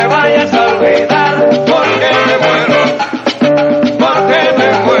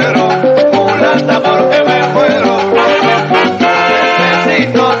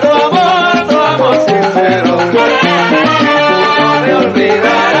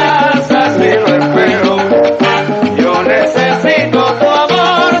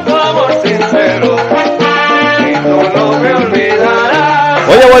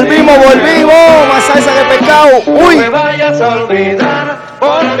volvimos. Más salsa que pescado. Uy. No me vayas a olvidar,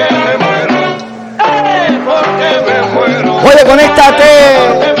 porque me muero. Porque me muero. Oye, conéctate.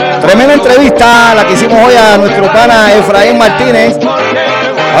 Tremenda entrevista la que hicimos hoy a nuestro pana Efraín Martínez.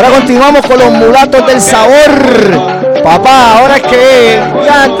 Ahora continuamos con los mulatos del sabor. Papá, ahora es que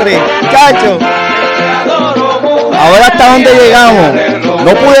yantre, chacho. Ahora hasta dónde llegamos.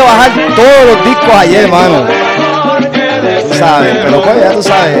 No pude bajar todos los discos ayer, hermano. Tú sabes, pero pues ya tú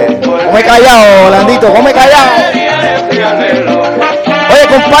sabes. Come callado, Landito, come callado. Oye,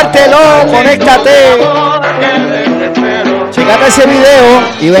 compártelo, conéctate. Checate ese video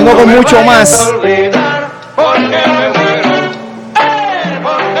y vengo con mucho más.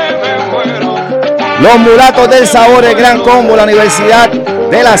 Los mulatos del sabor, el Gran Combo, la Universidad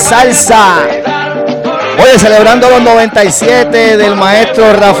de la Salsa. Oye, celebrando los 97 del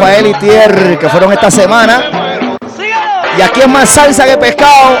maestro Rafael Ithier, que fueron esta semana. Y aquí es más salsa que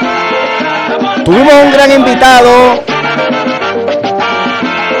pescado. Tuvimos un gran invitado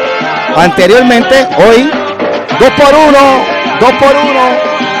anteriormente, hoy, 2x1.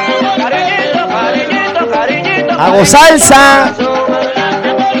 Hago salsa.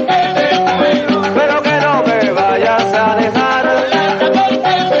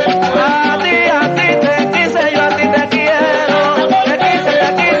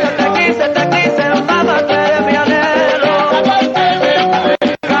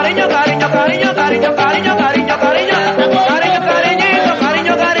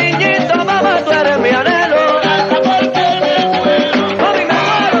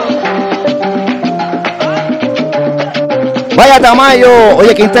 Vaya Tamayo,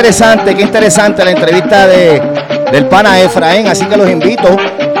 oye, qué interesante la entrevista del pana Efraín, así que los invito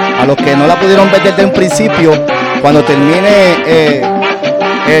a los que no la pudieron ver desde un principio, cuando termine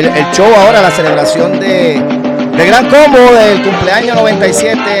el show ahora, la celebración del Gran Combo del cumpleaños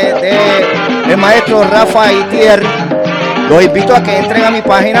 97 del maestro Rafael Ithier. Los invito a que entren a mi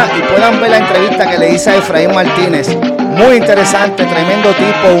página y puedan ver la entrevista que le hice a Efraín Martínez. Muy interesante, tremendo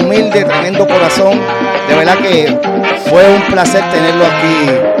tipo, humilde, tremendo corazón. De verdad que fue un placer tenerlo aquí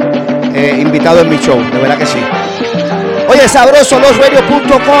invitado en mi show, de verdad que sí. Oye, sabroso,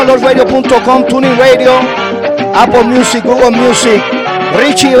 losradio.com, Tuning Radio, Apple Music, Google Music,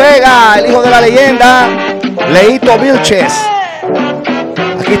 Richie Vega, el hijo de la leyenda, Leito Vilches.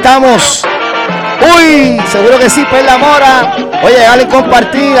 Aquí estamos. Uy, seguro que sí, Perla Mora. Oye, háganle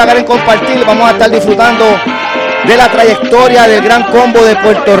compartir. Vamos a estar disfrutando de la trayectoria del Gran Combo de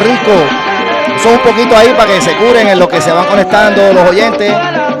Puerto Rico. Eso un poquito ahí para que se curen en lo que se van conectando los oyentes.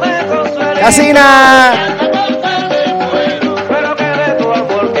 Casina.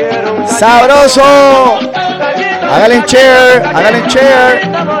 Sabroso. Háganle share.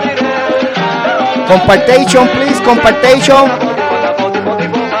 Compartation, please, compartation.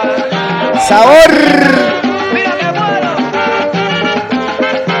 Sabor.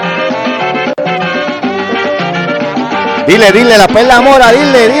 Dile, la Perla Mora,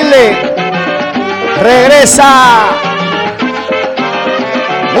 dile. Regresa.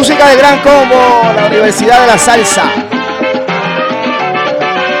 Música de Gran Combo, la Universidad de la Salsa.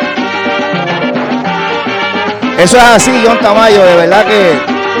 Eso es así, John Tamayo, de verdad que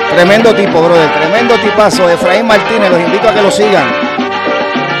tremendo tipo, brother, tremendo tipazo. Efraín Martínez, los invito a que lo sigan.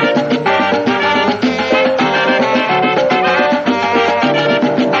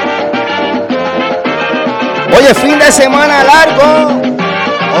 Oye, fin de semana largo,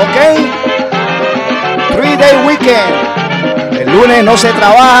 ok, 3-day weekend, el lunes no se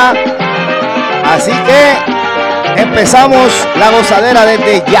trabaja, así que empezamos la gozadera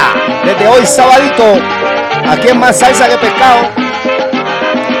desde ya, desde hoy sabadito, aquí es más salsa que pescado.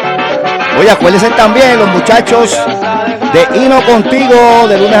 Oye, acuérdense también los muchachos de Hino Contigo,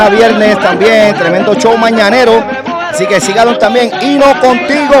 de lunes a viernes también, tremendo show mañanero, así que síganlo también, Hino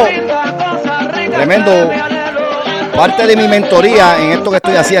Contigo, tremendo. Parte de mi mentoría en esto que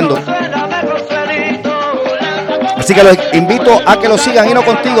estoy haciendo. Así que los invito a que lo sigan. Hino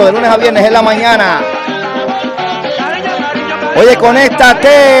Contigo, de lunes a viernes en la mañana. Oye,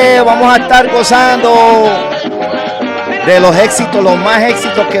 conéctate. Vamos a estar gozando de los éxitos, los más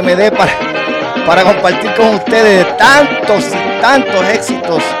éxitos que me dé para compartir con ustedes. De tantos y tantos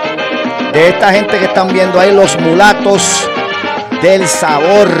éxitos de esta gente que están viendo ahí. Los mulatos del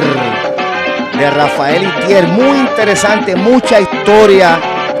sabor de Rafael Ithier, muy interesante, mucha historia.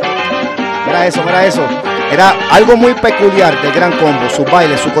 Mira eso. Era algo muy peculiar del Gran Combo, sus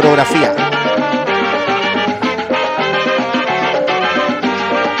bailes, su coreografía.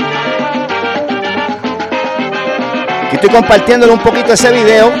 Aquí estoy compartiéndole un poquito ese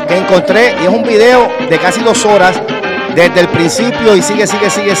video que encontré, y es un video de casi 2 horas desde el principio y sigue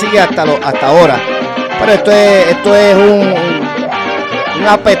hasta ahora. Pero esto es un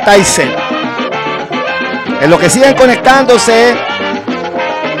appetizer. En lo que siguen conectándose,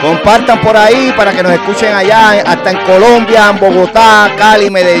 compartan por ahí para que nos escuchen allá, hasta en Colombia, en Bogotá,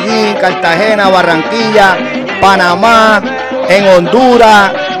 Cali, Medellín, Cartagena, Barranquilla, Panamá, en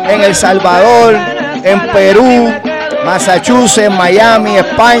Honduras, en El Salvador, en Perú, Massachusetts, Miami,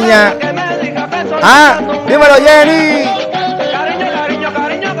 España. Dímelo, Jenny.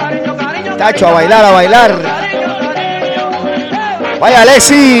 Tacho, a bailar. Vaya,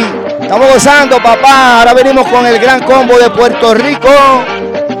 Alexi. Estamos gozando, papá. Ahora venimos con el Gran Combo de Puerto Rico.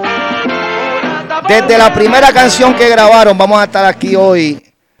 Desde la primera canción que grabaron, vamos a estar aquí hoy.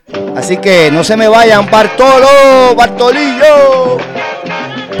 Así que no se me vayan, Bartolillo.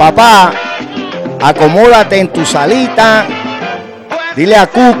 Papá, acomódate en tu salita. Dile a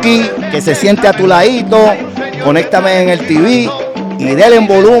Cookie que se siente a tu ladito. Conéctame en el TV y dele en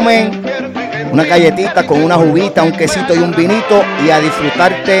volumen. Una galletita con una juguita, un quesito y un vinito. Y a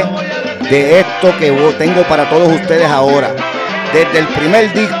disfrutarte de esto que tengo para todos ustedes ahora. Desde el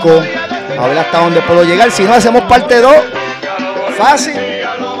primer disco, a ver hasta dónde puedo llegar. Si no, hacemos parte 2. Fácil.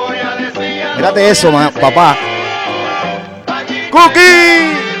 Mírate eso, papá.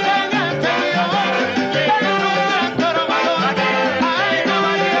 ¡Cookie!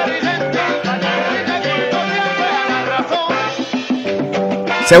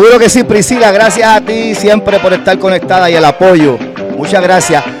 Seguro que sí, Priscila. Gracias a ti siempre por estar conectada y el apoyo. Muchas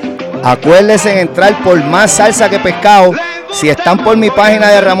gracias. Acuérdense en entrar por Más Salsa que Pescado. Si están por mi página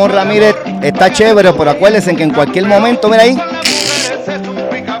de Ramón Ramírez, está chévere, pero acuérdense que en cualquier momento, mira ahí,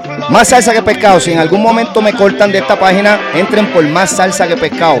 Más Salsa que Pescado. Si en algún momento me cortan de esta página, entren por Más Salsa que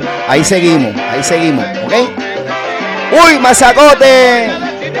Pescado. Ahí seguimos, ¿ok? ¡Uy, mazacote!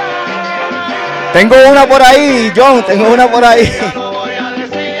 Tengo una por ahí, John,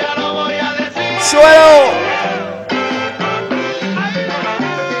 ¡Suelo!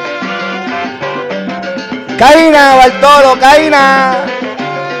 Caína, Bartolo, Caína.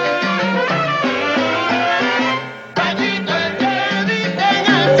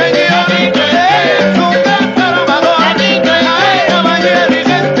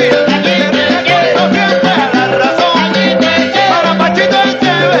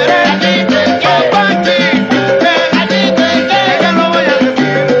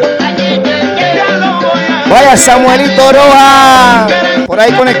 Vaya Samuelito Roja, por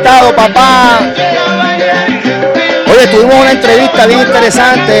ahí conectado, papá. Oye, tuvimos una entrevista bien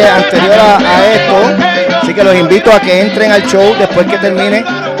interesante anterior a esto, así que los invito a que entren al show después que termine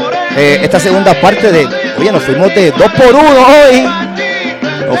esta segunda parte de... Oye, nos fuimos de 2 por 1 hoy.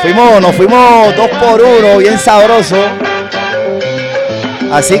 Nos fuimos 2 por 1, bien sabroso.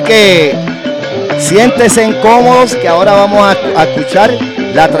 Así que siéntense incómodos que ahora vamos a escuchar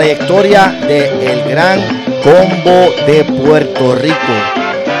la trayectoria del Gran Combo de Puerto Rico.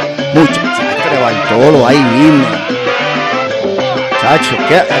 Mucho. Bartolo, ahí vine. Chacho,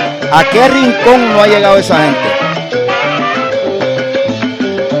 ¿a qué rincón no ha llegado esa gente?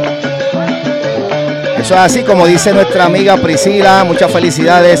 Eso es así como dice nuestra amiga Priscila. Muchas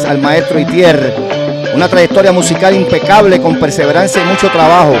felicidades al maestro Ithier. Una trayectoria musical impecable, con perseverancia y mucho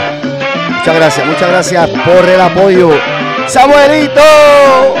trabajo. Muchas gracias por el apoyo. ¡Samuelito!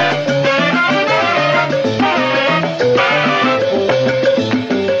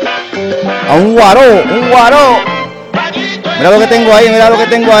 A un guaró. Mira lo que tengo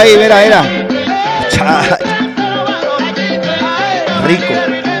ahí, mira. Rico.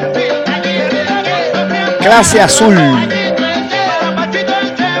 Clase azul.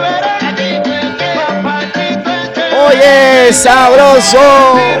 Oye, sabroso.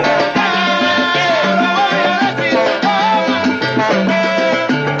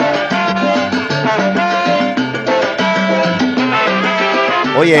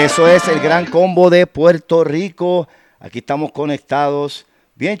 Oye, eso es el Gran Combo de Puerto Rico. Aquí estamos conectados.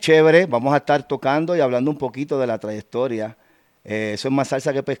 Bien chévere. Vamos a estar tocando y hablando un poquito de la trayectoria. Eso es Más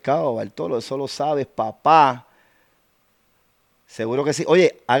Salsa que Pescado, Bartolo. Eso lo sabes, papá. Seguro que sí.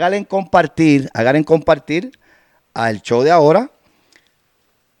 Oye, háganle en compartir al show de ahora.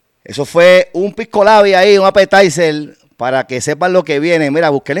 Eso fue un pisco labi ahí, un appetizer, para que sepan lo que viene. Mira,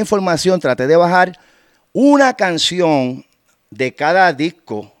 busqué la información, traté de bajar una canción de cada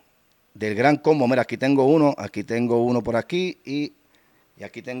disco del Gran Combo. Mira, aquí tengo uno por aquí y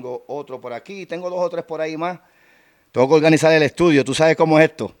aquí tengo otro por aquí. Tengo 2 o 3 por ahí más. Tengo que organizar el estudio, tú sabes cómo es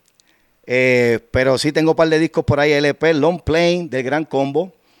esto. Pero sí tengo un par de discos por ahí, LP, Long Plane del Gran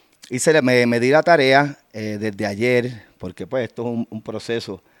Combo. Me di la tarea desde ayer, porque pues esto es un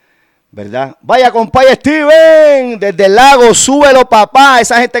proceso. ¿verdad? Vaya, compadre Steven, desde el lago, súbelo, papá.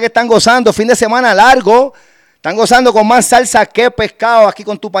 Esa gente que están gozando, fin de semana largo, están gozando con más salsa que pescado aquí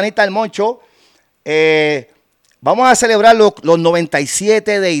con tu panita el Moncho. Vamos a celebrar los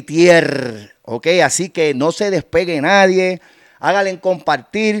 97 de Ithier, ¿ok? Así que no se despegue nadie, háganle en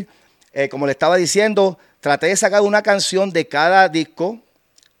compartir. Como le estaba diciendo, traté de sacar una canción de cada disco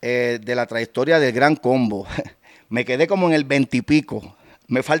de la trayectoria del Gran Combo. Me quedé como en el 20 y pico.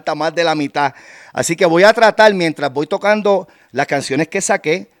 Me falta más de la mitad. Así que voy a tratar, mientras voy tocando las canciones que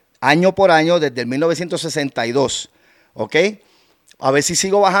saqué, año por año, desde el 1962. ¿Ok? A ver si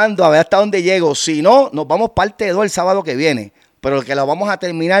sigo bajando, a ver hasta dónde llego. Si no, nos vamos parte 2 el sábado que viene. Pero el que lo vamos a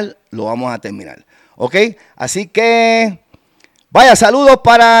terminar, lo vamos a terminar. ¿Ok? Así que, vaya, saludos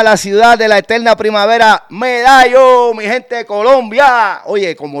para la ciudad de la eterna primavera, Medallo, mi gente de Colombia.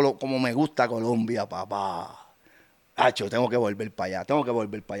 Oye, como me gusta Colombia, papá. Hacho, tengo que volver para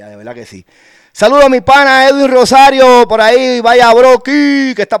allá, de verdad que sí. Saludos a mi pana Edwin Rosario, por ahí, vaya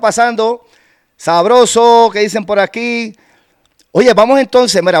broqui, ¿qué está pasando? Sabroso, ¿qué dicen por aquí? Oye, vamos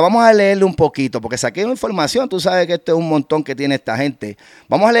entonces, mira, vamos a leerle un poquito, porque saqué información, tú sabes que esto es un montón que tiene esta gente.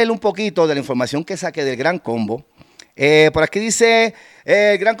 Vamos a leerle un poquito de la información que saqué del Gran Combo. Por aquí dice,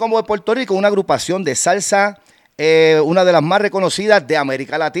 el Gran Combo de Puerto Rico, una agrupación de salsa, una de las más reconocidas de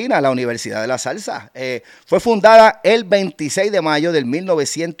América Latina, la Universidad de la Salsa. Fue fundada el 26 de mayo del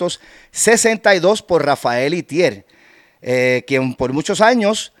 1962 por Rafael Ithier, quien por muchos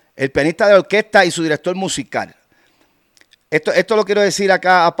años, el pianista de orquesta y su director musical. Esto lo quiero decir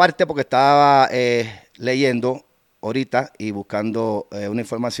acá aparte porque estaba leyendo ahorita y buscando una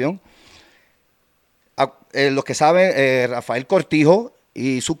información. Los que saben, Rafael Cortijo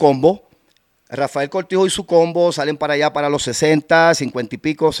y su combo. Rafael Cortijo y su combo salen para allá para los 60, 50 y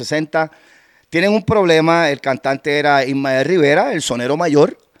pico, 60. Tienen un problema, el cantante era Ismael Rivera, el sonero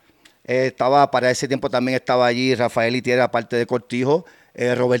mayor. Para ese tiempo también estaba allí Rafael Ithier, aparte de Cortijo,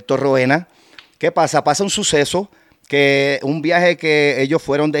 Roberto Roena. ¿Qué pasa? Pasa un suceso, que un viaje que ellos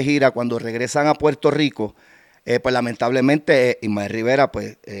fueron de gira cuando regresan a Puerto Rico, pues lamentablemente Ismael Rivera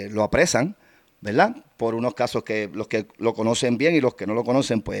pues lo apresan, ¿verdad? Por unos casos que los que lo conocen bien y los que no lo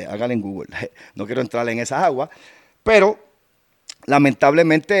conocen, pues háganlo en Google. No quiero entrar en esas aguas, pero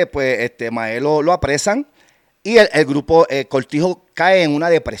lamentablemente, pues Maelo lo apresan y el grupo Cortijo cae en una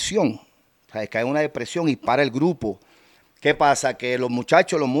depresión. O sea, cae en una depresión y para el grupo. ¿Qué pasa? Que los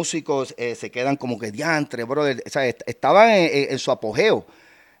muchachos, los músicos, se quedan como que diantre, brother. O sea, estaban en su apogeo,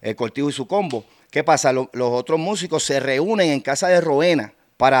 Cortijo y su combo. ¿Qué pasa? Los otros músicos se reúnen en casa de Roena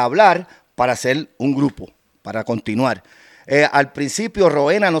para hablar, para hacer un grupo, para continuar. Al principio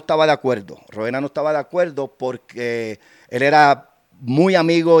Roena no estaba de acuerdo. Roena no estaba de acuerdo porque él era muy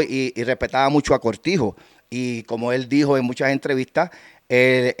amigo y respetaba mucho a Cortijo. Y como él dijo en muchas entrevistas,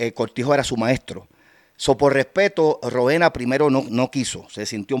 Cortijo era su maestro. Por respeto, Roena primero no quiso. Se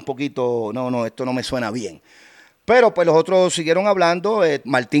sintió un poquito, no, esto no me suena bien. Pero pues los otros siguieron hablando.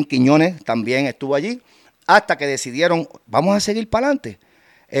 Martín Quiñones también estuvo allí. Hasta que decidieron, vamos a seguir para adelante.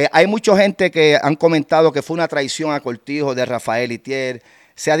 Hay mucha gente que han comentado que fue una traición a Cortijo de Rafael Ithier.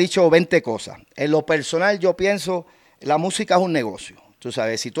 Se ha dicho 20 cosas. En lo personal yo pienso, la música es un negocio. Tú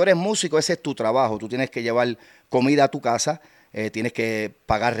sabes, si tú eres músico, ese es tu trabajo. Tú tienes que llevar comida a tu casa, tienes que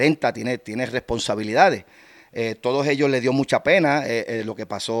pagar renta, tienes responsabilidades. Todos ellos les dio mucha pena lo que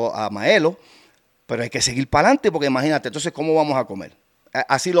pasó a Maelo, pero hay que seguir para adelante porque imagínate, entonces, ¿cómo vamos a comer?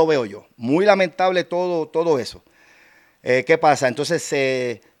 Así lo veo yo. Muy lamentable todo eso. ¿Qué pasa? Entonces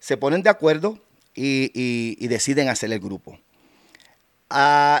se ponen de acuerdo y deciden hacer el grupo.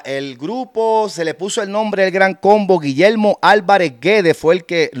 El grupo se le puso el nombre del Gran Combo. Guillermo Álvarez Guedes fue el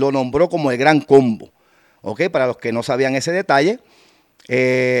que lo nombró como el Gran Combo. ¿Ok? Para los que no sabían ese detalle,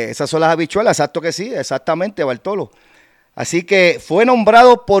 esas son las habichuelas, exacto que sí, exactamente, Bartolo. Así que fue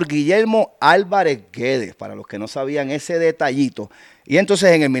nombrado por Guillermo Álvarez Guedes, para los que no sabían ese detallito. Y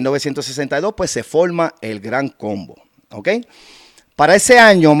entonces en el 1962 pues se forma el Gran Combo. ¿Ok? Para ese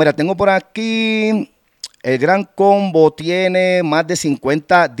año, mira, tengo por aquí, el Gran Combo tiene más de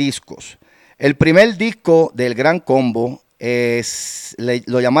 50 discos. El primer disco del Gran Combo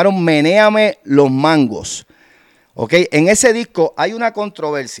lo llamaron Menéame los Mangos. ¿Ok? En ese disco hay una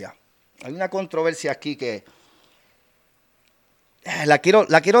controversia. Hay una controversia aquí que la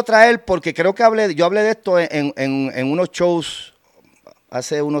quiero traer porque creo que yo hablé de esto en unos shows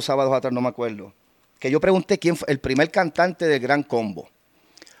hace unos sábados atrás, no me acuerdo. Que yo pregunté quién fue el primer cantante del Gran Combo.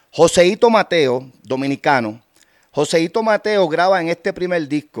 Joseito Mateo, dominicano. Joseito Mateo graba en este primer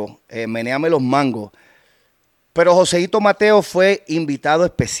disco, Menéame los Mangos. Pero Joseito Mateo fue invitado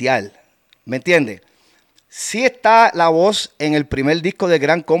especial. ¿Me entiendes? Sí está la voz en el primer disco de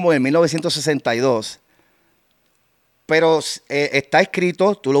Gran Combo en 1962, pero está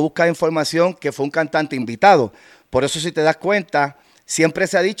escrito, tú lo buscas información, que fue un cantante invitado. Por eso, si te das cuenta, siempre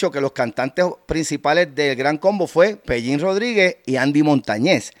se ha dicho que los cantantes principales del Gran Combo fue Pellín Rodríguez y Andy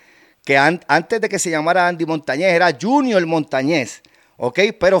Montañez, que antes de que se llamara Andy Montañez era Junior Montañez, ¿ok?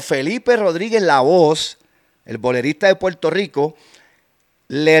 Pero Felipe Rodríguez, la voz, el bolerista de Puerto Rico,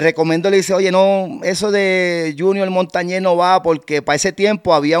 le recomendó, le dice, oye, no, eso de Junior Montañez no va, porque para ese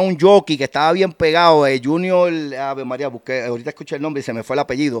tiempo había un jockey que estaba bien pegado, Junior, Ave María, busqué, ahorita escuché el nombre y se me fue el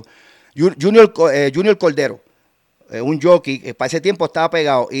apellido, Junior Cordero, un jockey que para ese tiempo estaba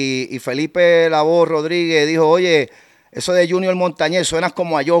pegado, y Felipe La Voz Rodríguez dijo, oye, eso de Junior Montañez suenas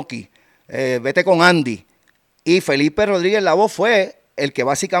como a jockey, vete con Andy. Y Felipe Rodríguez La Voz fue el que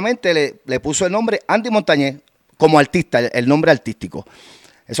básicamente le puso el nombre Andy Montañez como artista, el nombre artístico.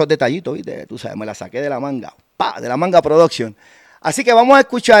 Esos detallitos, ¿viste? Tú sabes, me la saqué de la manga, de la manga production. Así que vamos a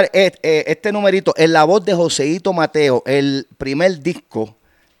escuchar este numerito en la voz de Joseito Mateo, el primer disco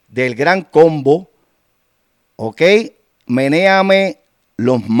del Gran Combo, ¿ok? Menéame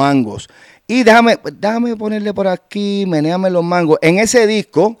los mangos. Y déjame ponerle por aquí, Menéame los mangos. En ese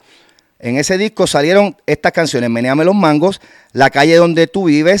disco salieron estas canciones, Menéame los mangos, La calle donde tú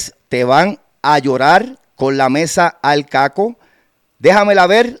vives, Te van a llorar, Con la mesa al caco, Déjamela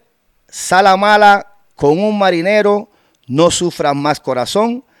ver, Sala mala, Con un marinero, No sufras más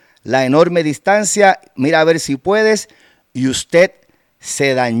corazón, La enorme distancia, Mira a ver si puedes, y Usted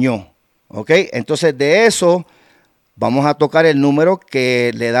se dañó. ¿Ok? Entonces de eso vamos a tocar el número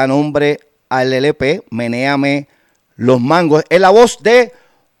que le da nombre al LP, Menéame los mangos. Es la voz de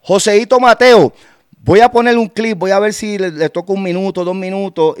Joseito Mateo. Voy a poner un clip, voy a ver si le toco 1 minuto, 2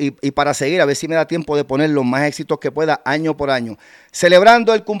 minutos y para seguir, a ver si me da tiempo de poner los más éxitos que pueda año por año.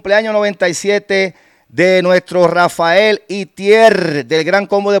 Celebrando el cumpleaños 97 de nuestro Rafael Ithier del Gran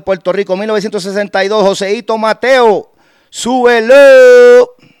Combo de Puerto Rico, 1962, Joseito Mateo,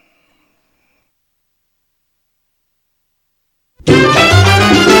 súbelo.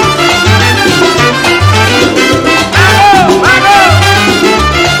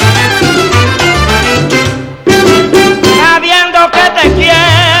 Te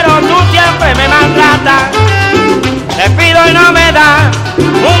quiero, tú siempre me maltratas. Te pido y no me das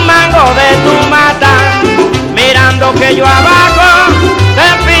un mango de tu mata. Mirando que yo abajo te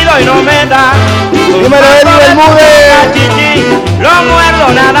pido y no me das. Dímelo, chichi, lo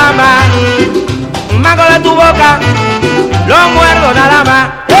muerdo nada más. Un mango de tu boca, lo muerdo nada más.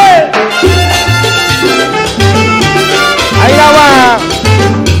 ¡Hey! Ahí la va.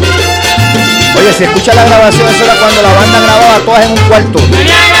 Oye, si escucha la grabación, eso era cuando la banda grababa todas en un cuarto.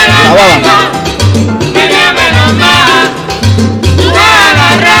 Grababan.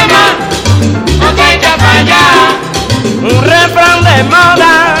 Un refrán de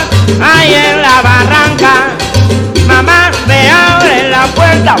moda ahí en la barranca. Mamá, me abre la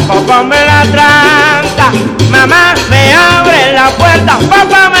puerta, papá me la tranca. Mamá, me abre la puerta,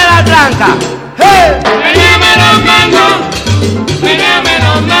 papá me la tranca. ¡Hey! Menéame los mangos, menéame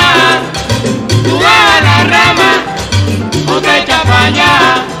más. Tú vas a la rama o te echas para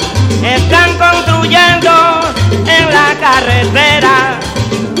allá. Están construyendo en la carretera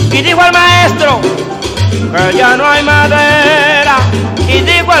y dijo el maestro que ya no hay madera. Y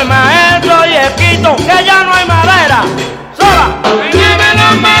dijo el maestro y Esquito que ya no hay madera. ¡Sola! ¡Menéame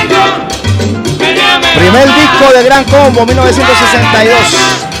los mangos! Primer disco de Gran Combo,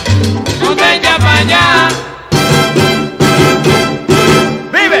 1962. No te echas para allá.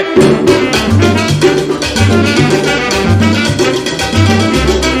 ¡Vive!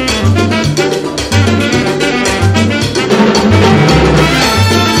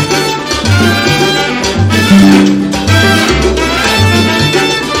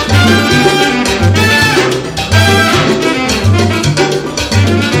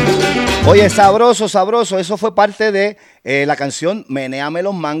 Oye, sabroso, sabroso. Eso fue parte de la canción Menéame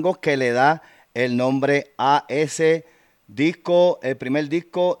los mangos, que le da el nombre a ese disco, el primer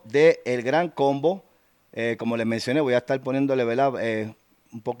disco de El Gran Combo. Como les mencioné, voy a estar poniéndole, ¿verdad?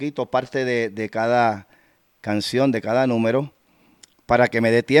 Un poquito parte de cada canción, de cada número, para que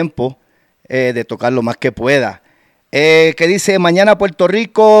me dé tiempo de tocar lo más que pueda. Que dice, mañana Puerto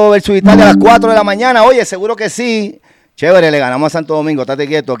Rico versus Italia a las 4 de la mañana. Oye, seguro que sí. Chévere, le ganamos a Santo Domingo, estate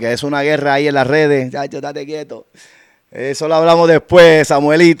quieto, que es una guerra ahí en las redes. Chacho, estate quieto. Eso lo hablamos después,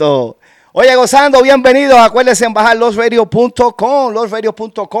 Samuelito. Oye, gozando, bienvenidos. Acuérdense en bajar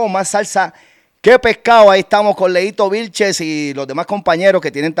losradios.com, más salsa que pescado. Ahí estamos con Leito Vilches y los demás compañeros que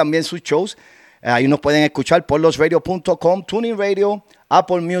tienen también sus shows. Ahí nos pueden escuchar por losradios.com, Tuning Radio,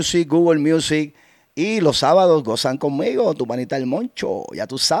 Apple Music, Google Music Y los sábados gozan conmigo, tu panita el Moncho. Ya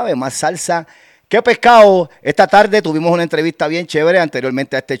tú sabes, más salsa que pescado. Esta tarde tuvimos una entrevista bien chévere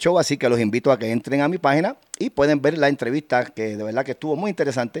anteriormente a este show, así que los invito a que entren a mi página y pueden ver la entrevista, que de verdad que estuvo muy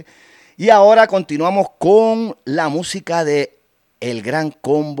interesante. Y ahora continuamos con la música de el Gran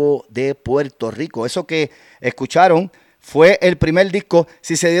Combo de Puerto Rico. Eso que escucharon fue el primer disco.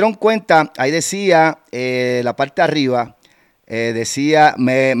 Si se dieron cuenta, ahí decía la parte de arriba, decía,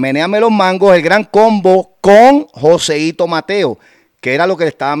 menéame los mangos, el Gran Combo con Joseito Mateo, que era lo que le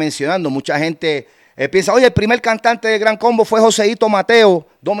estaba mencionando. Mucha gente piensa, oye, el primer cantante del Gran Combo fue Joseito Mateo,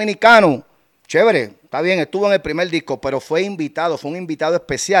 dominicano. Chévere, está bien, estuvo en el primer disco, pero fue un invitado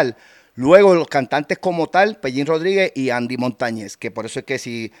especial. Luego los cantantes como tal, Pellín Rodríguez y Andy Montañez, que por eso es que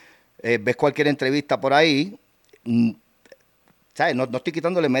si ves cualquier entrevista por ahí, ¿sabes? No estoy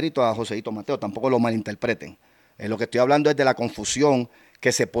quitándole mérito a Joseito Mateo, tampoco lo malinterpreten. Lo que estoy hablando es de la confusión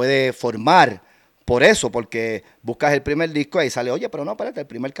que se puede formar por eso, porque buscas el primer disco y ahí sale, oye, pero no, espérate, el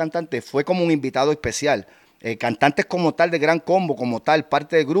primer cantante fue como un invitado especial. Cantantes como tal de Gran Combo, como tal,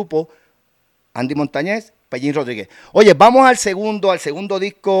 parte del grupo, Andy Montañez, Pellín Rodríguez. Oye, vamos al segundo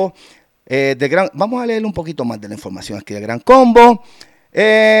disco de Gran... Vamos a leer un poquito más de la información aquí de Gran Combo.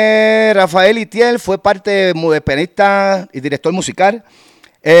 Rafael Ithier fue parte de pianista y director musical.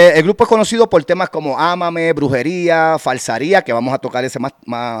 El grupo es conocido por temas como Ámame, Brujería, Falsaría, que vamos a tocar ese más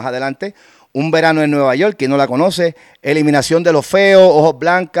adelante, Un verano en Nueva York, quien no la conoce, Eliminación de los feos, Ojos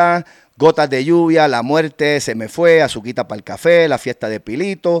blancas, Gotas de lluvia, La muerte, Se me fue, Azuquita para el café, La fiesta de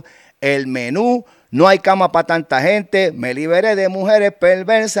Pilito, El menú, No hay cama para tanta gente, Me liberé de mujeres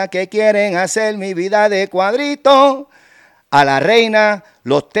perversas que quieren hacer mi vida de cuadrito, A la reina,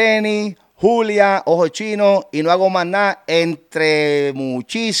 Los tenis, Julia, Ojo Chino y No hago más nada, entre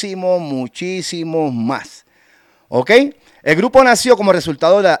muchísimos más. ¿Ok? El grupo nació como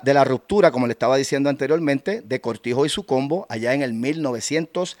resultado de la ruptura, como le estaba diciendo anteriormente, de Cortijo y su combo, allá en el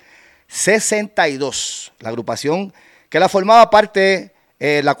 1962. La agrupación la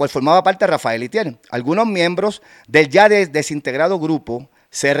cual formaba parte Rafael Ithier. Algunos miembros del ya desintegrado grupo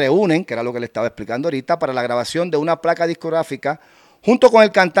se reúnen, que era lo que le estaba explicando ahorita, para la grabación de una placa discográfica junto con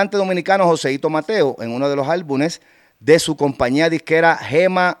el cantante dominicano Joseito Mateo en uno de los álbumes de su compañía disquera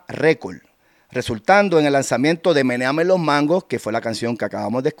Gema Record, resultando en el lanzamiento de Menéame los mangos, que fue la canción que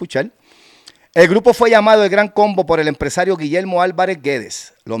acabamos de escuchar. El grupo fue llamado el Gran Combo por el empresario Guillermo Álvarez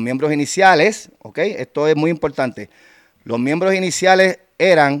Guedes. Los miembros iniciales, ¿ok? Esto es muy importante. Los miembros iniciales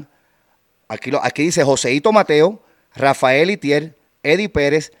eran, aquí dice Joseito Mateo, Rafael Ithier, Eddie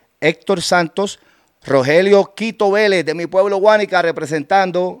Pérez, Héctor Santos, Rogelio Quito Vélez, de mi pueblo Guánica,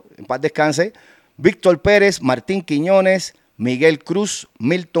 representando, en paz descanse, Víctor Pérez, Martín Quiñones, Miguel Cruz,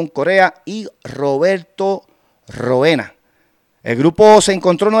 Milton Correa y Roberto Roena. El grupo se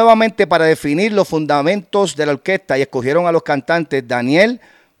encontró nuevamente para definir los fundamentos de la orquesta y escogieron a los cantantes Daniel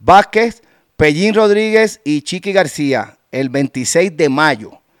Vázquez, Pellín Rodríguez y Chiqui García el 26 de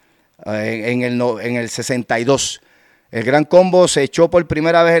mayo en el 62. El Gran Combo se echó por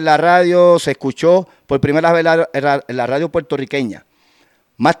primera vez en la radio, se escuchó por primera vez en la radio puertorriqueña.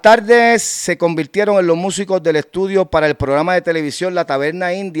 Más tarde se convirtieron en los músicos del estudio para el programa de televisión La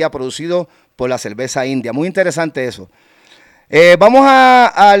Taberna India, producido por la Cerveza India. Muy interesante eso. Vamos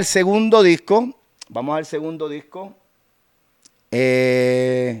al segundo disco.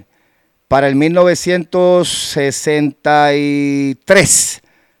 Para el 1963.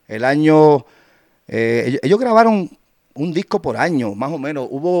 El año... ellos grabaron un disco por año, más o menos.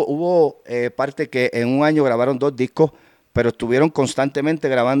 Hubo parte que en un año grabaron 2 discos, pero estuvieron constantemente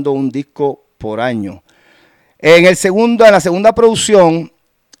grabando un disco por año. En la segunda producción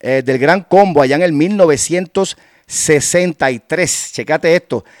del Gran Combo, allá en el 1963, checate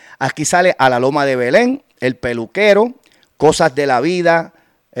esto, aquí sale A la Loma de Belén, El Peluquero, Cosas de la Vida,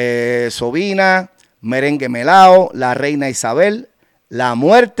 Sobina, Merengue Melao, La Reina Isabel, La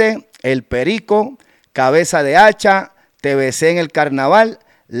Muerte, El Perico, Cabeza de Hacha, Te besé en el Carnaval,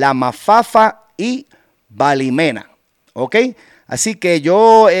 La Mafafa y Balimena. ¿Ok? Así que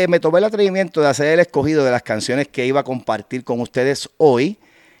yo me tomé el atrevimiento de hacer el escogido de las canciones que iba a compartir con ustedes hoy.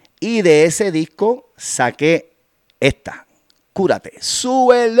 Y de ese disco saqué esta. Cúrate.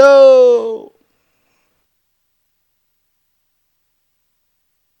 ¡Súbelo!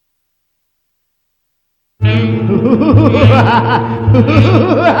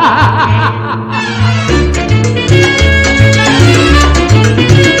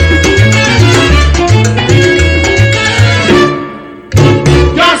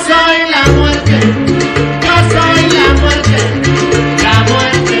 Yo soy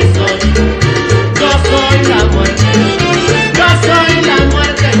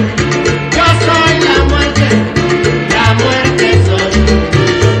la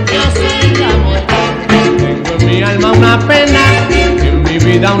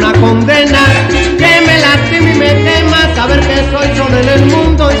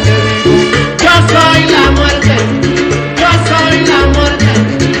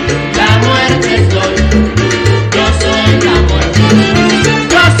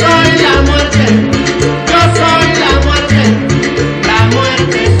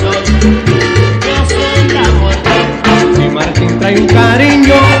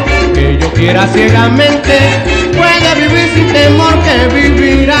viviera ciegamente, puede vivir sin temor que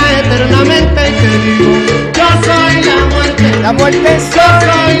vivirá eternamente. Y te digo, yo soy la muerte. La muerte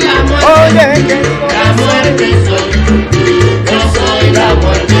soy la muerte. Oye, la muerte soy. Yo soy la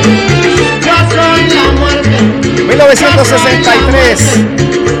muerte. Yo soy la muerte. 1963.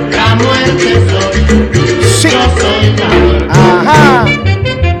 La muerte soy. Sí. Yo soy la muerte. Ajá.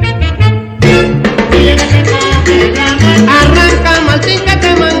 Arranca Martín que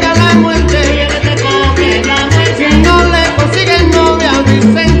te manda la muerte. Si no le consigues novia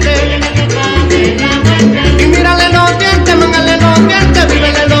Vicente. Y mírale los dientes, mángale los dientes,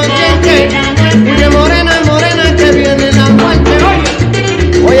 vívele los dientes. Huye morena, morena que viene la muerte.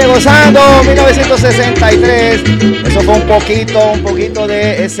 Oye, gozando, 1963. Eso fue un poquito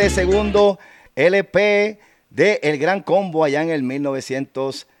de ese segundo LP de El Gran Combo allá en el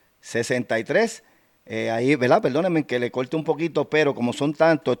 1963. Ahí, ¿verdad? Perdónenme que le corte un poquito, pero como son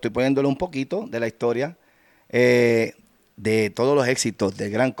tantos, estoy poniéndole un poquito de la historia de todos los éxitos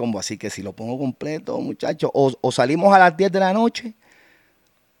del Gran Combo. Así que si lo pongo completo, muchachos, o salimos a las 10 de la noche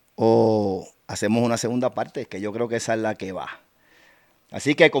o hacemos una segunda parte, que yo creo que esa es la que va.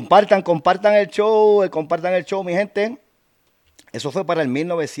 Así que compartan el show, mi gente. Eso fue para el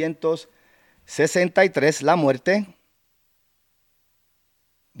 1963, la muerte.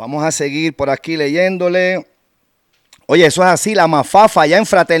 Vamos a seguir por aquí leyéndole. Oye, eso es así, la mafafa allá en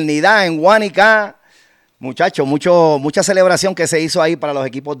Fraternidad, en Guánica. Muchachos, mucha celebración que se hizo ahí para los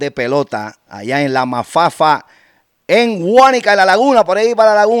equipos de pelota, allá en la mafafa, en Guánica, en la laguna, por ahí para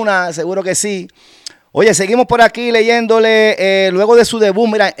la laguna, seguro que sí. Oye, seguimos por aquí leyéndole, luego de su debut,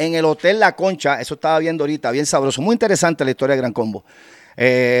 mira, en el Hotel La Concha, eso estaba viendo ahorita, bien sabroso, muy interesante la historia de Gran Combo.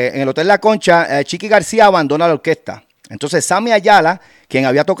 En el Hotel La Concha, Chiqui García abandona la orquesta. Entonces, Sammy Ayala, quien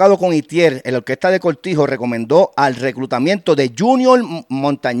había tocado con Ithier en la orquesta de Cortijo, recomendó al reclutamiento de Junior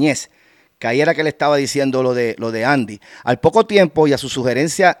Montañez, que ahí era que le estaba diciendo lo de Andy. Al poco tiempo y a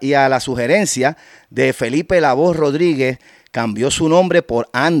la sugerencia de Felipe La Voz Rodríguez, cambió su nombre por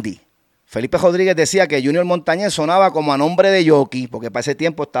Andy. Felipe Rodríguez decía que Junior Montañez sonaba como a nombre de jockey, porque para ese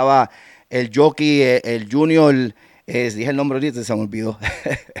tiempo estaba el jockey, el Junior, dije el nombre ahorita, se me olvidó.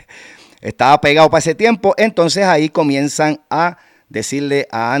 Estaba pegado para ese tiempo, entonces ahí comienzan a decirle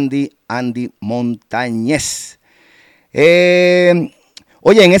a Andy Montañez.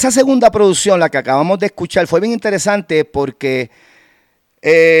 Oye, en esa segunda producción, la que acabamos de escuchar, fue bien interesante porque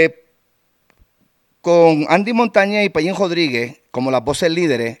con Andy Montañez y Pellín Rodríguez, como las voces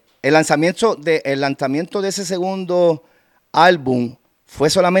líderes, el lanzamiento de ese segundo álbum fue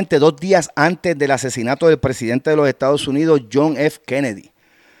solamente 2 días antes del asesinato del presidente de los Estados Unidos, John F. Kennedy.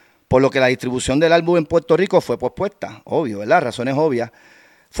 Por lo que la distribución del álbum en Puerto Rico fue pospuesta, obvio, ¿verdad? Razones obvias.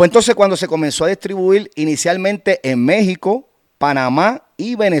 Fue entonces cuando se comenzó a distribuir inicialmente en México, Panamá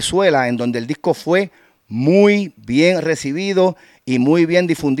y Venezuela, en donde el disco fue muy bien recibido y muy bien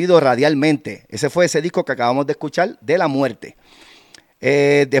difundido radialmente. Ese fue ese disco que acabamos de escuchar, de La Muerte.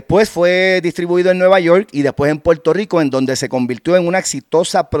 Después fue distribuido en Nueva York y después en Puerto Rico, en donde se convirtió en una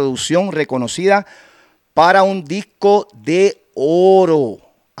exitosa producción reconocida para un disco de oro.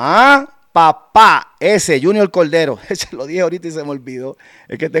 Ah, papá, ese Junior Cordero, ese lo dije ahorita y se me olvidó,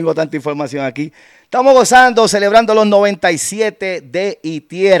 es que tengo tanta información aquí. Estamos gozando, celebrando los 97 de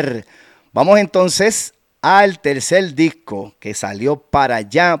Ithier. Vamos entonces al tercer disco que salió para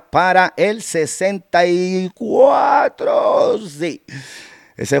allá, para el 64. Sí,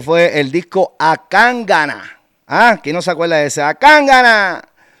 ese fue el disco Acángana. Ah, ¿quién no se acuerda de ese? Acángana.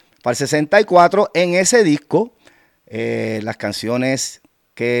 Para el 64, en ese disco, las canciones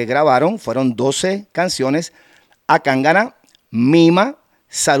que grabaron fueron 12 canciones: Acángana, Mima,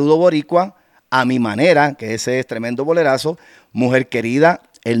 Saludo Boricua, A Mi Manera, que ese es tremendo bolerazo, Mujer Querida,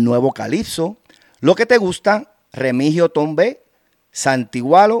 El Nuevo Calipso, Lo Que Te Gusta, Remigio Tombé,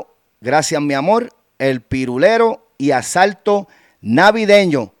 Santigualo, Gracias Mi Amor, El Pirulero y Asalto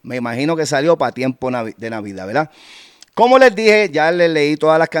Navideño. Me imagino que salió para tiempo de Navidad, ¿verdad? Como les dije, ya les leí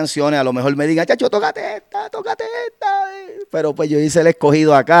todas las canciones. A lo mejor me digan, chacho, tócate esta. Pero pues yo hice el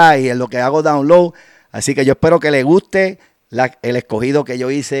escogido acá y en lo que hago download. Así que yo espero que les guste el escogido que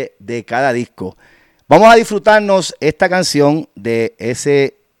yo hice de cada disco. Vamos a disfrutarnos esta canción de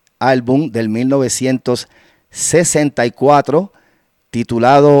ese álbum del 1964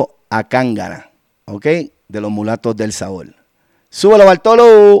 titulado Acángana, ¿ok? De los Mulatos del Sabor. Súbelo,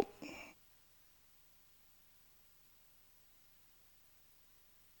 Bartolo.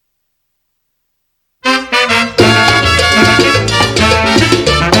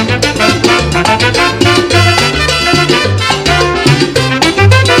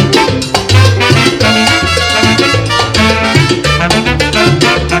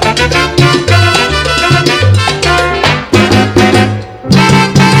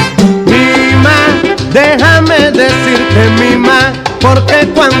 porque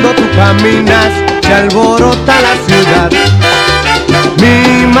cuando tú caminas se alborota la ciudad.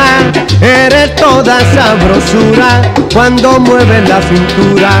 Mima, eres toda sabrosura cuando mueves la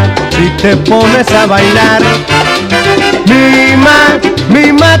cintura y te pones a bailar. Mima,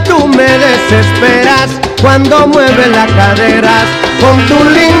 mima, tú me desesperas cuando mueves las caderas con tu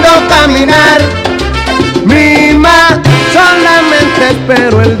lindo caminar. Mima, solamente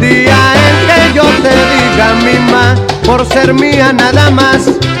espero el día en que yo te diga mima, por ser mía nada más.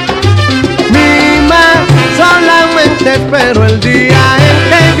 Mima, solamente espero el día en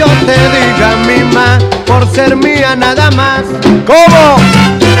que yo te diga mima, por ser mía nada más. ¿Cómo?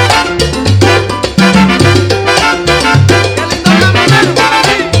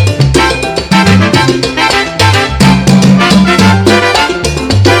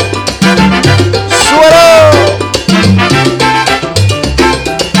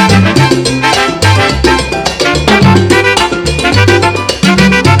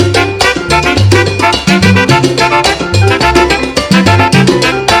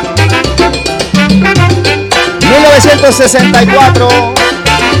 ¡1964!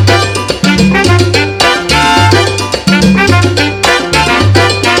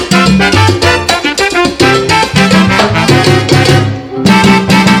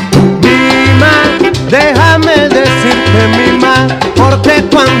 Mima, déjame decirte mima, porque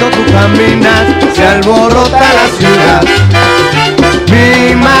cuando tú caminas se alborota la ciudad.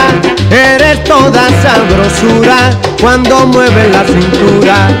 Mima, eres toda sabrosura cuando mueves la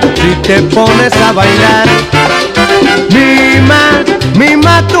cintura y te pones a bailar. Mima,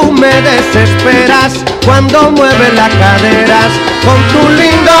 mima, tú me desesperas cuando mueves las caderas con tu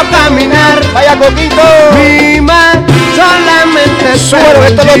lindo caminar. Vaya Coquito. Mima, solamente Suero,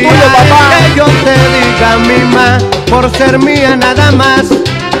 esto es lo tuyo, papá. que yo te diga mima, por ser mía nada más.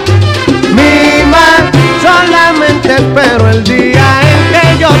 Mima, solamente espero el día en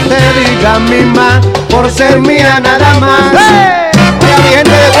que yo te diga mima, por ser mía nada más. ¡Hey! Oiga, mi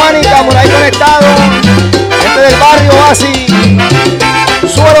gente de Guánica, por ahí conectado. Gente del barrio así.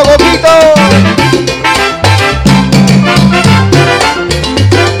 Suelo Coquito.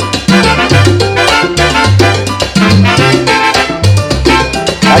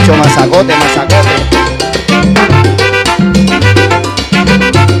 Cacho, masacote, masacote.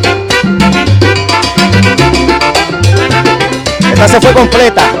 Esta se fue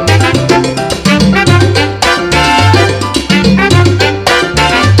completa.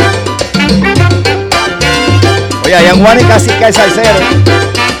 Oye, allá en Guánica sí que hay salsero.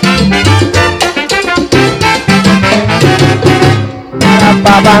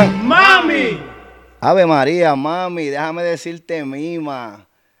 ¡Mami! Ave María, mami, déjame decirte mima.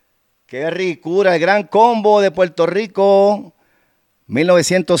 Qué ricura, el Gran Combo de Puerto Rico,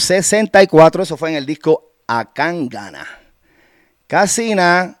 1964, eso fue en el disco Acángana.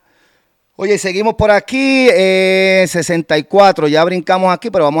 Casina. Oye, seguimos por aquí, 64, ya brincamos aquí,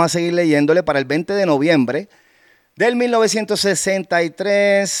 pero vamos a seguir leyéndole para el 20 de noviembre del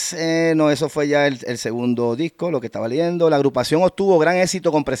 1963. No, eso fue ya el segundo disco, lo que estaba leyendo. La agrupación obtuvo gran éxito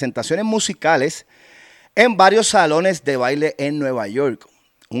con presentaciones musicales en varios salones de baile en Nueva York.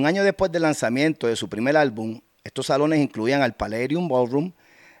 Un año después del lanzamiento de su primer álbum, estos salones incluían al Palladium Ballroom,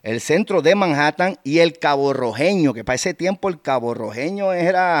 el centro de Manhattan y el Cabo Rojeño, que para ese tiempo el Cabo Rojeño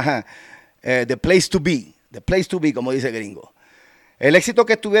era the place to be, como dice gringo. El éxito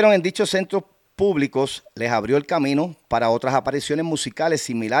que tuvieron en dichos centros públicos les abrió el camino para otras apariciones musicales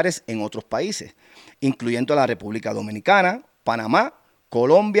similares en otros países, incluyendo la República Dominicana, Panamá,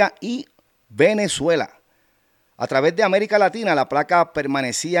 Colombia y Venezuela. A través de América Latina, la placa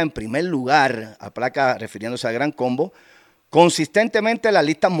permanecía en primer lugar, la placa refiriéndose al Gran Combo, consistentemente en las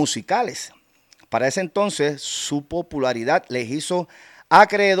listas musicales. Para ese entonces, su popularidad les hizo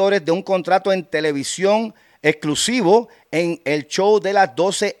acreedores de un contrato en televisión exclusivo en el show de las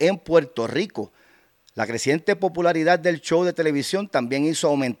 12 en Puerto Rico. La creciente popularidad del show de televisión también hizo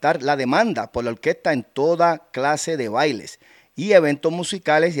aumentar la demanda por la orquesta en toda clase de bailes y eventos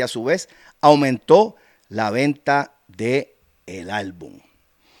musicales, y a su vez aumentó la venta del álbum.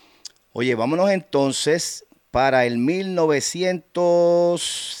 Oye, vámonos entonces para el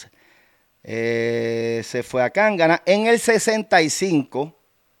 1900, se fue a Cángana. En el 65,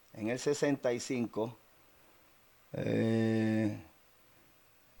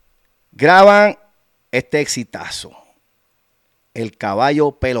 graban este exitazo, El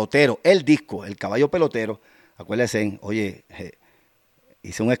Caballo Pelotero, el disco, El Caballo Pelotero. Acuérdense, oye,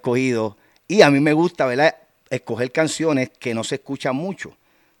 hice un escogido. Y a mí me gusta, ¿verdad?, escoger canciones que no se escuchan mucho,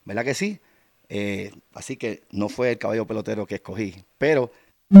 ¿verdad que sí? Así que no fue El Caballo Pelotero que escogí, pero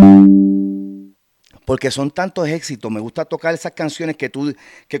porque son tantos éxitos. Me gusta tocar esas canciones que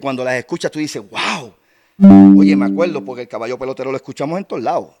cuando las escuchas tú dices, wow. Oye, me acuerdo porque el Caballo Pelotero lo escuchamos en todos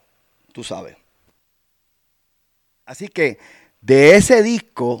lados, tú sabes. Así que de ese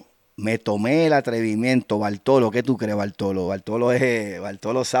disco me tomé el atrevimiento. Bartolo, ¿qué tú crees, Bartolo? Bartolo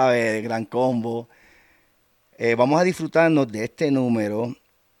sabe de Gran Combo. Vamos a disfrutarnos de este número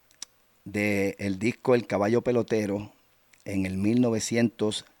del disco El Caballo Pelotero en el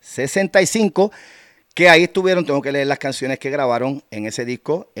 1965, que ahí estuvieron, tengo que leer las canciones que grabaron en ese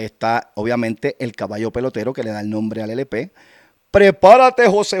disco. Está obviamente El Caballo Pelotero, que le da el nombre al LP. Prepárate,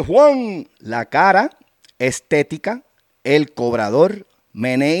 José Juan. La Cara, Estética, El Cobrador,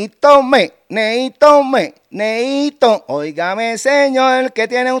 Meneíto, Neíto. Óigame, señor, ¿qué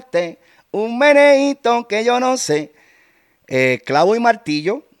tiene usted? Un meneíto que yo no sé. Clavo y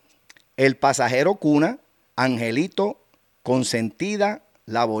Martillo, El Pasajero Cuna, Angelito, Consentida,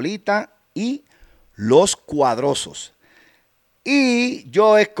 La Bolita y Los Cuadrosos. Y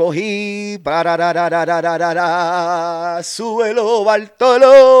yo escogí súbelo,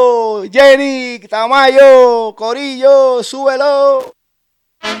 Bartolo, Jenny, Tamayo, Corillo, súbelo.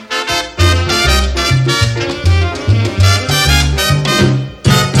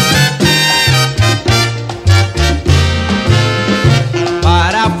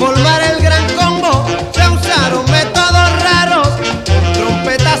 Para formar el Gran Combo se usaron métodos raros. Por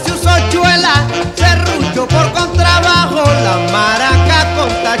trompeta se usó chuela, serrucho por contrabajo, la maraca con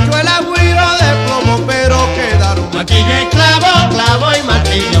tachuela, güiro de plomo, pero quedaron martillo y clavo, clavo y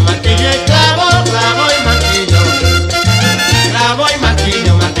martillo, martillo y clavo, clavo y martillo, clavo y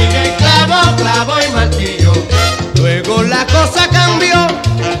martillo, martillo y clavo, clavo y martillo. Luego la cosa cambió,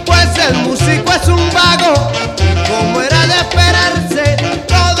 pues el músico es un vago, y como era de esperarse,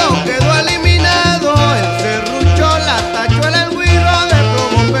 todo quedó eliminado. El serrucho, la tachuela, el güiro de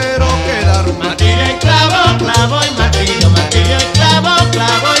plomo, pero quedaron martillo y clavo, clavo y martillo, martillo y clavo,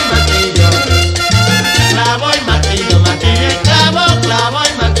 clavo y martillo, clavo y martillo, martillo y clavo, clavo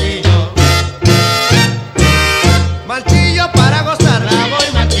y martillo. Martillo para gozar, clavo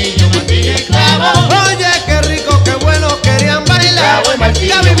y martillo, martillo y clavo. Oye, qué rico, qué bueno, querían bailar. Clavo y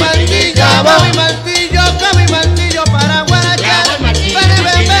martillo, clavo y martillo, clavo y martillo, clavo y martillo para guarachar. Ven, ven,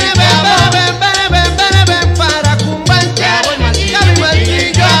 ven, ven, ven, ven, ven, ven, para cumbanchar. Clavo y martillo, clavo y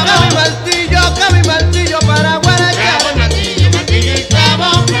martillo, clavo y martillo para guarachar. Clavo y martillo, martillo y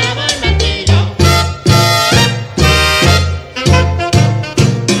clavo, clavo y martillo.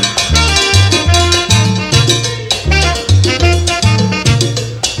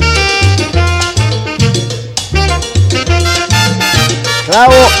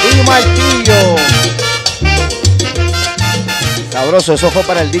 Clavo y Martillo. Sabroso, eso fue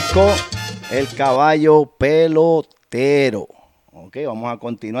para el disco El Caballo Pelotero. Ok, vamos a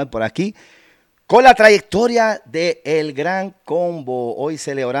continuar por aquí con la trayectoria de El Gran Combo. Hoy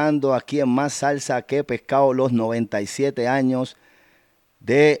celebrando aquí en Más Salsa que Pescado los 97 años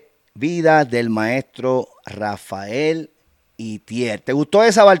de vida del maestro Rafael Ithier. ¿Te gustó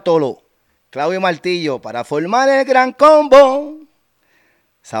esa, Bartolo? Clavo y Martillo para formar el Gran Combo.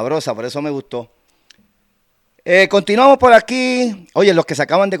 Sabrosa, por eso me gustó. Continuamos por aquí. Oye, los que se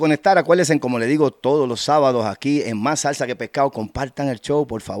acaban de conectar, acuérdense, como le digo, todos los sábados aquí en Más Salsa que Pescado, compartan el show,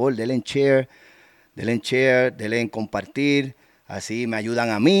 por favor, denle en share, denle en compartir. Así me ayudan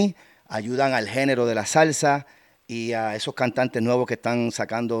a mí, ayudan al género de la salsa y a esos cantantes nuevos que están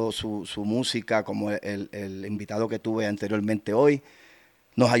sacando su música, como el invitado que tuve anteriormente hoy.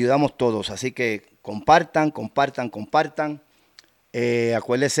 Nos ayudamos todos, así que compartan.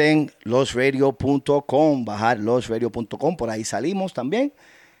 Acuérdense en losradio.com, bajar losradio.com, por ahí salimos también.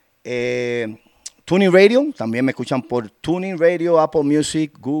 Tuning Radio, también me escuchan por Tuning Radio, Apple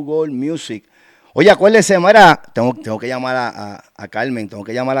Music, Google Music. Oye, acuérdense, mira, tengo que llamar a Carmen,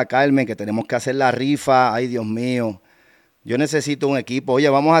 que tenemos que hacer la rifa. Ay, Dios mío, yo necesito un equipo. Oye,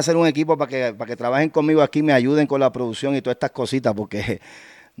 vamos a hacer un equipo para que trabajen conmigo aquí, me ayuden con la producción y todas estas cositas, porque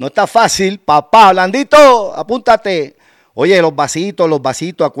no está fácil. Papá, Blandito, apúntate. Oye, los vasitos,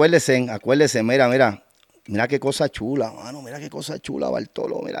 acuérdense, mira qué cosa chula, mano, mira qué cosa chula,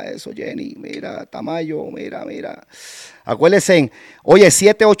 Bartolo, mira eso, Jenny, mira, Tamayo, mira. Acuérdense, oye,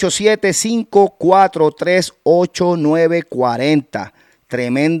 787-543-8940,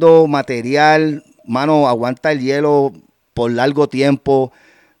 tremendo material, mano, aguanta el hielo por largo tiempo,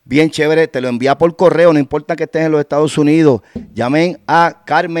 bien chévere, te lo envía por correo, no importa que estés en los Estados Unidos. Llamen a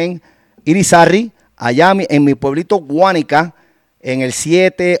Carmen Irizarry, allá en mi pueblito Guánica, en el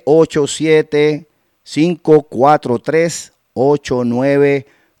 787-543-8940.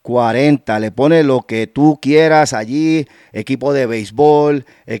 40. Le pones lo que tú quieras allí, equipo de béisbol,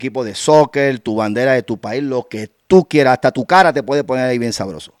 equipo de soccer, tu bandera de tu país, lo que tú quieras. Hasta tu cara te puede poner ahí bien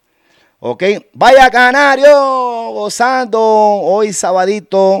sabroso. Ok, vaya Canario, gozando hoy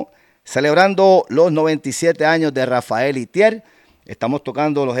sabadito, celebrando los 97 años de Rafael Ithier. Estamos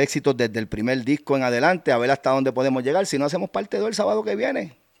tocando los éxitos desde el primer disco en adelante, a ver hasta dónde podemos llegar. Si no hacemos parte del sábado que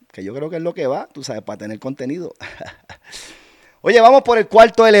viene, que yo creo que es lo que va, tú sabes, para tener contenido. Oye, vamos por el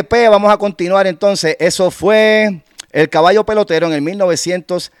cuarto LP, vamos a continuar entonces. Eso fue El Caballo Pelotero en el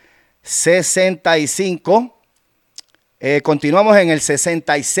 1965. Continuamos en el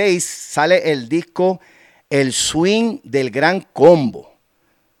 66, sale el disco El Swing del Gran Combo.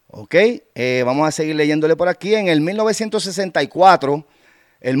 Ok, vamos a seguir leyéndole por aquí. En el 1964,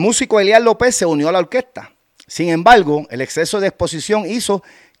 el músico Elian López se unió a la orquesta. Sin embargo, el exceso de exposición hizo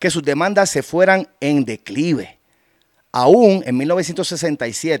que sus demandas se fueran en declive. Aún en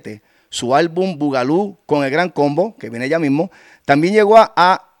 1967, su álbum Bugalú con el Gran Combo, que viene ya mismo, también llegó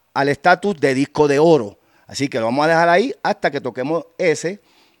al estatus de disco de oro. Así que lo vamos a dejar ahí hasta que toquemos ese.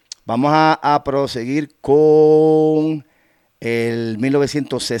 Vamos a proseguir con el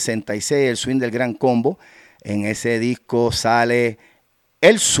 1966, el swing del Gran Combo. En ese disco sale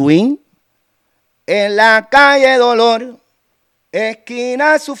el swing. En la calle Dolor,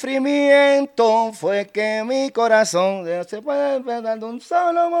 esquina sufrimiento, fue que mi corazón no se puede perder de un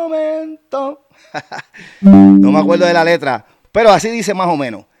solo momento. No me acuerdo de la letra, pero así dice más o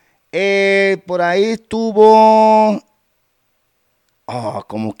menos. Por ahí estuvo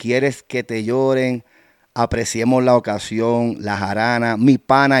Como quieres que te lloren, Apreciemos la ocasión, La jarana, Mi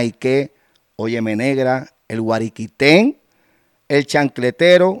pana y qué, Óyeme negra, El guariquitén, El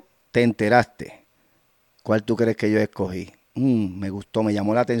chancletero, Te enteraste. ¿Cuál tú crees que yo escogí? Me gustó, me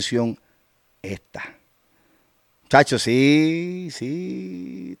llamó la atención esta. Chacho,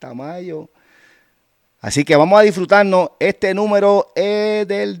 sí, Tamayo. Así que vamos a disfrutarnos este número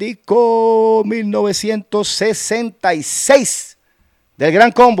del disco 1966 del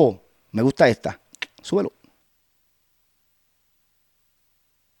Gran Combo. Me gusta esta. Súbelo.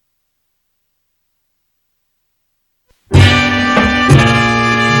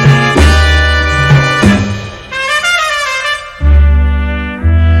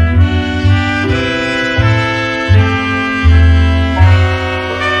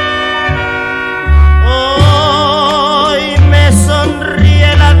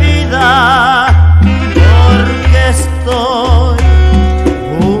 Porque estoy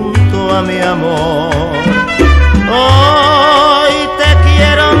junto a mi amor. Hoy te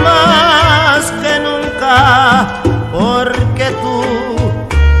quiero más que nunca, porque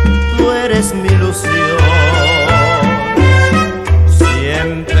tú eres mi ilusión.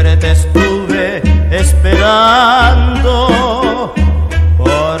 Siempre te estuve esperando,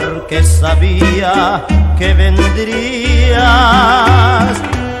 porque sabía que vendrías,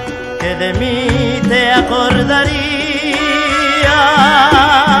 que de mí te acordarías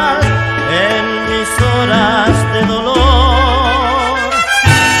en mis horas de dolor.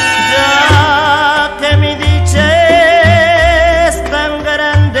 Ya que mi dicha es tan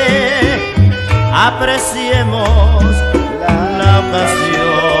grande, apreciemos la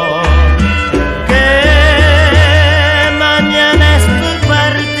ocasión. Que mañana es tu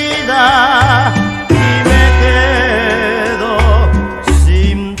partida y me quedo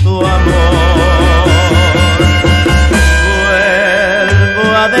sin tu amor.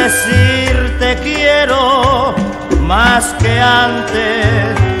 Vuelvo a decir te quiero más que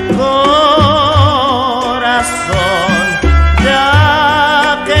antes, corazón.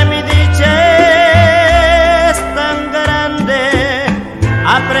 Ya que mi dicha es tan grande,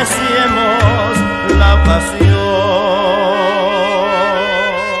 apreciemos la ocasión.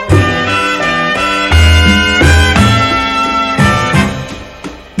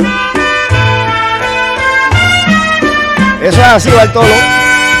 Eso es así, Bartolo.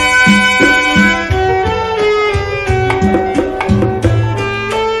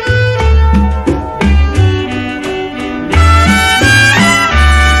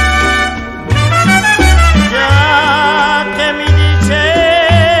 Ya que mi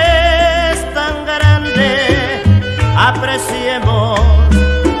dicha es tan grande, apreciemos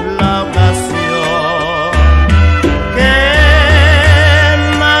la ocasión. Que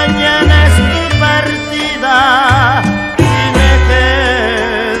mañana es tu partida y me quedo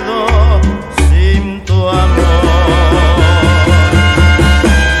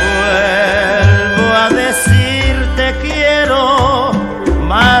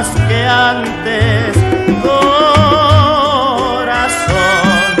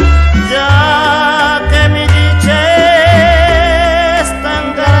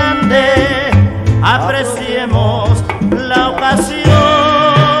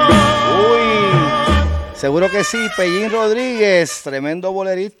seguro que sí. Pellín Rodríguez, tremendo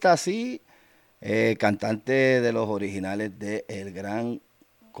bolerista, sí. Cantante de los originales de El Gran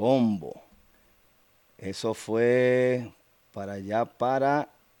Combo. Eso fue para allá,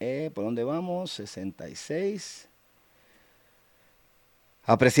 ¿por dónde vamos? 66.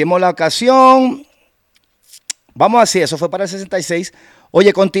 Apreciemos la ocasión. Vamos así, eso fue para el 66.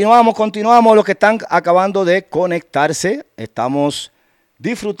 Oye, continuamos. Los que están acabando de conectarse, estamos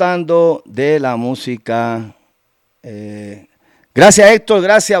disfrutando de la música. Gracias, Héctor,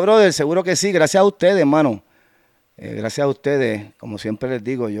 gracias, brother, seguro que sí, gracias a ustedes, hermano. Gracias a ustedes, como siempre les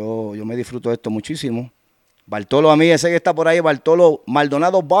digo, yo me disfruto de esto muchísimo. Bartolo, a mí, ese que está por ahí, Bartolo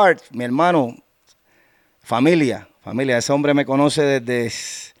Maldonado Bart, mi hermano, familia, ese hombre me conoce desde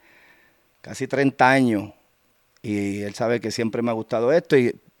casi 30 años. Y él sabe que siempre me ha gustado esto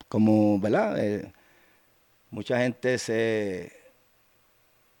y como, ¿verdad? Mucha gente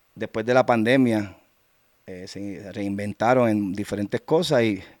después de la pandemia se reinventaron en diferentes cosas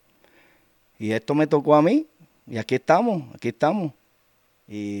y esto me tocó a mí y aquí estamos.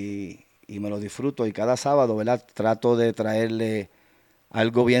 Y me lo disfruto y cada sábado, ¿verdad? Trato de traerle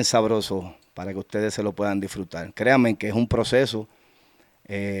algo bien sabroso para que ustedes se lo puedan disfrutar. Créanme que es un proceso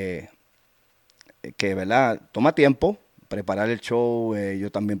que, ¿verdad? Toma tiempo preparar el show. Yo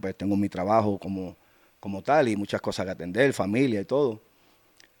también pues tengo mi trabajo como tal y muchas cosas que atender, familia y todo.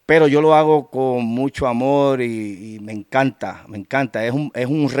 Pero yo lo hago con mucho amor y me encanta. Es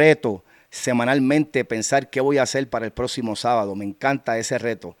un reto semanalmente pensar qué voy a hacer para el próximo sábado. Me encanta ese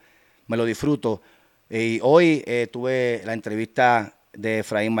reto. Me lo disfruto. Y hoy tuve la entrevista de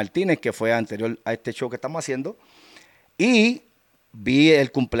Efraín Martínez, que fue anterior a este show que estamos haciendo. Y vi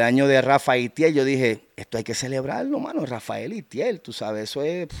el cumpleaños de Rafael Ithier. Yo dije, esto hay que celebrarlo, mano. Rafael Ithier, tú sabes, eso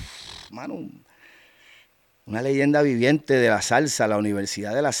es, mano, una leyenda viviente de la salsa, la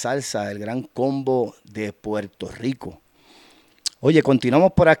Universidad de la Salsa, el Gran Combo de Puerto Rico. Oye,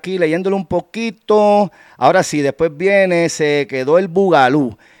 continuamos por aquí leyéndolo un poquito. Ahora sí, después viene, se quedó el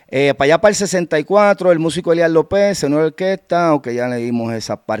Bugalú. Para allá para el 64, el músico Elías López, se unió a la orquesta, aunque ya leímos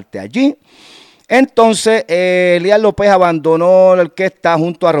esa parte allí. Entonces, Elías López abandonó la orquesta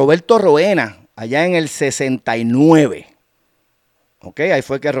junto a Roberto Roena, allá en el 69. Ok, ahí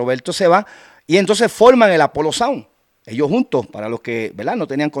fue que Roberto se va. Y entonces forman el Apollo Sound. Ellos juntos, para los que, ¿verdad?, no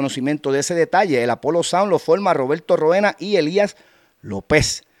tenían conocimiento de ese detalle, el Apollo Sound lo forma Roberto Roena y Elías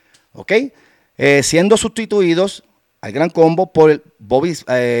López. Ok, siendo sustituidos al Gran Combo por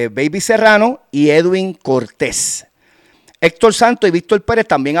Baby Serrano y Edwin Cortés. Héctor Santos y Víctor Pérez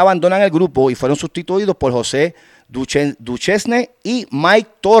también abandonan el grupo y fueron sustituidos por José Duchesne y Mike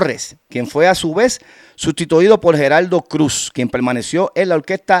Torres, quien fue a su vez sustituido por Geraldo Cruz, quien permaneció en la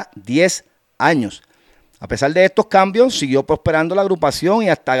orquesta 10 años. A pesar de estos cambios, siguió prosperando la agrupación y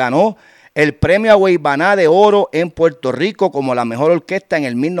hasta ganó el premio Agüeybaná de Oro en Puerto Rico como la mejor orquesta en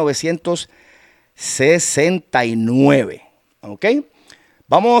el 1969. ¿Ok?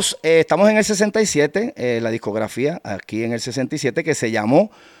 Vamos, estamos en el 67, la discografía aquí en el 67 que se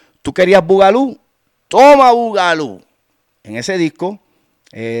llamó ¿Tú querías Bugalú? Toma Bugalú. En ese disco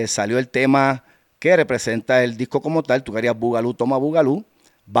salió el tema que representa el disco como tal, Tú querías Bugalú, toma Bugalú,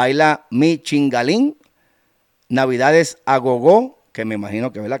 Baila mi chingalín, Navidades a Gogó, que me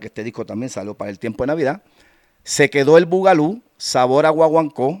imagino que, ¿verdad?, que este disco también salió para el tiempo de Navidad, Se quedó el Bugalú, Sabor a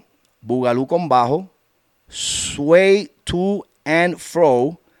Guaguancó, Bugalú con bajo, Sway to and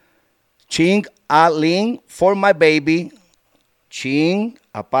Fro, Ching a Ling for my baby, Ching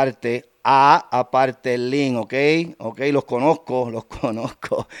aparte, A aparte Ling, ok, los conozco.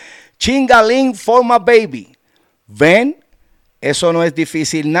 Ching a Ling for my baby, ven, eso no es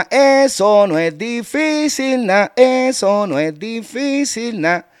difícil, eso no es difícil, eso no es difícil,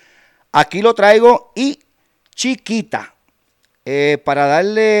 Aquí lo traigo y Chiquita, para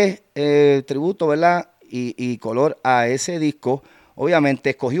darle tributo, ¿verdad?, y color a ese disco. Obviamente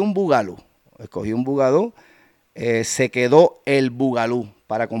escogí un Bugalú, se quedó el Bugalú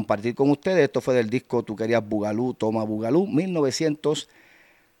para compartir con ustedes. Esto fue del disco Tú querías Bugalú, toma Bugalú,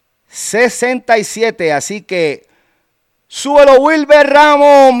 1967, así que súbelo Wilber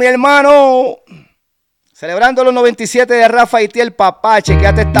Ramos, mi hermano, celebrando los 97 de Rafa Ithier, papá,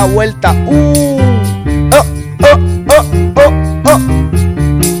 chequeate esta vuelta,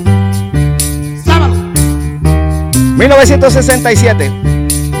 1967.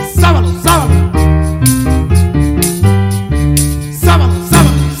 Sábado.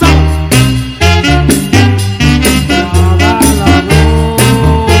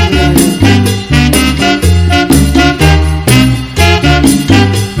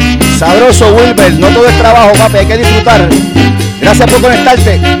 Sabroso, Wilber, no todo es trabajo, papi, hay que disfrutar. Gracias por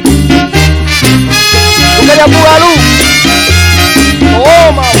conectarte. Tú querías bugalú.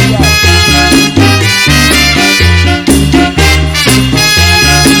 Toma bugalú.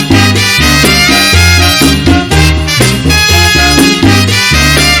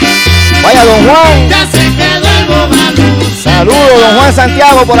 Vaya, don Juan. Ya se quedó el bugalú. Saludos, don Juan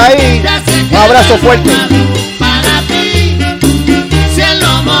Santiago por ahí. Un abrazo fuerte. Para ti, si en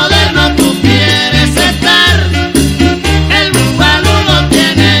lo moderno tú quieres estar, el bugalú lo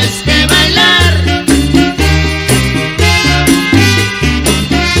tienes que bailar.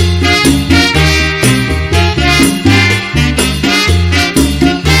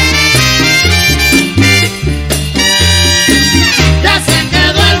 Ya se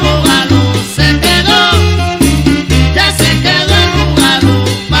quedó el bugalú, se quedó. Ya se quedó el bugalú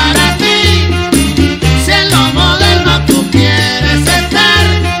para ti. Si en lo moderno tú quieres estar,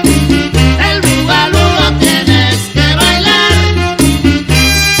 el bugalú lo tienes que bailar.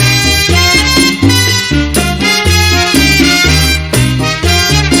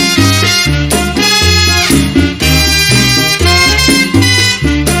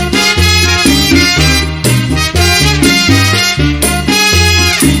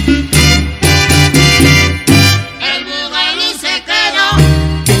 El bugalú se quedó. El bugalú se quedó. El bugalú se quedó.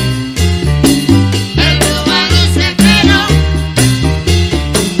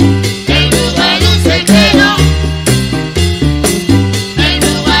 El bugalú se quedó. Se quedó.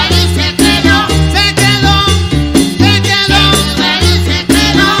 Se quedó. El bugalú se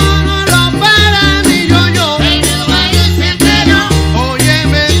quedó. No lo para ni yo. El bugalú se quedó.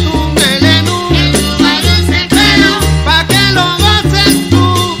 Óyeme tú, Melenú. El bugalú se quedó. Pa' que lo goces tú.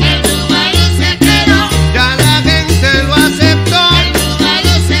 El bugalú se quedó. Ya la gente lo aceptó. El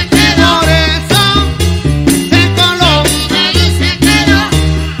bugalú se quedó. Por eso se coló. El bugalú se quedó.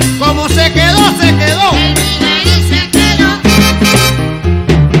 Como se quedó, se quedó. El bugalú se quedó.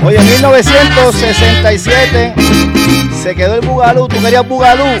 Oye, en 1967 se quedó el bugalú. ¿Tú querías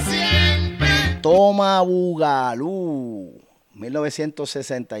bugalú? Toma bugalú.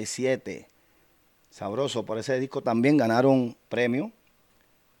 1967. Sabroso. Por ese disco también ganaron premio.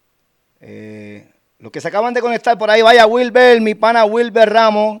 Los que se acaban de conectar por ahí, vaya Wilber, mi pana Wilber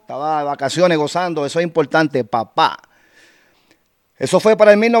Ramos. Estaba de vacaciones gozando. Eso es importante, papá. Eso fue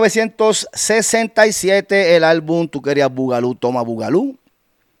para el 1967, el álbum Tú querías bugalú, toma bugalú.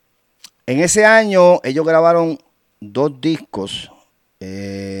 En ese año ellos grabaron 2 discos.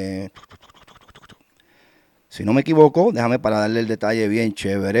 Si no me equivoco, déjame para darle el detalle bien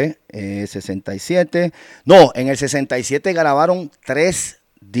chévere. 67. No, en el 67 grabaron 3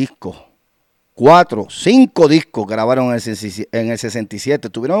 discos. 4, 5 discos grabaron en el 67.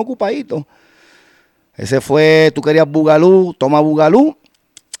 Estuvieron ocupaditos. Ese fue Tú querías bugalú, toma bugalú.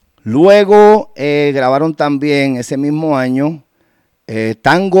 Luego grabaron también ese mismo año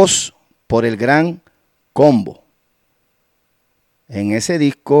Tangos por el Gran Combo. En ese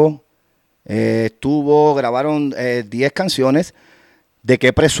disco grabaron 10 canciones. ¿De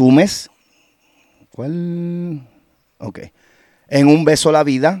qué presumes? ¿Cuál? Ok. En un beso la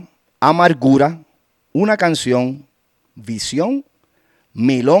vida, Amargura, Una canción, Visión,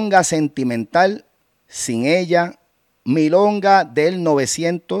 Milonga sentimental, Sin ella, Milonga del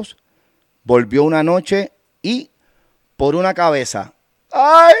 900, Volvió una noche y Por una cabeza.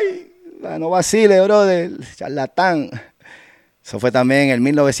 ¡Ay! No vacile, brother, charlatán. Eso fue también en el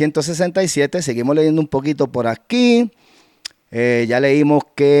 1967. Seguimos leyendo un poquito por aquí. Ya leímos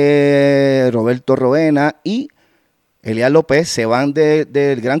que Roberto Roena y Elías López se van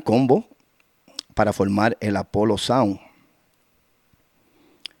del Gran Combo para formar el Apollo Sound.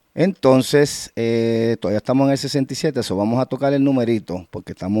 Entonces, todavía estamos en el 67, eso vamos a tocar el numerito,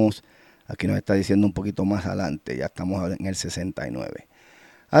 porque aquí nos está diciendo un poquito más adelante, ya estamos en el 69.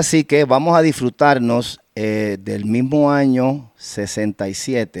 Así que vamos a disfrutarnos del mismo año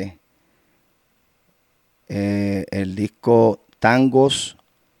 67, el disco Tangos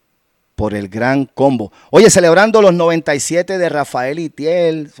por el Gran Combo. Oye, celebrando los 97 de Rafael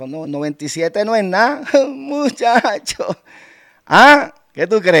Ithier. 97 no es nada, muchacho. ¿Ah? ¿Qué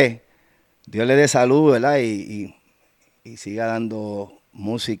tú crees? Dios le dé salud, ¿verdad? Y siga dando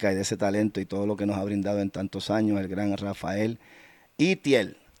música y de ese talento y todo lo que nos ha brindado en tantos años el gran Rafael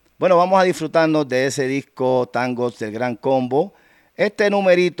Ithier. Bueno, vamos a disfrutarnos de ese disco Tangos del Gran Combo. Este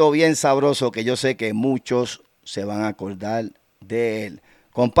numerito bien sabroso que yo sé que muchos se van a acordar de él.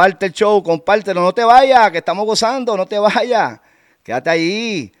 Comparte el show, compártelo, no te vayas, que estamos gozando, no te vayas. Quédate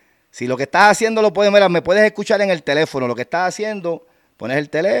ahí. Si lo que estás haciendo lo puedes ver, me puedes escuchar en el teléfono. Lo que estás haciendo, pones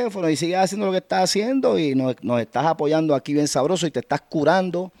el teléfono y sigues haciendo lo que estás haciendo y nos estás apoyando aquí bien sabroso y te estás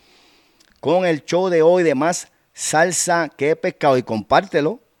curando con el show de hoy de más salsa que he pescado. Y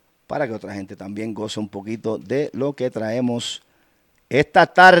compártelo, para que otra gente también goce un poquito de lo que traemos esta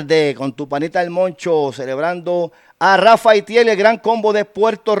tarde con tu panita el Moncho, celebrando a Rafael Ithier, el Gran Combo de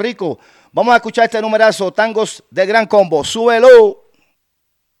Puerto Rico. Vamos a escuchar este numerazo, tangos de Gran Combo. ¡Súbelo!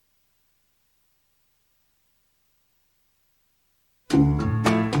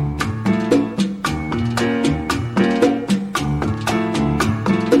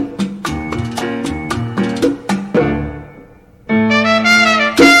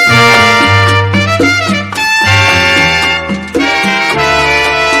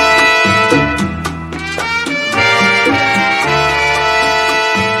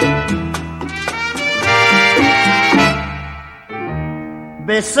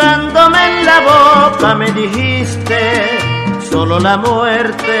 Besándome en la boca me dijiste, solo la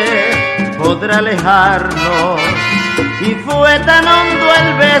muerte podrá alejarnos. Y fue tan hondo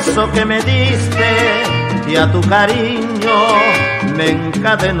el beso que me diste, y a tu cariño me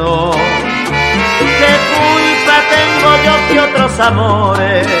encadenó. ¿Qué culpa tengo yo que otros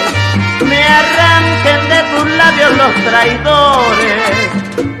amores me arranquen de tus labios los traidores?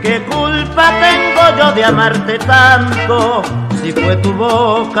 ¿Qué culpa tengo yo de amarte tanto, si fue tu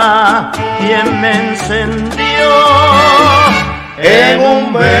boca quien me encendió? En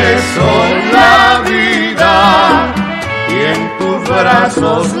un beso la vida y en tus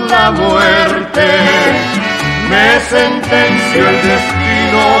brazos la muerte, me sentenció el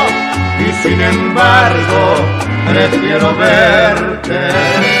destino y sin embargo prefiero verte.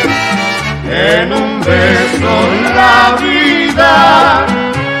 En un beso la vida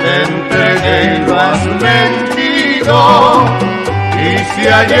te entregué y lo has mentido, y si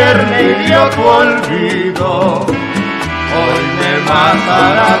ayer me hirió tu olvido, hoy me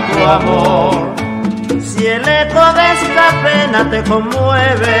matará tu amor. Si el eco de esta pena te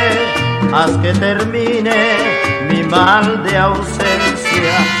conmueve, haz que termine mi mal de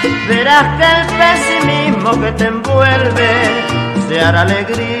ausencia. Verás que el pesimismo que te envuelve se hará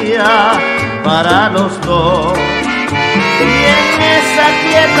alegría para los dos. Y en esa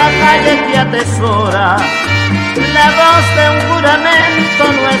quieta calle que atesora la voz de un juramento,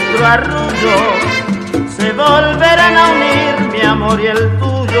 nuestro arrullo, se volverán a unir mi amor y el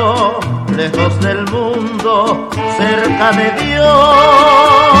tuyo, lejos del mundo, cerca de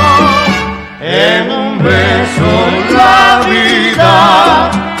Dios. En un beso la vida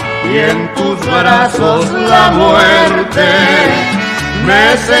y en tus brazos la muerte,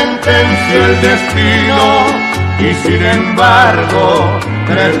 me sentenció el destino y sin embargo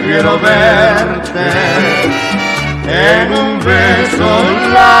prefiero verte. En un beso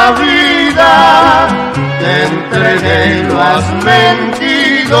la vida te entregué y lo has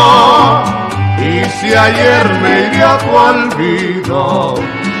mentido, y si ayer me hirió tu olvido,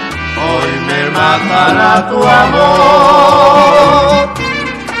 hoy me matará tu amor.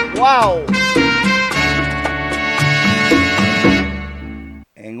 ¡Wow!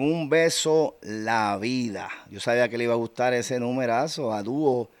 En un beso la vida. Yo sabía que le iba a gustar ese numerazo a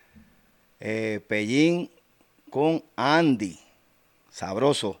dúo Pellín con Andy.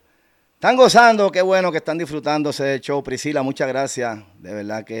 Sabroso. Están gozando, qué bueno que están disfrutando ese show. Priscila, muchas gracias. De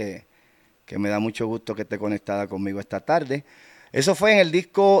verdad que me da mucho gusto que esté conectada conmigo esta tarde. Eso fue en el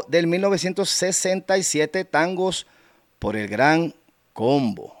disco del 1967, Tangos por el Gran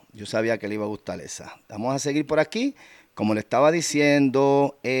Combo. Yo sabía que le iba a gustar esa. Vamos a seguir por aquí. Como le estaba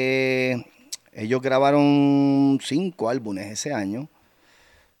diciendo, ellos grabaron 5 álbumes ese año.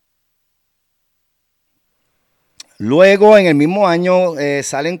 Luego, en el mismo año,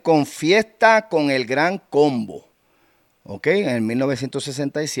 salen con Fiesta con el Gran Combo. ¿Ok? En el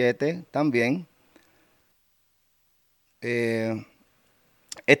 1967 también.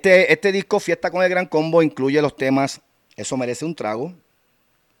 Este disco, Fiesta con el Gran Combo, incluye los temas Eso merece un trago.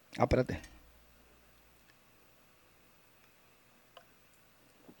 Ah, espérate.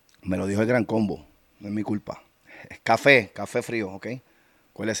 Me lo dijo el Gran Combo, no es mi culpa. Café frío, ¿ok?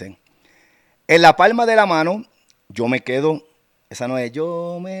 Cuélese. En la palma de la mano, yo me quedo. Esa no es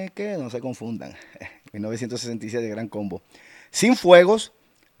yo me quedo, no se confundan. 1967, Gran Combo. Sin Fuegos,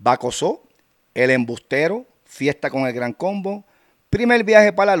 Bacosó, El Embustero, Fiesta con el Gran Combo, Primer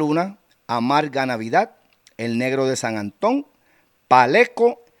Viaje para la Luna, Amarga Navidad, El Negro de San Antón,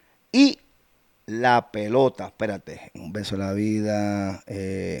 Paleco y La Pelota. Espérate, Un Beso a la Vida,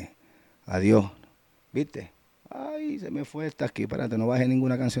 Adiós. ¿Viste? Ay, se me fue esta aquí. Espérate, no bajé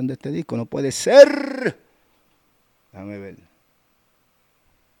ninguna canción de este disco. No puede ser. Déjame ver.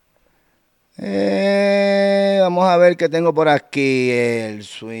 Vamos a ver qué tengo por aquí. El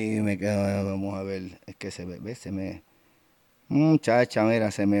swing. Vamos a ver. Es que se me. Muchacha,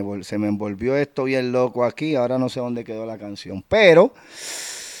 mira, se me envolvió esto bien loco aquí. Ahora no sé dónde quedó la canción. Pero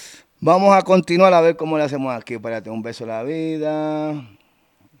Vamos a continuar a ver cómo le hacemos aquí. Espérate, un beso a la vida.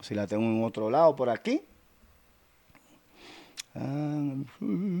 Si la tengo en otro lado, por aquí. Vamos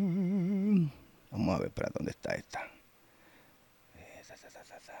a ver, espérate, ¿dónde está esta?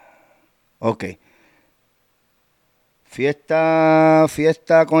 Ok. Fiesta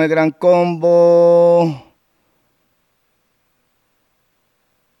con el Gran Combo.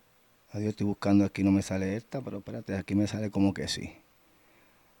 Adiós, estoy buscando aquí, no me sale esta, pero espérate, aquí me sale como que sí.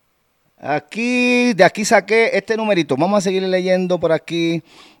 De aquí saqué este numerito. Vamos a seguir leyendo por aquí.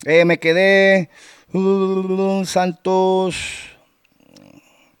 Me quedé Santos.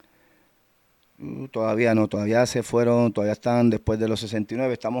 Todavía no, todavía se fueron, todavía están después de los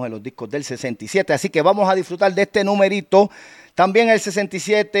 69, estamos en los discos del 67, así que vamos a disfrutar de este numerito. También el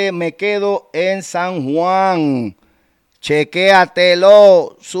 67, me quedo en San Juan.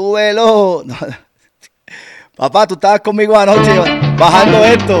 Chequéatelo, súbelo. Papá, tú estabas conmigo anoche bajando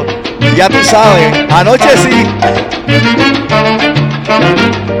esto, ya tú sabes, anoche sí.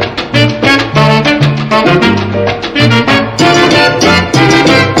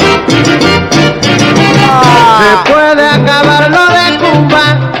 Se puede acabar lo de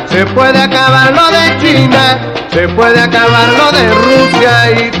Cuba, se puede acabar lo de China, se puede acabar lo de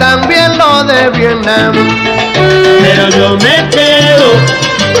Rusia y también lo de Vietnam. Pero yo me quedo,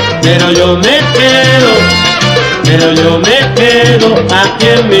 pero yo me quedo, pero yo me quedo aquí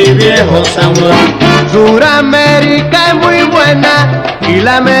en mi viejo San Juan. Suramérica es muy buena y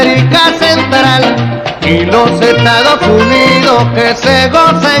la América Central y los Estados Unidos que se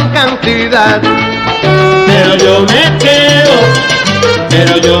goza en cantidad. Pero yo me quedo,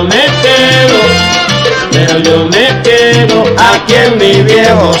 pero yo me quedo, pero yo me quedo aquí en mi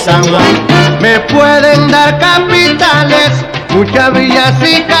viejo San Juan. Me pueden dar capitales, muchas villas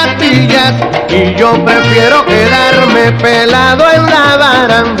y castillas, y yo prefiero quedarme pelado en la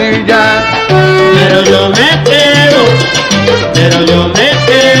barandilla. Pero yo me quedo, pero yo me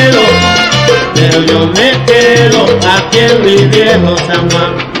quedo, pero yo me quedo aquí en mi viejo San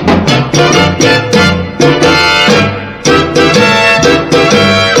Juan.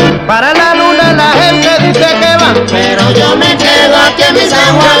 Para la luna la gente dice que van, Pero yo me quedo aquí en mi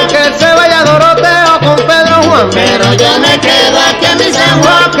San Juan. que se vaya Doroteo con Pedro Juan, Pero yo me quedo aquí en mi San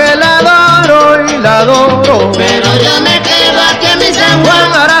Juan. que la adoro y la adoro. Pero yo me quedo aquí en mi San Juan,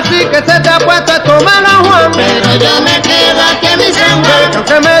 Juan. ahora sí que se te ha puesto a tomar Juan. Pero yo me quedo aquí en mi San Que Juan.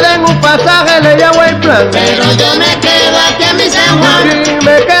 aunque me den un pasaje le llevo el plan. Pero yo me quedo aquí en mi San Juan. Y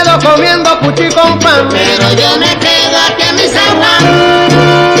me quedo comiendo cuchi con pan. Pero yo me quedo aquí en mi San Juan.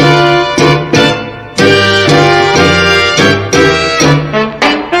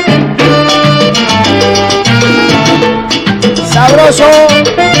 Sabroso.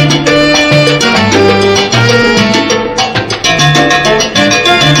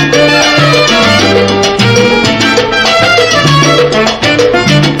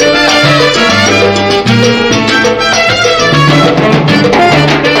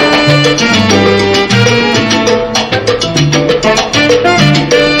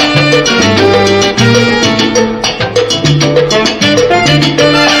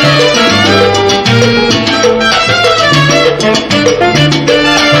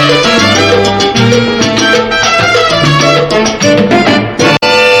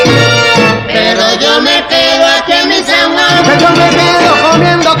 Pero yo me quedo aquí en mi San Juan. Que yo me quedo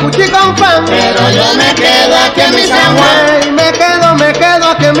comiendo cuchi con pan. Pero yo me quedo aquí en mi San Juan. Ey, me quedo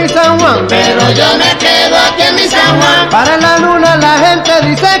aquí en mi San Juan. Pero yo me quedo aquí en mi San Juan. Para la luna la gente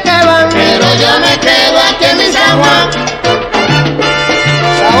dice que van. Pero yo me quedo aquí en mi San Juan.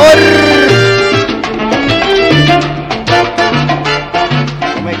 Sabor.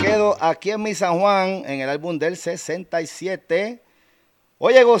 Yo me quedo aquí en mi San Juan, en el álbum del 67.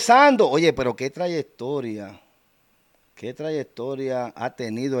 Oye, gozando. Oye, pero qué trayectoria ha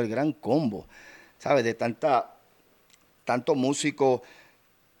tenido el Gran Combo. ¿Sabes? De tantos músicos.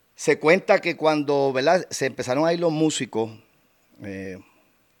 Se cuenta que cuando, ¿verdad?, se empezaron a ir los músicos,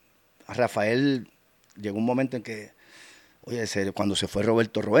 a Rafael llegó un momento en que, oye, cuando se fue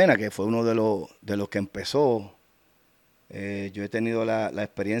Roberto Roena, que fue uno de los que empezó, yo he tenido la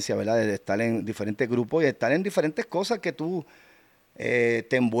experiencia, ¿verdad?, de estar en diferentes grupos y estar en diferentes cosas que tú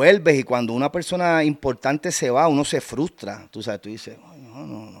te envuelves, y cuando una persona importante se va, uno se frustra, tú sabes, tú dices,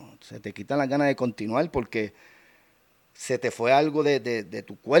 no, se te quitan las ganas de continuar porque se te fue algo de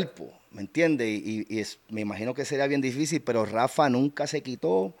tu cuerpo, ¿me entiendes? Me imagino que sería bien difícil, pero Rafa nunca se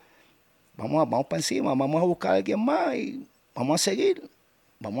quitó. Vamos para encima, vamos a buscar a alguien más y vamos a seguir.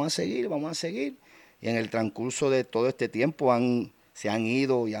 Y en el transcurso de todo este tiempo se han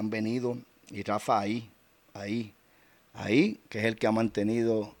ido y han venido, y Rafa ahí, que es el que ha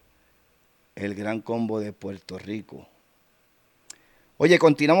mantenido el Gran Combo de Puerto Rico. Oye,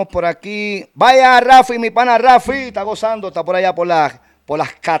 continuamos por aquí. Vaya Rafi, mi pana Rafi, está gozando, está por allá por las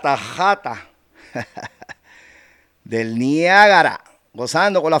catajatas del Niágara,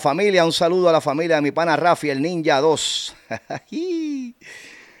 gozando con la familia. Un saludo a la familia de mi pana Rafi, el Ninja 2.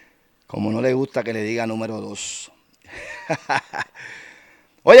 Como no le gusta que le diga número 2.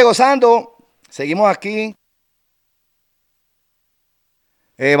 Oye, gozando, seguimos aquí.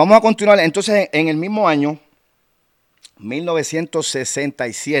 Vamos a continuar. Entonces, en el mismo año,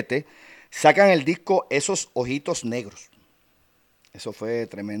 1967, sacan el disco Esos Ojitos Negros. Eso fue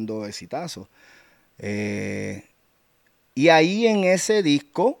tremendo exitazo. Y ahí en ese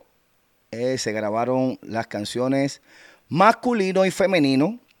disco se grabaron las canciones Masculino y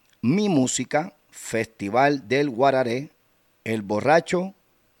Femenino, Mi Música, Festival del Guararé, El Borracho,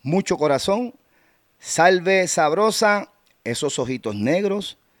 Mucho Corazón, Salve Sabrosa, Esos Ojitos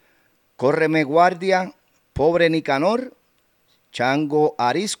Negros, Córreme Guardia, Pobre Nicanor, Chango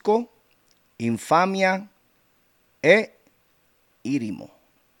Arisco, Infamia e Irimo.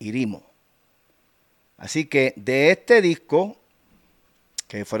 Así que de este disco,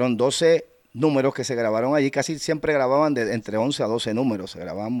 que fueron 12 números que se grabaron allí, casi siempre grababan de entre 11 a 12 números, se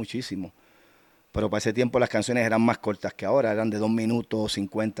grababan muchísimo. Pero para ese tiempo las canciones eran más cortas que ahora, eran de 2 minutos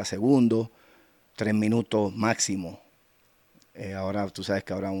 50 segundos, 3 minutos máximo. Ahora tú sabes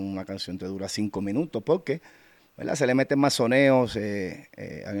que ahora una canción te dura 5 minutos porque, ¿verdad?, se le meten más soneos,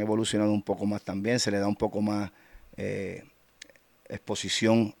 han evolucionado un poco más también, se le da un poco más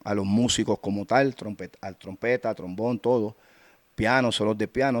exposición a los músicos como tal, trompeta, trombón, todo, piano, solos de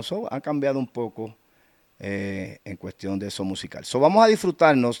piano, ha cambiado un poco en cuestión de eso musical. Vamos a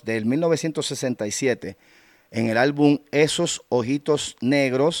disfrutarnos del 1967 en el álbum Esos Ojitos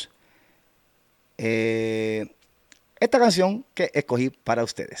Negros, esta canción que escogí para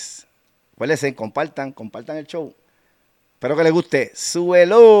ustedes. Acuérdense, compartan el show. Espero que les guste.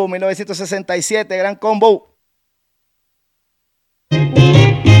 Súbelo, 1967, Gran Combo.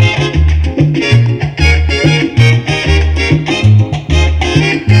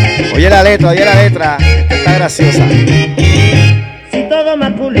 Oye la letra, esta está graciosa. Si todo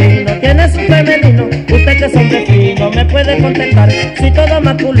masculino tiene su femenino, usted que es hombre fino me puede contestar. Si todo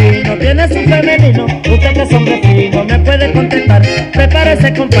masculino tiene su femenino, usted que es hombre fino me puede contestar.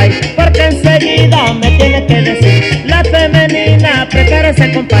 Prepárese, compay, porque enseguida me tiene que decir la femenina.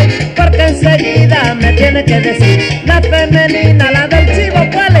 Prepárese, compay, porque enseguida me tiene que decir la femenina. La del chivo,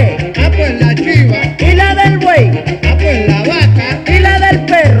 ¿cuál es? Ah, pues la chiva. Y la del buey. Ah, pues la vaca. Y la del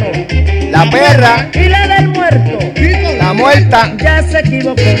perro. La perra. Y la del muerto. La muerta. Ya se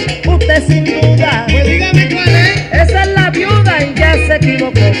equivocó, usted sin duda. Pues dígame cuál es. Esa es la viuda y ya se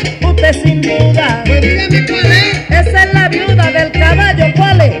equivocó, usted sin duda. Pues dígame cuál es. Esa es la viuda del caballo,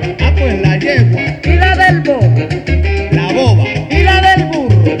 ¿cuál es? Ah, pues la yegua. Y la del bobo. La boba. Y la del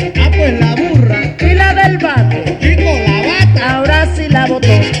burro. Ah, pues la burra. Y la del vato. Chico, la bata. Ahora sí la botó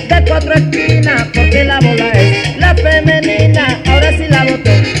de 4 esquinas, porque la bola es la femenina. Ahora sí la botó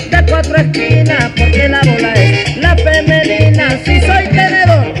de 4 esquinas, porque la bola es la femenina. Si soy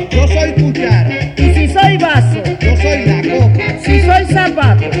tenedor, Yo soy cuchara. y si soy vaso, Yo soy la copa. si soy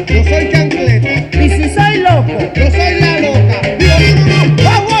zapato, Yo soy chancleta. y si soy loco. Yo soy la loca. Digo, no.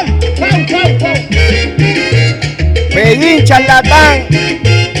 ¡Wow, wow! ¡Wow, wow, wow! Pellín, charlatán.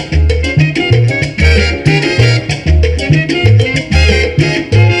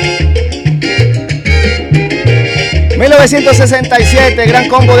 ...1967, Gran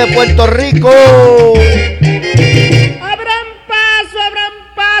Combo de Puerto Rico. Abran paso,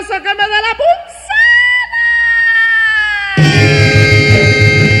 que me dé la punzada.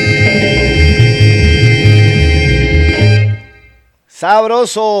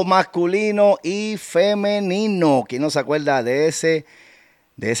 Sabroso, masculino y femenino. ¿Quién no se acuerda de ese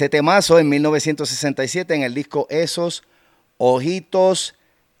temazo en 1967 en el disco Esos Ojitos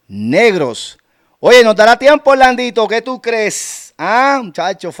Negros? Oye, ¿nos dará tiempo, Orlandito? ¿Qué tú crees?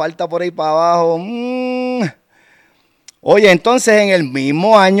 Muchacho, falta por ahí para abajo. Oye, entonces en el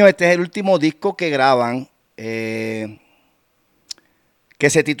mismo año, este es el último disco que graban, que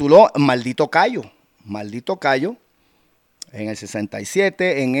se tituló Maldito Callo. Maldito Callo, en el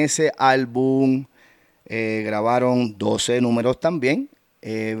 67. En ese álbum grabaron 12 números también.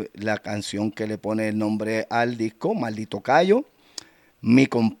 La canción que le pone el nombre al disco, Maldito Callo, Mi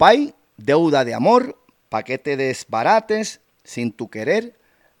Compay, Deuda de Amor, Paquete de Desbarates, Sin Tu Querer,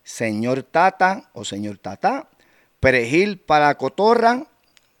 Señor Tata o Señor Tata, Perejil para Cotorra,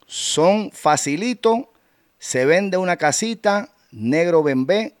 Son Facilito, Se Vende una Casita, Negro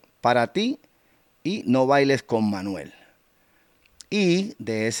Bembé, Para Ti y No Bailes con Manuel. Y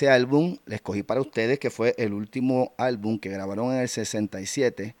de ese álbum le escogí para ustedes, que fue el último álbum que grabaron en el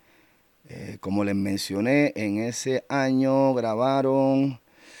 67. Como les mencioné, en ese año grabaron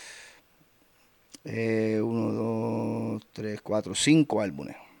 5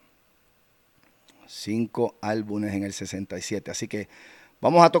 álbumes. 5 álbumes en el 67. Así que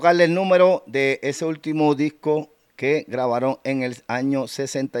vamos a tocarle el número de ese último disco que grabaron en el año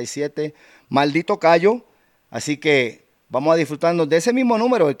 67, Maldito Callo. Así que vamos a disfrutarnos de ese mismo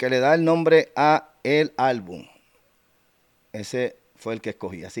número, el que le da el nombre a el álbum. Ese fue el que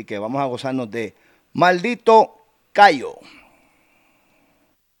escogí. Así que vamos a gozarnos de Maldito Callo.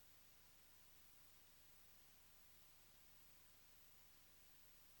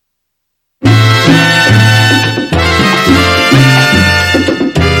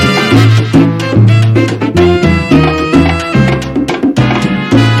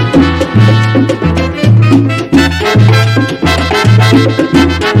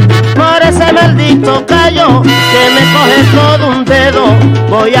 Por ese maldito callo que me coge todo un dedo,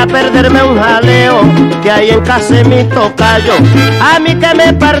 voy a perderme un jaleo que hay en casa de mi tocayo. A mí que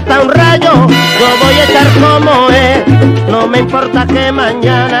me parta un rayo, yo voy a estar como es. No me importa que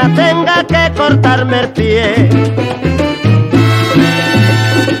mañana tenga que cortarme el pie.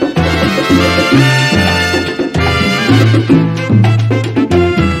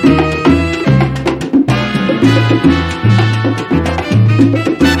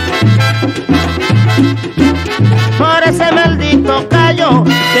 Por ese maldito callo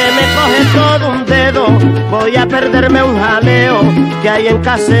que me coge todo un dedo, voy a perderme un jaleo que hay en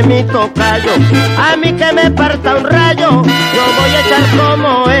casa de mi tocayo. A mí que me parta un rayo, yo voy a echar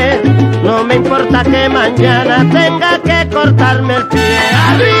como es. No me importa que mañana tenga que cortarme el pie.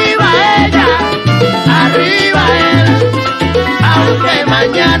 Arriba ella, arriba él, aunque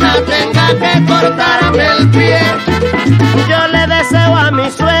mañana tenga que cortarme el pie. Yo le deseo a mi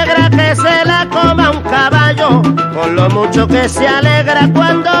suegra que se la coma un caballo, con lo mucho que se alegra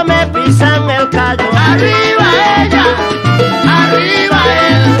cuando me pisan el callo. Arriba ella, arriba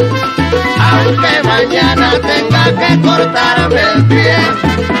él, aunque mañana tenga que cortarme el pie.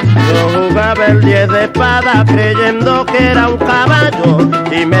 Yo jugaba el 10 de espada creyendo que era un caballo,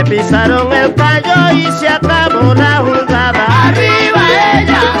 y me pisaron el callo y se acabó la jugada. Arriba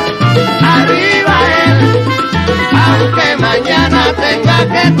ella, arriba él, aunque mañana tenga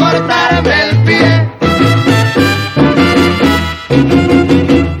que cortarme el pie.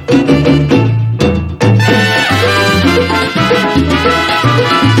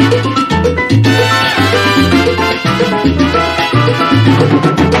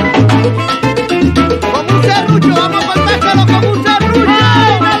 Como un serrucho, vamos a cortárselo como un serrucho.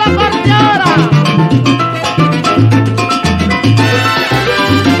 ¡Ay, me la corté ahora!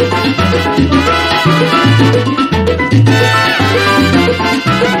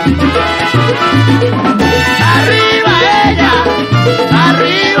 Arriba ella,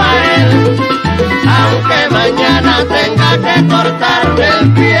 arriba él, aunque mañana tenga que cortarme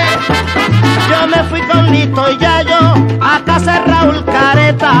el pie. Yo me fui con Lito y Yayo a casa de Raúl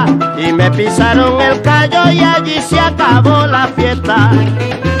Careta, y me pisaron el callo y allí se acabó la fiesta.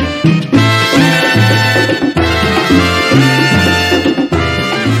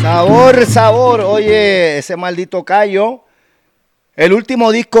 Sabor, sabor. Oye, ese Maldito Callo, el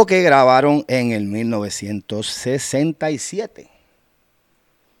último disco que grabaron en el 1967.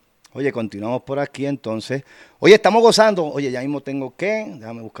 Oye, continuamos por aquí entonces. Oye, estamos gozando. Oye, ya mismo tengo que,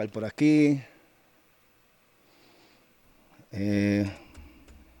 déjame buscar por aquí.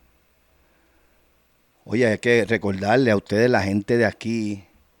 Oye, hay que recordarle a ustedes, la gente de aquí,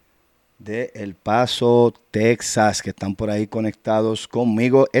 de El Paso, Texas, que están por ahí conectados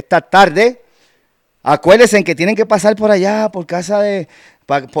conmigo esta tarde. Acuérdense que tienen que pasar por allá, por casa de,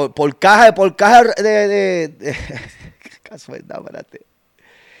 por caja de casualidad, espérate.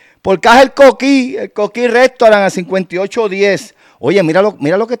 Por caja el Coquí Restaurant a 5810. Oye, mira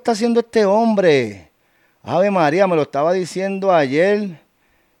lo que está haciendo este hombre. Ave María, me lo estaba diciendo ayer.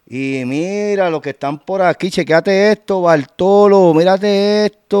 Y mira lo que están por aquí. Chequéate esto, Bartolo. Mírate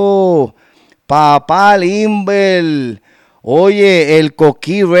esto. Papá Limber. Oye, el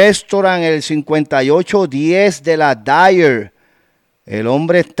Coquí Restaurant, el 5810 de la Dyer. El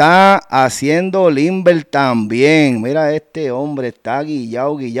hombre está haciendo Limber también. Mira, este hombre está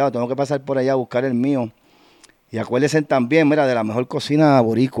guillado. Tengo que pasar por allá a buscar el mío. Y acuérdense también, mira, de la mejor cocina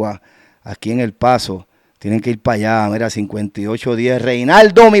boricua aquí en El Paso. Tienen que ir para allá, mira, 5810.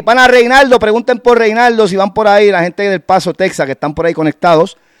 Reinaldo, mi pana Reinaldo. Pregunten por Reinaldo si van por ahí, la gente del Paso, Texas, que están por ahí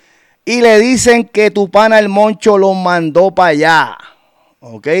conectados. Y le dicen que tu pana el Moncho los mandó para allá.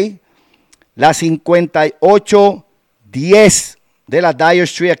 ¿Ok? La 5810 de la Dyer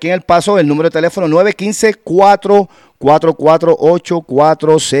Street aquí en El Paso. El número de teléfono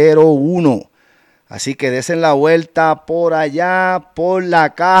 915-444-8401. Así que desen la vuelta por allá, por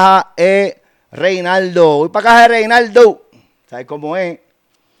la caja Reinaldo. Voy para caja de Reinaldo. ¿Sabes cómo es?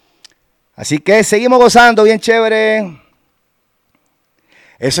 Así que seguimos gozando, bien chévere.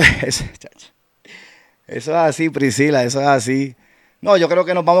 Eso es así, Priscila, eso es así. No, yo creo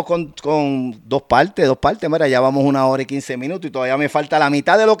que nos vamos con dos partes. Mira, ya vamos 1 hora y 15 minutos y todavía me falta la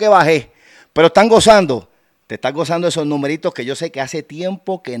mitad de lo que bajé. Pero están gozando. Te estás gozando esos numeritos que yo sé que hace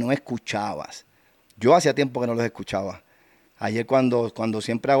tiempo que no escuchabas. Yo hacía tiempo que no los escuchaba. Ayer cuando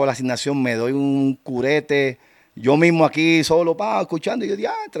siempre hago la asignación me doy un curete. Yo mismo aquí solo, escuchando. Y yo digo,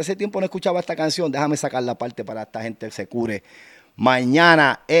 tras ese tiempo no escuchaba esta canción. Déjame sacar la parte para que esta gente se cure.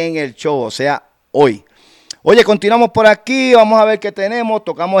 Mañana en el show, o sea, hoy. Oye, continuamos por aquí. Vamos a ver qué tenemos.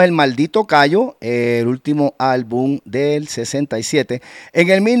 Tocamos El Maldito Callo, el último álbum del 67.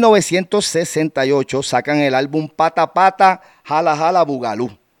 En el 1968 sacan el álbum Pata Pata, Jala Jala Bugalú.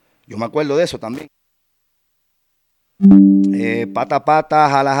 Yo me acuerdo de eso también. Pata Pata,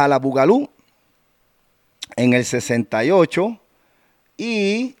 Jala Jala Bugalú. En el 68.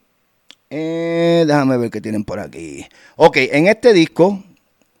 Y déjame ver qué tienen por aquí. Ok, en este disco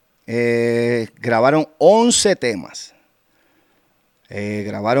grabaron 11 temas.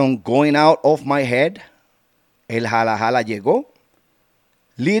 Grabaron Going Out of My Head, El Jala Jala Llegó,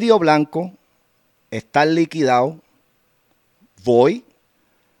 Lirio Blanco, Estar Liquidado, Voy,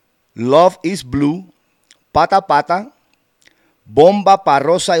 Love is Blue, Pata Pata, Bomba pa'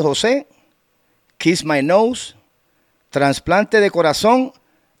 Rosa y José, Kiss My Nose, Trasplante de Corazón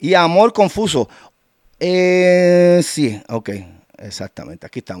y Amor Confuso. Sí, ok, exactamente,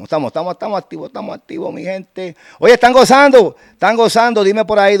 aquí estamos activos, mi gente. Oye, están gozando, dime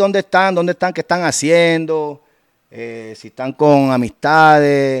por ahí dónde están, qué están haciendo, si están con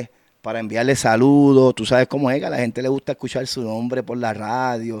amistades, para enviarles saludos. Tú sabes cómo es, que a la gente le gusta escuchar su nombre por la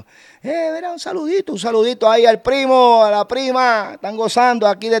radio. Mira, un saludito ahí al primo, a la prima. Están gozando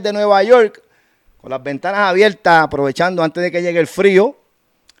aquí desde Nueva York, con las ventanas abiertas, aprovechando antes de que llegue el frío.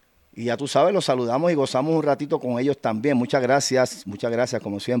 Y ya tú sabes, los saludamos y gozamos un ratito con ellos también. Muchas gracias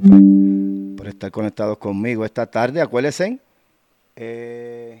como siempre, por estar conectados conmigo esta tarde. Acuérdense,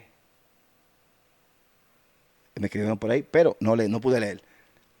 me escribieron por ahí, pero no pude leer.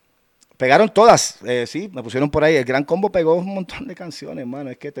 Pegaron todas, sí, me pusieron por ahí. El Gran Combo pegó un montón de canciones, hermano.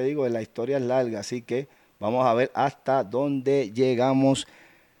 Es que te digo, la historia es larga, así que vamos a ver hasta dónde llegamos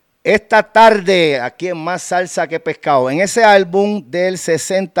esta tarde, aquí en Más Salsa que Pescado. En ese álbum del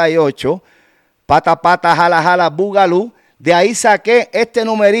 68, Pata Pata, Jala Jala, Bugalú, de ahí saqué este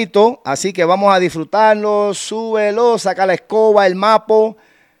numerito, así que vamos a disfrutarlo. Súbelo, saca la escoba, el mapo,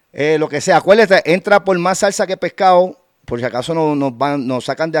 lo que sea. Acuérdate, entra por Más Salsa que Pescado, por si acaso nos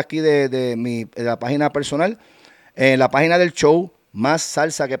sacan de aquí de la página personal, la página del show, Más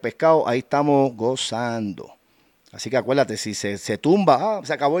Salsa que Pescado, ahí estamos gozando. Así que acuérdate, si se tumba,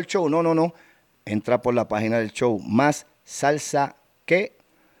 se acabó el show, no. Entra por la página del show, Más Salsa que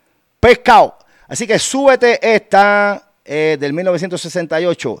Pescado. Así que súbete esta del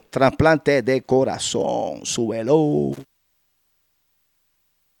 1968, Trasplante de Corazón. Súbelo.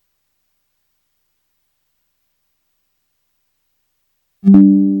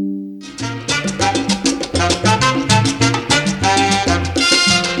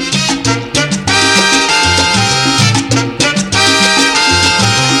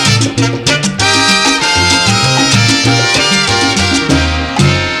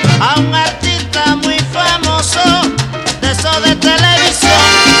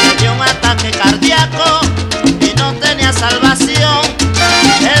 Salvación,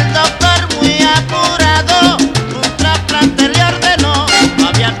 el doctor muy apurado, un trasplante le ordenó, no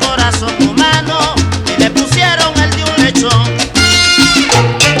había corazón humano y le pusieron el de un lechón.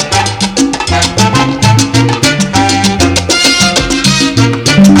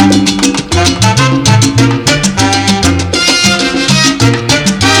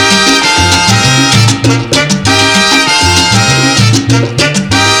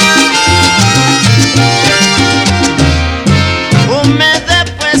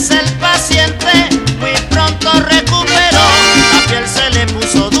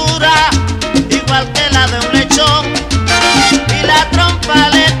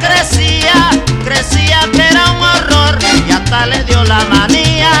 Le dio la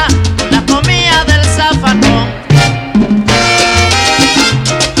manía, la comida del zafacón.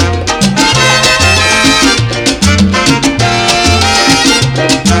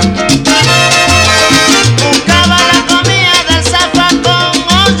 Buscaba la comida del zafacón,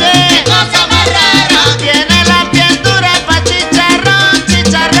 oye, cosa más rara. Tiene la piel dura pa' chicharrón.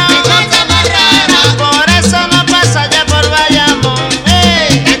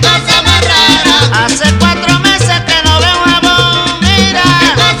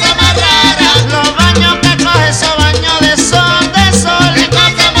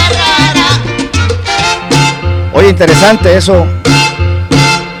 interesante eso.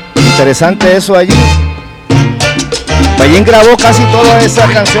 Interesante eso allí. Pellín grabó casi todas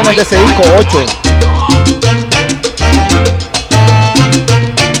esas canciones de ese disco,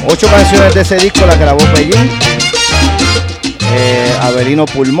 8 canciones de ese disco las grabó Pellín. Avelino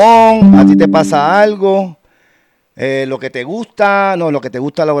Pulmón, A ti te pasa algo, Lo que te gusta, no, Lo que te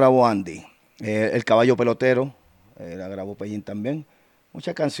gusta lo grabó Andy. El caballo pelotero, la grabó Pellín también.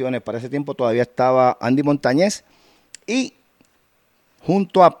 Muchas canciones, para ese tiempo todavía estaba Andy Montañez y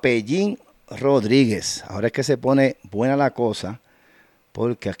junto a Pellín Rodríguez. Ahora es que se pone buena la cosa,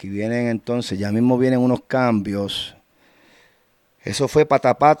 porque aquí vienen entonces, ya mismo vienen unos cambios. Eso fue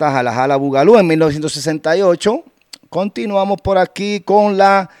Patapata, Jala Jala Bugalú en 1968. Continuamos por aquí con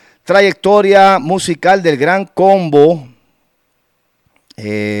la trayectoria musical del Gran Combo.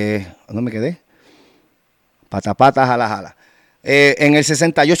 ¿Dónde me quedé? Patapata, Jala Jala. En el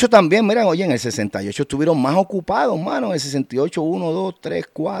 68 también, miren, oye, en el 68 estuvieron más ocupados, mano. En el 68, 1, 2, 3,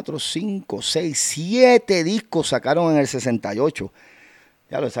 4, 5, 6, 7 discos sacaron en el 68.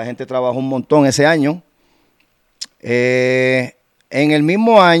 Ya esa gente trabajó un montón ese año. En el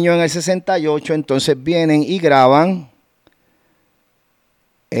mismo año, en el 68, entonces vienen y graban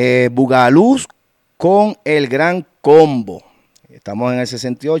Bugalú con el Gran Combo. Estamos en el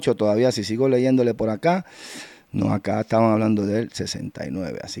 68, todavía si sigo leyéndole por acá. No, acá estaban hablando del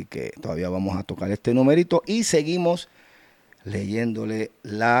 69, así que todavía vamos a tocar este numerito y seguimos leyéndole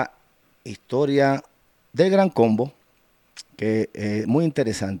la historia del Gran Combo, que es muy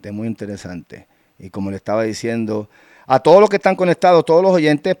interesante, muy interesante. Y como le estaba diciendo a todos los que están conectados, todos los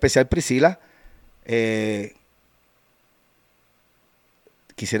oyentes, especial Priscila,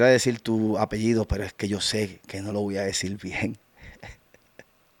 quisiera decir tu apellido, pero es que yo sé que no lo voy a decir bien.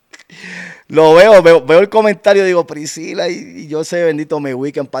 Lo veo el comentario, digo, Priscila, y yo sé, bendito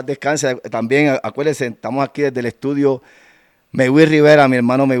Mewi, que en paz descanse. También, acuérdense, estamos aquí desde el estudio Mewi Rivera, mi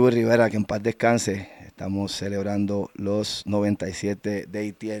hermano Mewi Rivera, que en paz descanse. Estamos celebrando los 97 de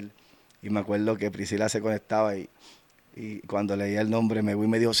Ithier. Y me acuerdo que Priscila se conectaba y cuando leía el nombre, Mewi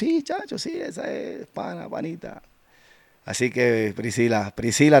me dijo, sí, chacho, sí, esa es panita. Así que, Priscila,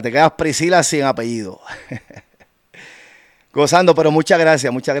 te quedas Priscila sin apellido. Gozando, pero muchas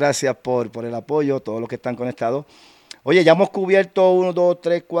gracias por el apoyo, todos los que están conectados. Oye, ya hemos cubierto 1, 2,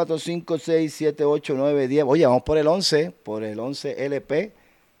 3, 4, 5, 6, 7, 8, 9, 10. Oye, vamos por el 11 LP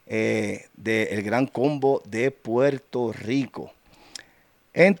del Gran Combo de Puerto Rico.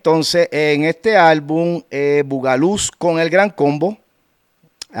 Entonces, en este álbum, Bugalú con el Gran Combo,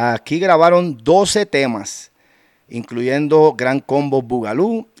 aquí grabaron 12 temas, incluyendo Gran Combo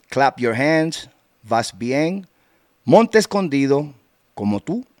Bugalú, Clap Your Hands, Vas Bien, Monte Escondido, Como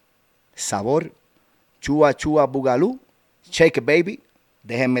Tú, Sabor, Chua Chua Bugalú, Shake It Baby,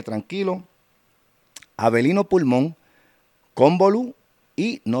 Déjenme Tranquilo, Avelino Pulmón, Convolú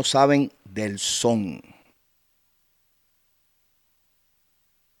y No Saben del Son.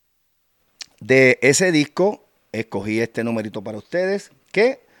 De ese disco escogí este numerito para ustedes,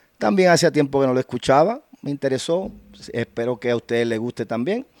 que también hacía tiempo que no lo escuchaba, me interesó, espero que a ustedes les guste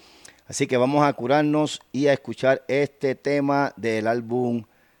también. Así que vamos a curarnos y a escuchar este tema del álbum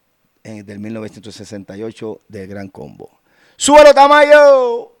del 1968 del Gran Combo. ¡Súbelo,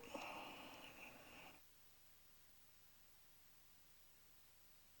 Tamayo!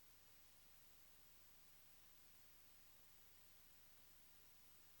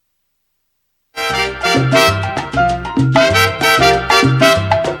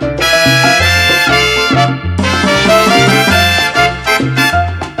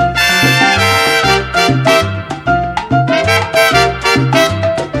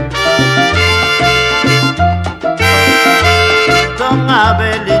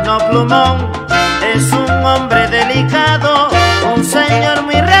 Plumón es un hombre delicado, un señor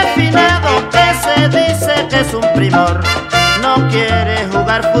muy refinado que se dice que es un primor. No quiere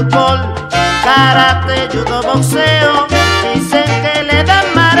jugar fútbol, karate, judo, boxeo. Dicen que le dan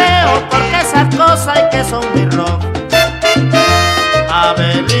mareo porque esas cosas hay que son muy rock.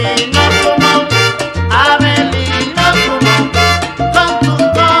 Avelino Plumón, con tus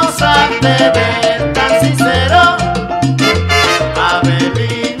cosas te ves tan sincero.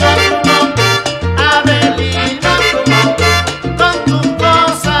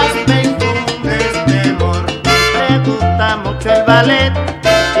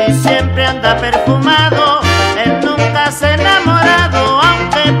 Y siempre anda perfumado, él nunca se ha enamorado,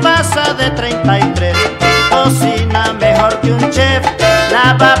 aunque pasa de 33. Cocina mejor que un chef,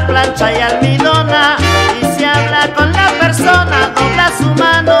 lava, plancha y almidona, y si habla con la persona, dobla su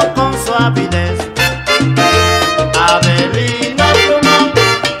mano con suavidez. Avelino Plumón,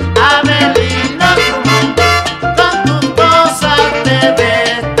 con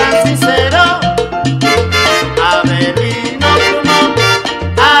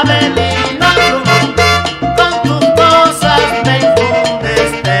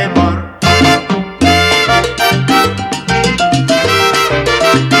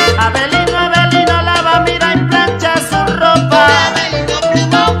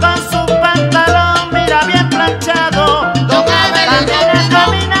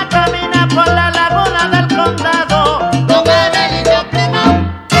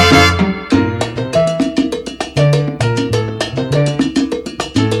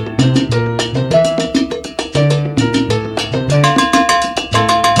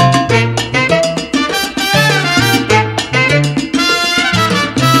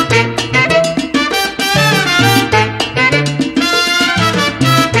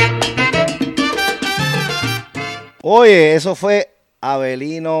Oye, eso fue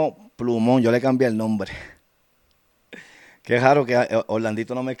Abelino Plumón. Yo le cambié el nombre. Qué raro que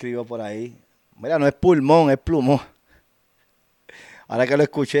Orlandito no me escribió por ahí. Mira, no es pulmón, es plumón. Ahora que lo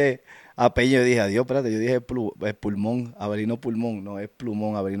escuché a Peña, yo dije, adiós, espérate, yo dije es pulmón, Abelino Pulmón. No, es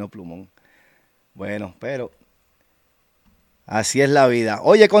plumón, Abelino Plumón. Bueno, pero así es la vida.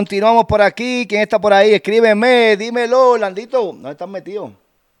 Oye, continuamos por aquí. ¿Quién está por ahí? Escríbeme, dímelo, Orlandito. ¿Dónde estás metido?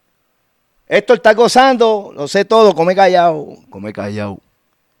 Héctor está gozando, lo sé todo, come callado. Come callado.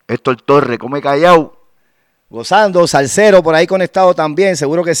 Héctor Torre, come callado. Gozando, salsero por ahí conectado también,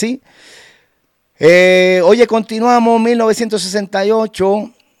 seguro que sí. Oye, continuamos,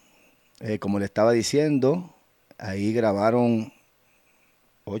 1968. Como le estaba diciendo, ahí grabaron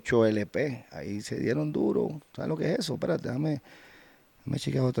 8 LP. Ahí se dieron duro. ¿Sabes lo que es eso? Espérate, déjame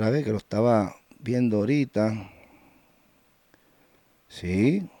chequear otra vez, que lo estaba viendo ahorita.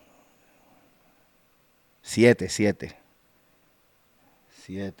 Sí. 7.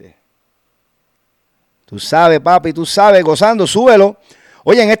 Tú sabes, papi, tú sabes, gozando, súbelo.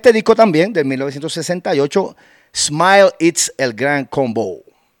 Oye, en este disco también, del 1968, Smile, It's el Gran Combo.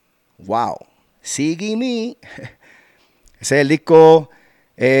 Wow. Sigue me. Ese es el disco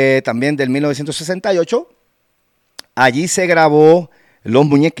también del 1968. Allí se grabó Los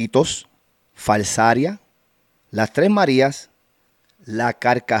Muñequitos, Falsaria, Las Tres Marías, La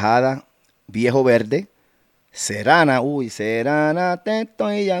Carcajada, Viejo Verde, Serana, Serana, te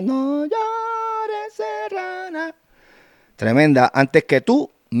estoy ya, no llores, Serana. Tremenda. Antes que tú,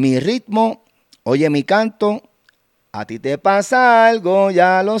 Mi Ritmo, Oye mi canto, A ti te pasa algo,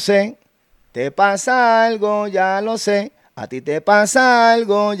 ya lo sé. Te pasa algo, ya lo sé. A ti te pasa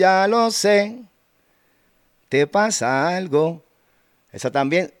algo, ya lo sé. Te pasa algo. Esa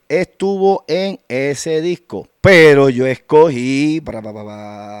también estuvo en ese disco. Pero yo escogí.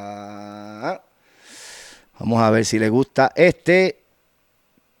 Vamos a ver si les gusta este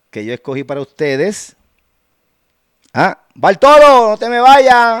que yo escogí para ustedes. Bartolo, no te me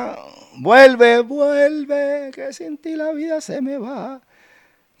vayas. Vuelve, que sin ti la vida se me va.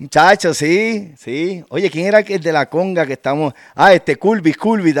 Muchachos, sí. Oye, ¿quién era el de la conga que estamos?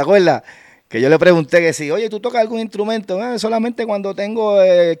 Culby, ¿te acuerdas? Que yo le pregunté que sí. Oye, ¿tú tocas algún instrumento? Solamente cuando tengo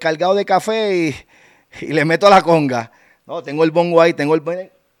cargado de café y le meto a la conga. No, tengo el bongo ahí,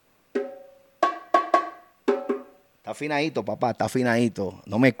 Está afinadito, papá, está afinadito.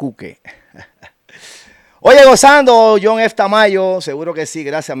 No me cuque. Oye, gozando, John F. Tamayo, seguro que sí,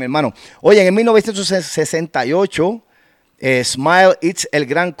 gracias, mi hermano. Oye, en 1968, Smile, It's el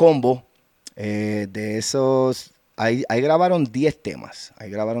Gran Combo. De esos, ahí grabaron 10 temas.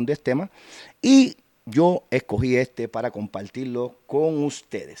 Y yo escogí este para compartirlo con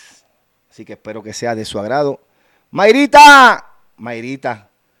ustedes. Así que espero que sea de su agrado. Mayrita,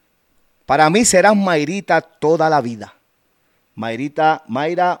 para mí serás Mayrita toda la vida. Mayra,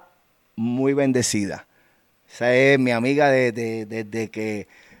 muy bendecida. Esa es mi amiga desde que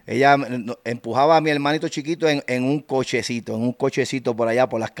ella empujaba a mi hermanito chiquito en un cochecito por allá,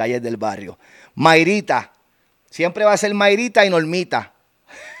 por las calles del barrio. Mayrita, siempre va a ser Mayrita y Normita.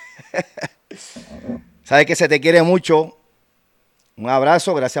 Sabes que se te quiere mucho. Un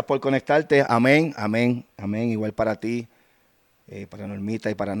abrazo, gracias por conectarte. Amén. Igual para ti, para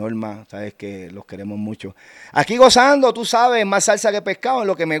Normita y para Norma. Sabes que los queremos mucho. Aquí gozando, tú sabes, más salsa que pescado, en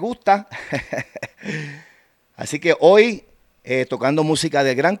lo que me gusta. Así que hoy, tocando música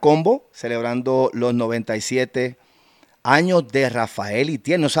de Gran Combo, celebrando los 97 años de Rafael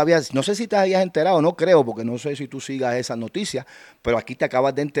Ithier. No sé si te habías enterado, no creo, porque no sé si tú sigas esas noticias, pero aquí te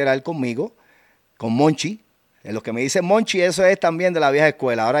acabas de enterar conmigo, con Monchi. En lo que me dice Monchi, eso es también de la vieja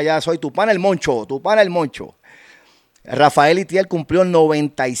escuela. Ahora ya soy tu pana el Moncho. Rafael Ithier cumplió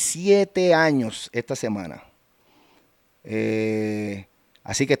 97 años esta semana.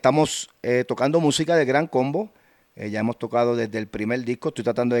 Así que estamos tocando música de Gran Combo. Ya hemos tocado desde el primer disco. Estoy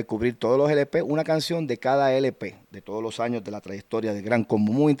tratando de cubrir todos los LP, una canción de cada LP, de todos los años de la trayectoria de Gran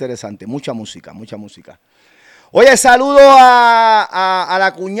Combo. Muy interesante, mucha música. Oye, saludo a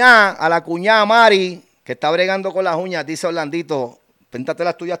la cuñada Mari, que está bregando con las uñas, dice Orlandito. Péntate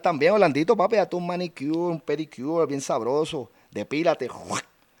las tuyas también, Orlandito, papi, hazte un manicure, un pedicure bien sabroso. Depílate.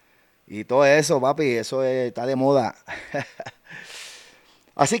 Y todo eso, papi, eso está de moda.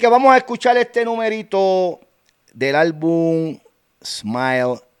 Así que vamos a escuchar este numerito del álbum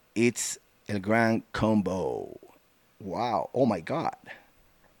Smile, It's el Gran Combo. Wow, oh my God.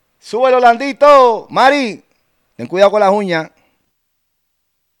 Súbelo, Orlandito. Mari, ten cuidado con las uñas.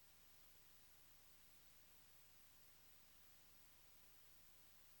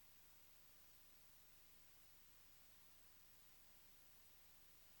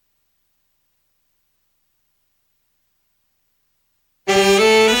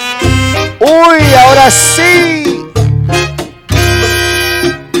 ahora sí.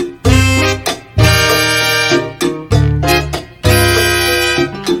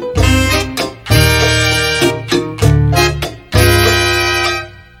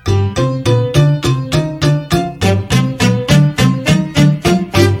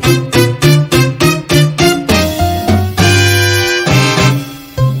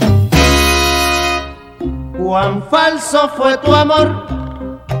 Cuán falso fue tu amor,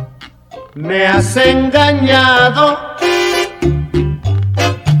 me has engañado.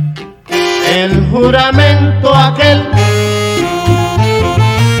 El juramento aquel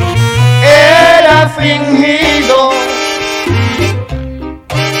era fingido.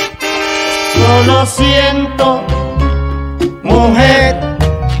 Solo siento, mujer,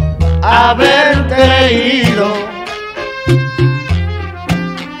 haber creído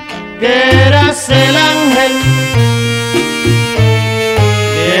que eras el ángel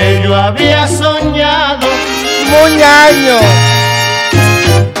que yo había soñado. Muñaño.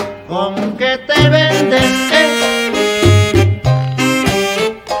 Con que te vendes,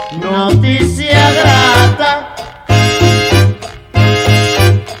 noticia grata.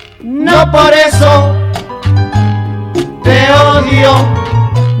 No por eso te odio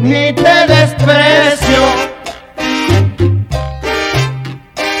ni te desprecio.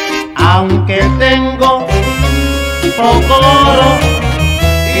 Aunque tengo poco oro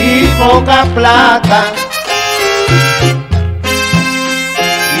y poca plata,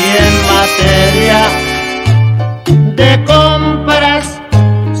 y en materia de compras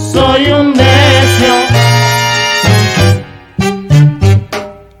soy un necio.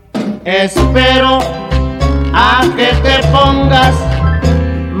 Espero a que te pongas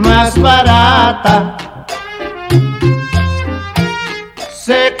más barata.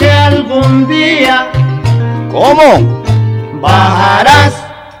 Sé que algún día, ¿cómo? bajarás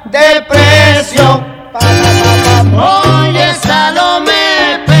de precio. Oye,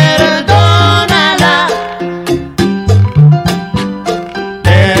 Salomé, perdónala,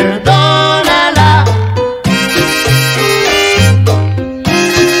 perdónala.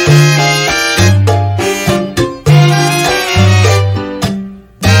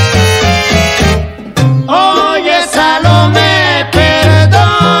 Oye, Salomé,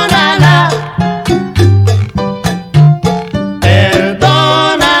 perdónala,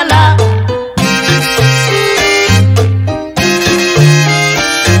 perdónala.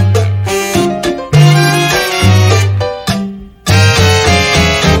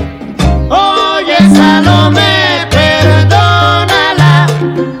 Oye, Salomé, perdónala,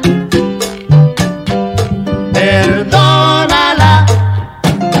 perdónala.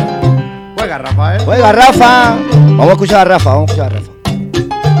 Juega, Rafael. Juega Rafa. Vamos a escuchar a Rafa, vamos a escuchar a Rafa.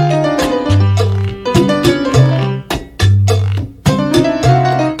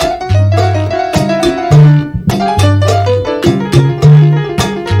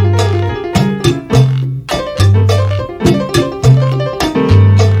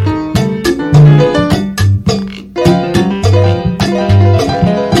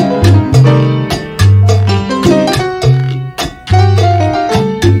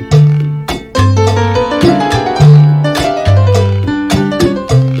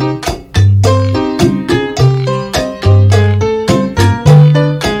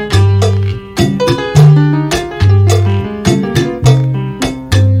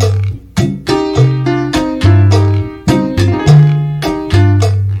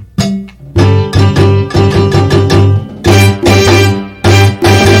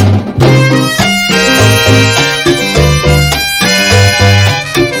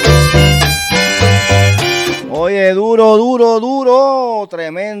 Duro,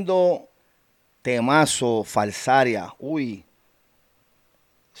 tremendo temazo, falsaria. Uy,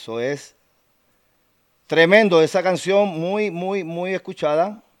 eso es tremendo, esa canción muy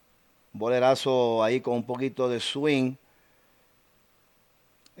escuchada. Bolerazo ahí con un poquito de swing.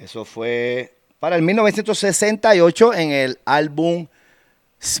 Eso fue para el 1968 en el álbum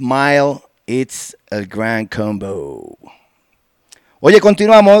Smile, It's el Gran Combo. Oye,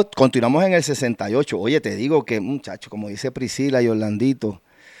 continuamos en el 68. Oye, te digo que, muchacho, como dice Priscila y Orlandito,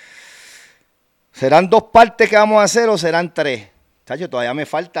 ¿serán 2 partes que vamos a hacer o serán 3? Muchacho, todavía me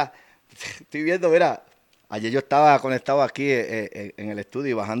falta. Estoy viendo, mira, ayer yo estaba conectado aquí en el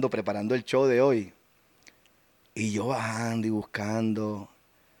estudio y bajando, preparando el show de hoy. Y yo bajando y buscando,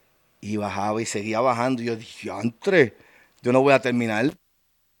 y bajaba y seguía bajando. Y yo dije, ¡antre! Yo no voy a terminar.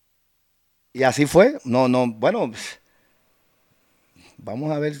 Y así fue. Bueno...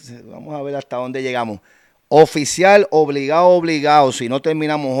 Vamos a ver hasta dónde llegamos. Oficial, obligado. Si no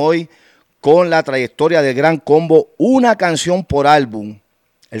terminamos hoy con la trayectoria del Gran Combo, una canción por álbum.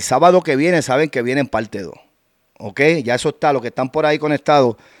 El sábado que viene, saben que viene en parte 2. ¿Ok? Ya eso está. Los que están por ahí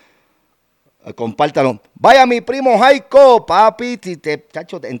conectados, compártalo. Vaya mi primo Jaico, papi.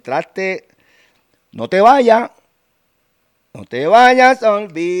 Chacho, entraste. No te vayas. No te vayas a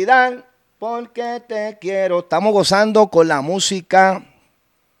olvidar porque te quiero. Estamos gozando con la música.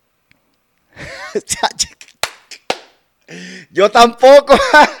 Yo tampoco.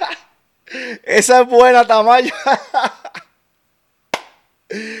 Esa es buena, Tamayo.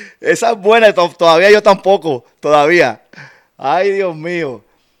 Esa es buena. Todavía yo tampoco. Todavía. Ay, Dios mío.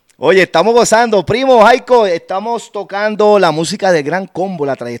 Oye, estamos gozando. Primo Jaico, estamos tocando la música de Gran Combo,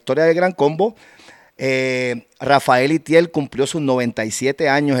 la trayectoria de Gran Combo. Rafael Ithier cumplió sus 97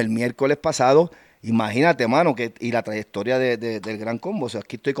 años el miércoles pasado. Imagínate, mano, y la trayectoria del Gran Combo. O sea,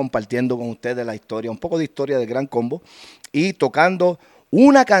 aquí estoy compartiendo con ustedes la historia, un poco de historia del Gran Combo y tocando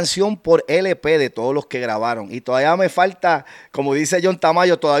una canción por LP de todos los que grabaron. Y todavía me falta, como dice John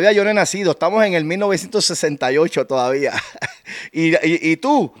Tamayo, todavía yo no he nacido. Estamos en el 1968 todavía. y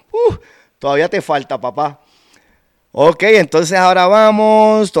tú, todavía te falta, papá. Ok, entonces ahora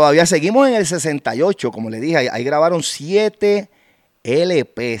vamos, todavía seguimos en el 68, como le dije, ahí grabaron 7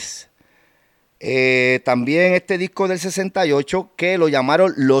 LPs. También este disco del 68 que lo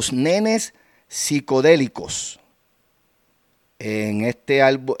llamaron Los Nenes Psicodélicos. En este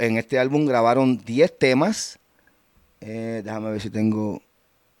álbum grabaron 10 temas. Déjame ver si tengo...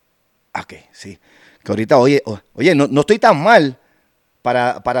 Ok, sí. Que ahorita, oye, no estoy tan mal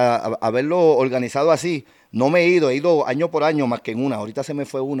para haberlo organizado así. No me he ido año por año más que en una. Ahorita se me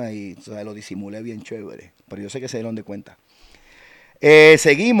fue una y o sea, lo disimulé bien chévere. Pero yo sé que se dieron de cuenta.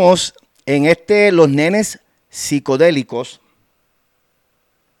 Seguimos en Los Nenes Psicodélicos.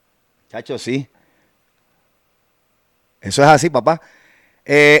 Chacho, sí. Eso es así, papá.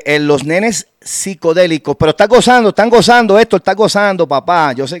 En Los Nenes Psicodélicos. Pero están gozando esto, están gozando,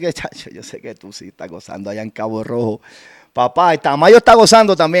 papá. Yo sé que tú sí estás gozando allá en Cabo Rojo. Papá, Tamayo está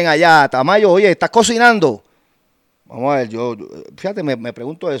gozando también allá. Tamayo, oye, ¿estás cocinando? Vamos a ver, fíjate, me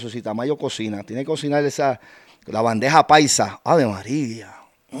pregunto eso, si Tamayo cocina. Tiene que cocinar la bandeja paisa. ¡Ave María!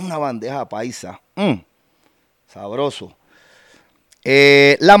 Una bandeja paisa. Sabroso.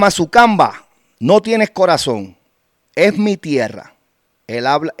 La mazucamba, no tienes corazón. Es mi tierra. Él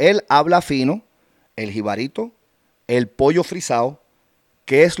habla fino. El jibarito. El pollo frisado.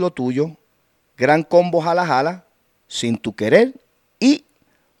 ¿Qué es lo tuyo? Gran Combo jala jala. Sin tu querer y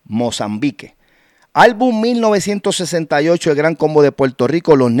Mozambique. Álbum 1968, el Gran Combo de Puerto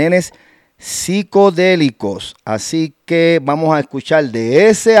Rico, Los Nenes Psicodélicos. Así que vamos a escuchar de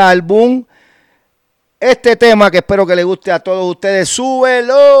ese álbum este tema que espero que le guste a todos ustedes.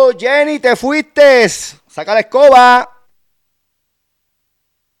 ¡Súbelo! Jenny, te fuiste. Saca la escoba.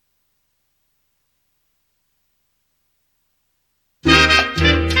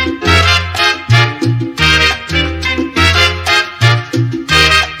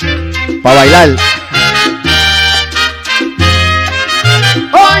 Para bailar.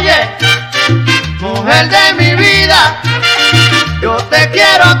 Oye, mujer de mi vida, yo te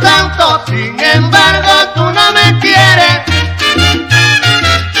quiero tanto, sin embargo tú no me quieres.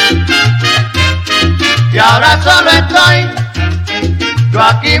 Y ahora solo estoy yo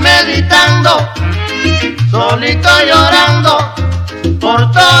aquí meditando, solito llorando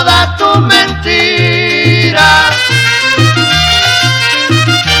por todas tus mentiras.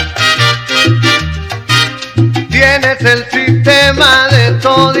 Tienes el sistema de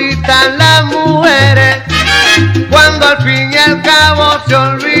toditas las mujeres, cuando al fin y al cabo se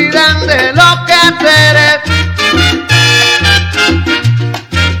olvidan de los quehaceres.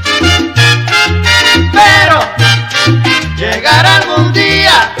 Pero llegará algún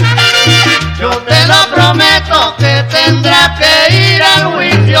día, yo te lo prometo, que tendrás que ir al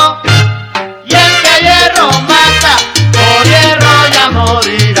juicio. Y el que hierro mata, por hierro ya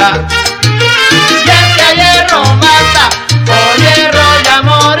morirá. Por hierro ya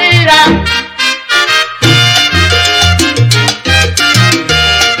morirá.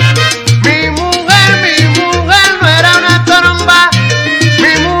 Mi mujer no era una tromba,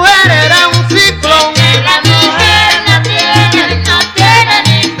 mi mujer era un ciclón. Que la mujer no tiene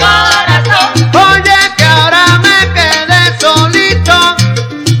ni corazón. Oye, que ahora me quedé solito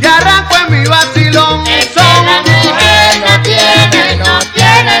y arranco en mi vacilón. Es que la mujer no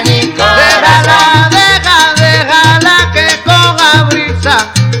tiene ni corazón. Déjala que coja brisa,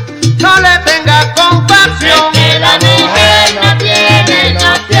 no le tengas compasión. Es que la mujer no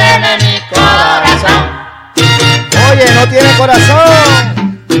tiene ni corazón. Oye, no tiene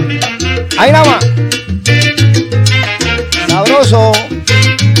corazón. Ahí nada más. Sabroso.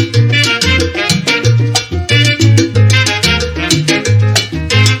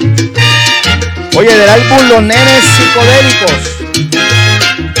 álbum Los Nenes Psicodélicos.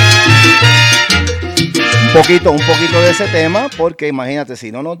 Un poquito de ese tema, porque imagínate,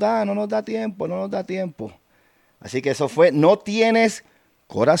 si no nos da tiempo. Así que eso fue No Tienes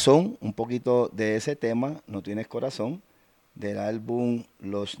Corazón, un poquito de ese tema, No Tienes Corazón, del álbum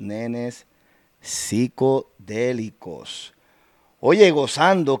Los Nenes Psicodélicos. Oye,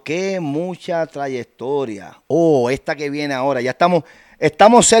 gozando, qué mucha trayectoria. Esta que viene ahora, ya estamos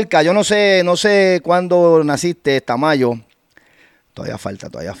cerca. Yo no sé cuándo naciste, Tamayo. Todavía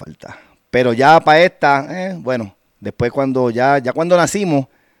falta. Pero ya para esta, bueno, después cuando nacimos,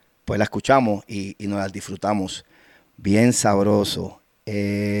 pues la escuchamos y nos la disfrutamos. Bien sabroso.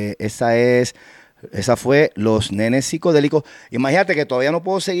 Esa fue Los Nenes Psicodélicos. Imagínate que todavía no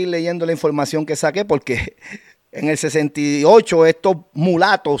puedo seguir leyendo la información que saqué porque en el 68 estos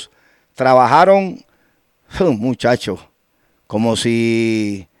mulatos trabajaron, muchachos, como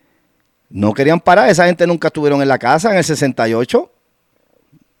si no querían parar. Esa gente nunca estuvieron en la casa en el 68.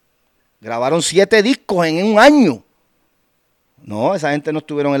 Grabaron 7 discos en un año. No, esa gente no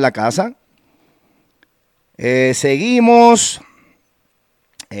estuvieron en la casa. Seguimos.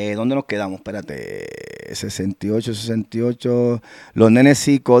 ¿Dónde nos quedamos? Espérate. 68. Los Nenes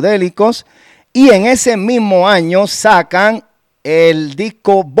Psicodélicos. Y en ese mismo año sacan el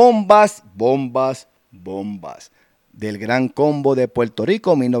disco Bombas, del Gran Combo de Puerto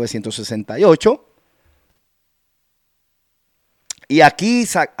Rico, 1968. Y aquí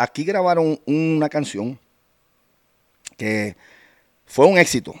grabaron una canción que fue un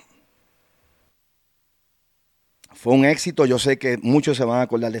éxito. Yo sé que muchos se van a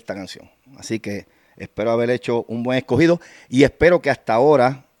acordar de esta canción. Así que espero haber hecho un buen escogido. Y espero que hasta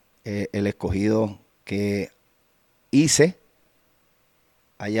ahora el escogido que hice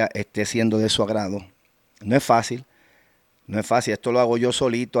esté siendo de su agrado. No es fácil. Esto lo hago yo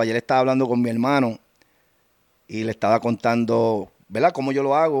solito. Ayer estaba hablando con mi hermano y le estaba contando, ¿verdad?, cómo yo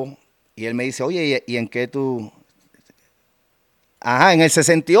lo hago. Y él me dice, oye, ¿y en qué tú? Ajá, en el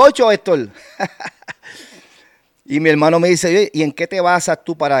 68, Héctor. Y mi hermano me dice, oye, ¿y en qué te basas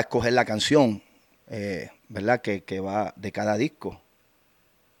tú para escoger la canción? ¿Verdad? Que va de cada disco.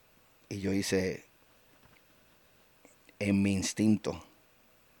 Y yo hice, en mi instinto.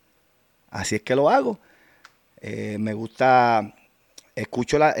 Así es que lo hago. Me gusta,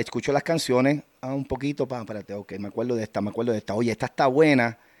 escucho las canciones un poquito, espérate, ok, me acuerdo de esta. Oye, esta está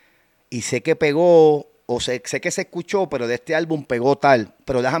buena y sé que pegó, o sé que se escuchó, pero de este álbum pegó tal.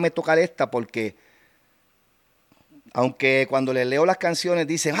 Pero déjame tocar esta porque, aunque cuando le leo las canciones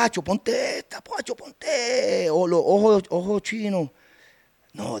dicen, Hacho, ponte esta, ponte, o los ojos chinos.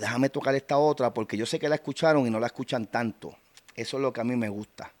 No, déjame tocar esta otra porque yo sé que la escucharon y no la escuchan tanto. Eso es lo que a mí me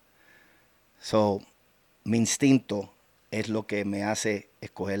gusta. Mi instinto es lo que me hace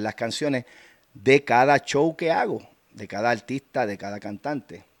escoger las canciones de cada show que hago, de cada artista, de cada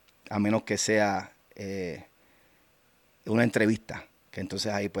cantante, a menos que sea una entrevista, que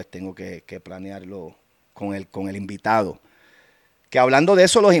entonces ahí pues tengo que planearlo con el invitado. Que hablando de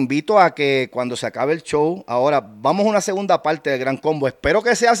eso, los invito a que cuando se acabe el show, ahora vamos a una segunda parte del Gran Combo. Espero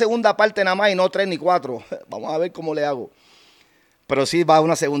que sea segunda parte nada más y no 3 ni 4. Vamos a ver cómo le hago. Pero sí va a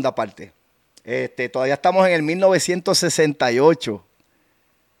una segunda parte. Todavía estamos en el 1968.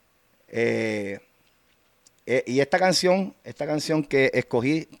 Y esta canción que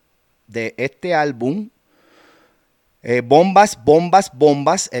escogí de este álbum, Bombas,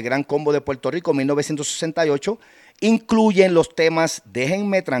 el Gran Combo de Puerto Rico, 1968, incluyen los temas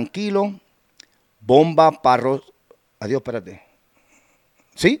Déjenme Tranquilo, Bomba, Parro, adiós, espérate.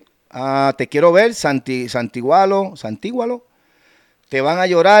 ¿Sí? Te Quiero Ver, Santigualo, Te Van a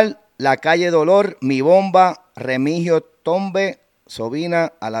Llorar, La Calle Dolor, Mi Bomba, Remigio Tombe,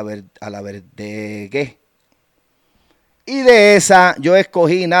 Sobina, a la Verdegué. Y de esa yo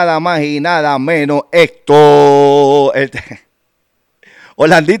escogí nada más y nada menos esto.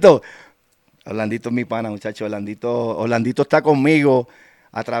 Orlandito es mi pana, muchachos. Orlandito está conmigo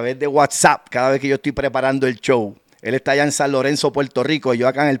a través de WhatsApp cada vez que yo estoy preparando el show. Él está allá en San Lorenzo, Puerto Rico, y yo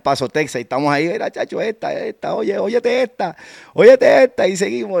acá en El Paso, Texas, y estamos ahí, mira, chacho, óyete esta, y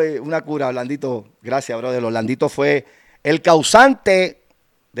seguimos, una cura. Orlandito, gracias, brother. Orlandito fue el causante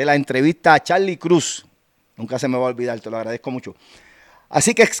de la entrevista a Charlie Cruz. Nunca se me va a olvidar, te lo agradezco mucho.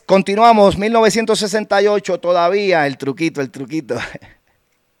 Así que continuamos, 1968, todavía el truquito.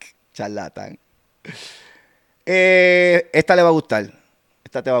 Charlatán. Esta le va a gustar,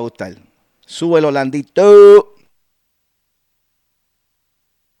 esta te va a gustar. Súbelo, Orlandito.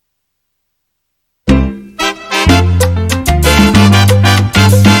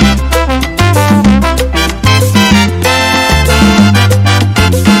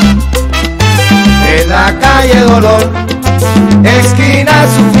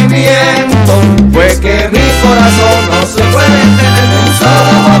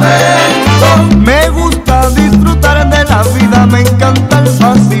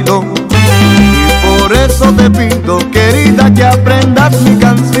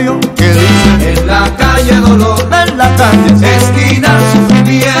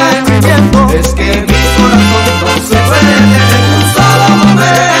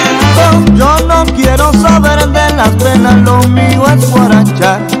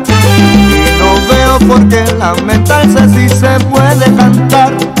 lamentarse si se puede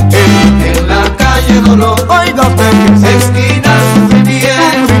cantar. En la calle dolor, Oiga usted que se esquina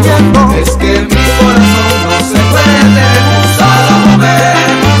sufrimiento, es que mi corazón no se puede en un solo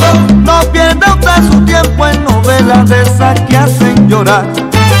momento. no pierda usted su tiempo en novelas de esas que hacen llorar,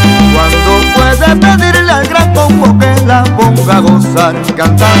 cuando puede pedirle al Gran Combo que la ponga a gozar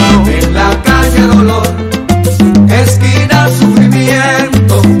cantando. En la calle dolor, esquina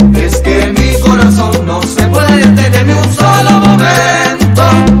sufrimiento, es que mi corazón no se puede detener ni un solo momento.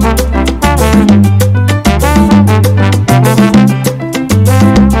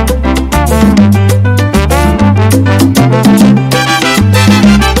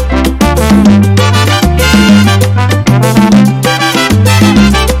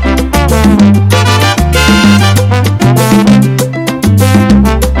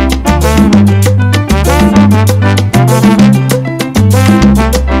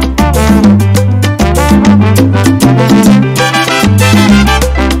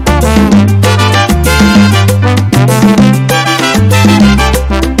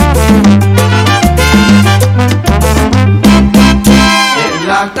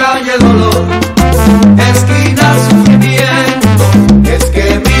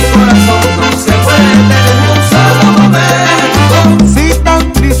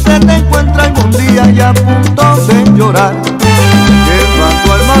 Lleva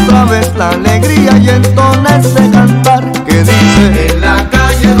tu alma otra vez la alegría y entona ese cantar que dice: en la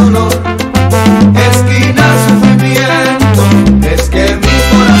calle dolor, esquina sufrimiento, es que mi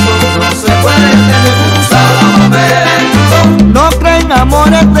corazón no se puede detener un solo momento. No creen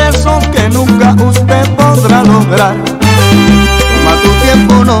amores de esos que nunca usted podrá lograr. Toma tu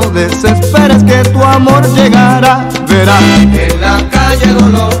tiempo, no desesperes que tu amor llegará. Verás en la calle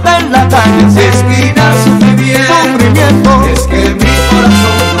dolor, en la calle esquina sufrimiento, es que mi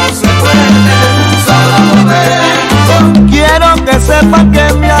corazón no se puede detener un solo momento. quiero que sepan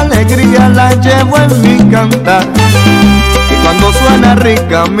que mi alegría la llevo en mi cantar. Y cuando suena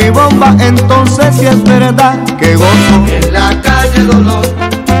rica mi bomba, entonces sí es verdad que gozo. En la calle dolor,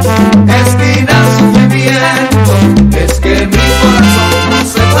 esquina sufrimiento, es que mi corazón no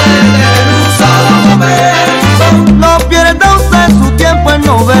se puede detener un solo momento. No pierda usted su tiempo en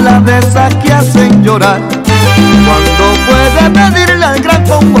novelas de esas que hacen llorar, cuando puede pedirle al Gran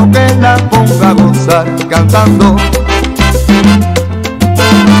Combo que la ponga a gozar cantando.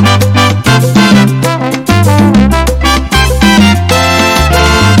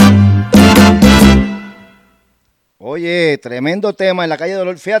 Oye, tremendo tema en la calle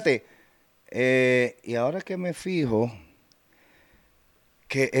Dolor, fíjate. Y ahora que me fijo,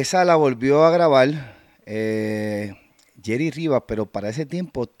 que esa la volvió a grabar Jerry Rivas, pero para ese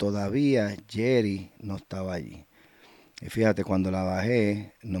tiempo todavía Jerry no estaba allí. Y fíjate, cuando la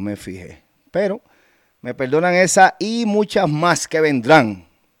bajé, no me fijé. Pero me perdonan esa y muchas más que vendrán.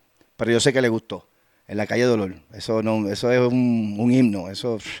 Pero yo sé que le gustó. En la calle Dolor. Eso no, eso es un himno.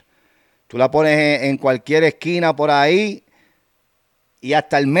 Eso tú la pones en cualquier esquina por ahí y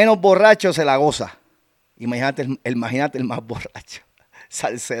hasta el menos borracho se la goza. Imagínate el más borracho,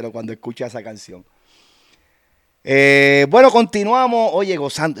 salsero, cuando escucha esa canción. Bueno, continuamos. Oye,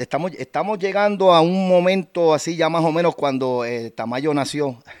 gozando. Estamos llegando a un momento así ya más o menos cuando Tamayo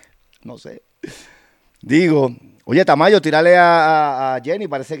nació. No sé. Digo, oye, Tamayo, tírale a Jenny.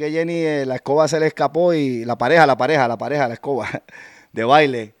 Parece que Jenny la escoba se le escapó y la escoba de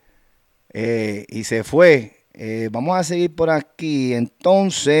baile. Y se fue. Vamos a seguir por aquí.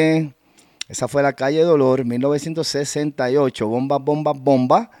 Entonces, esa fue la calle Dolor, 1968. Bomba, bomba,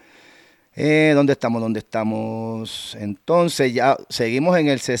 bomba. ¿Dónde estamos? Entonces, ya seguimos en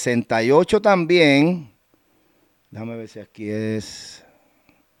el 68 también. Déjame ver si aquí es.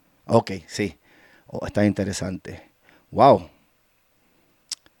 Ok, sí. Oh, está interesante. Wow.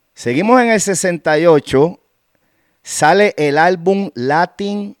 Seguimos en el 68. Sale el álbum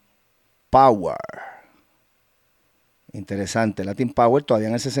Latin Power. Interesante. Latin Power todavía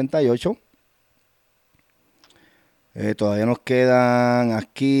en el 68. Todavía nos quedan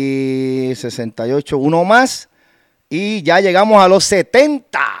aquí 68, uno más. Y ya llegamos a los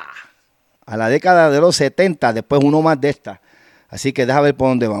 70. A la década de los 70. Después uno más de esta. Así que déjame ver por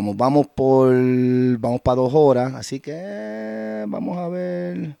dónde vamos. Vamos para 2 horas. Así que vamos a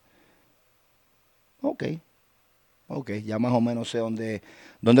ver. Ok, ya más o menos sé dónde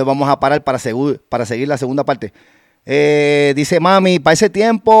vamos a parar para seguir la segunda parte. Dice Mami, para ese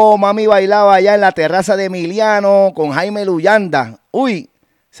tiempo Mami bailaba allá en la terraza de Emiliano con Jaime Luyanda. Uy,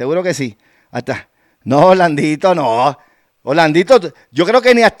 seguro que sí. No, Orlandito, no. Orlandito, yo creo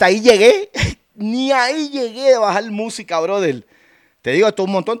que ni hasta ahí llegué. Ni ahí llegué de bajar música, brother. Te digo esto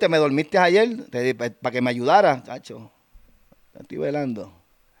un montón, te me dormiste ayer para que me ayudaras, cacho. Estoy velando.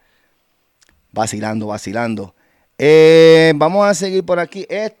 Vacilando. Vamos a seguir por aquí.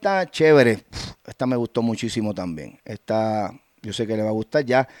 Esta, chévere. Esta me gustó muchísimo también. Esta, yo sé que le va a gustar.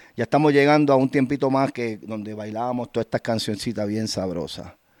 Ya estamos llegando a un tiempito más que donde bailábamos todas estas cancioncitas bien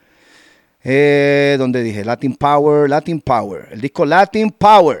sabrosas. Donde dije Latin Power. El disco Latin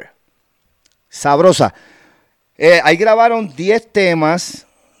Power. Sabrosa. Ahí grabaron 10 temas.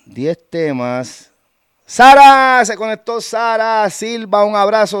 Sara, se conectó Sara Silva, un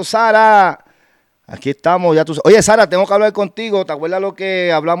abrazo Sara. Aquí estamos, ya tú. Oye Sara, tengo que hablar contigo. ¿Te acuerdas lo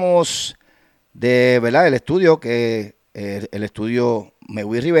que hablamos de, verdad, el estudio? Que el estudio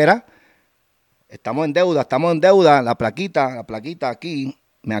Mewi Rivera. Estamos en deuda. La plaquita aquí.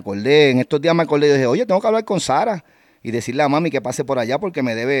 Me acordé, en estos días y dije, oye, tengo que hablar con Sara y decirle a mami que pase por allá porque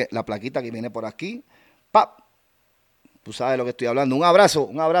me debe la plaquita que viene por aquí. ¡Pap! Tú sabes de lo que estoy hablando. Un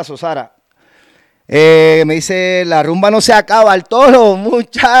abrazo, Sara. Me dice, la rumba no se acaba al toro,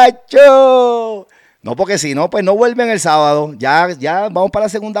 muchachos. No, porque si no, pues no vuelven el sábado. Ya vamos para la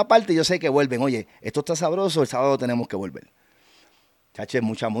segunda parte y yo sé que vuelven. Oye, esto está sabroso, el sábado tenemos que volver. Chache,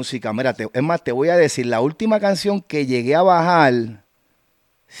 mucha música. Mira, es más, te voy a decir, la última canción que llegué a bajar,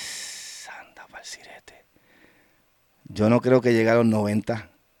 Santa Palcirete. Yo no creo que llegue a los 90.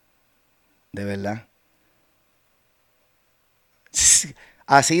 De verdad.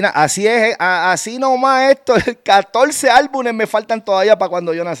 Así nomás esto, 14 álbumes me faltan todavía para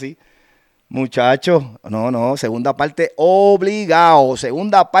cuando yo nací. Muchachos, no, segunda parte obligado,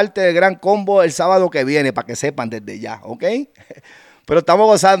 segunda parte del Gran Combo el sábado que viene, para que sepan desde ya, ¿ok? Pero estamos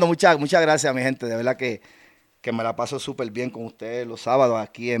gozando, muchas gracias mi gente, de verdad que me la paso súper bien con ustedes los sábados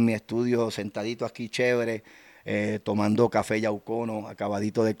aquí en mi estudio, sentadito aquí chévere, tomando café yaucono,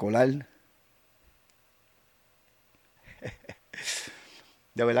 acabadito de colar.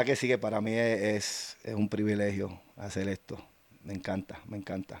 De verdad que sí, que para mí es un privilegio hacer esto. Me encanta.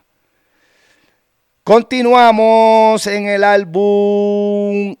 Continuamos en el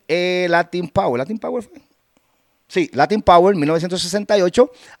álbum Latin Power. ¿Latin Power fue? Sí, Latin Power, 1968.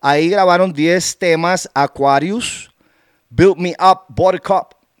 Ahí grabaron 10 temas. Aquarius, Build Me Up,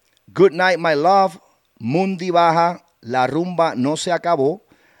 Buttercup, Good Night My Love, Mundi Baja, La Rumba No Se Acabó,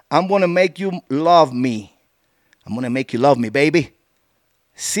 I'm Gonna Make You Love Me. I'm Gonna Make You Love Me, baby.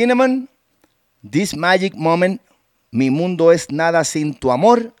 Cinnamon, This Magic Moment, Mi Mundo Es Nada Sin Tu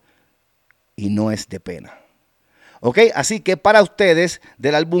Amor y No Es de Pena. Ok, así que para ustedes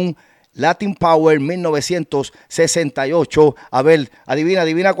del álbum Latin Power 1968, a ver,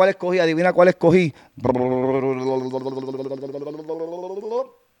 adivina cuál escogí,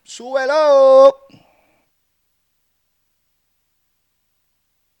 súbelo.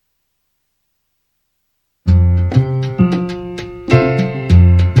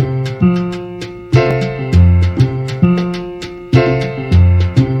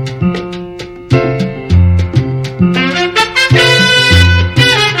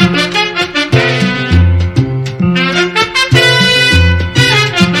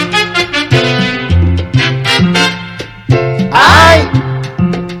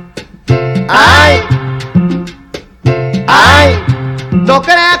 No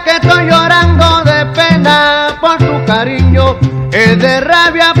creas que estoy llorando de pena por tu cariño, es de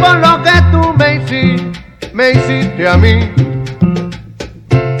rabia por lo que tú me hiciste a mí.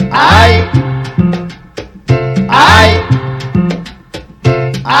 Ay, ay,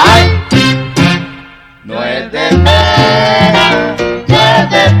 ay. No es de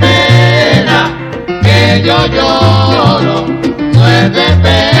pena que yo lloro, no es de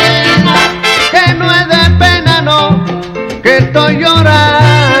pena, que no es de pena, no, que estoy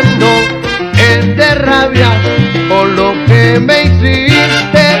llorando, es de rabia por lo que me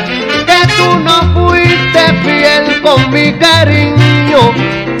hiciste, que tú no fuiste fiel con mi cariño,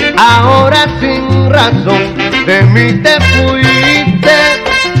 ahora sin razón de mí te fuiste.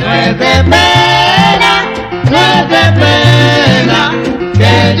 No es de pena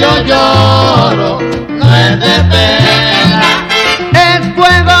que yo lloro, no es de pena, es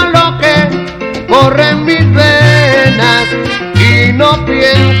fuego lo que corre en mis venas y no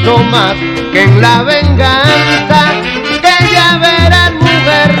pienso más que en la venganza, que ya verás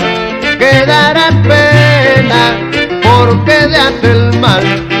mujer, que darás pena, porque de hacer mal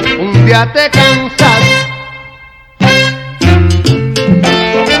un día te cansas.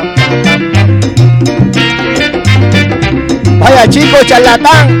 Vaya chico,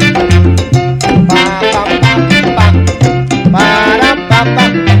 charlatán.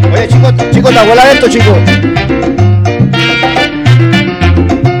 Oye chico, ¿te acuerdas de esto, chico?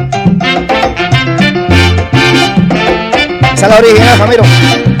 Esa es la original, Ramiro.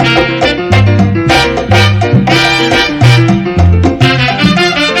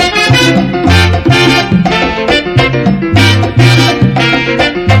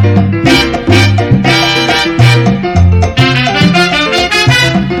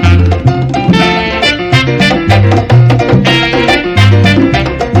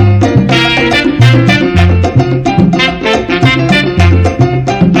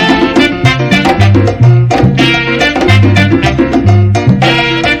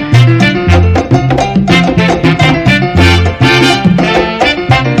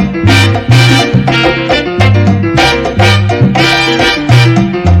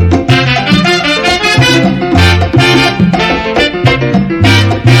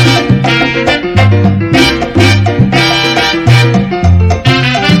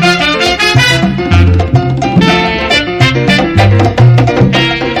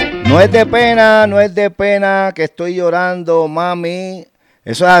 No es de pena que estoy llorando, mami.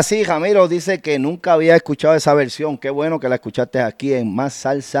 Eso es así, Ramiro dice que nunca había escuchado esa versión. Qué bueno que la escuchaste aquí en Más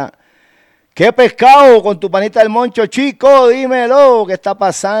Salsa. ¿Qué pescado con tu panita del Moncho, chico? Dímelo, ¿qué está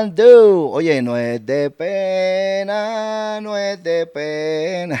pasando? Oye, no es de pena, no es de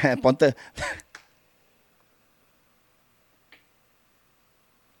pena. Ponte...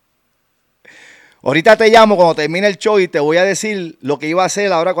 Ahorita te llamo cuando termine el show y te voy a decir lo que iba a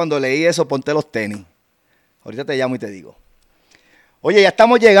hacer ahora cuando leí eso, ponte los tenis. Ahorita te llamo y te digo. Oye, ya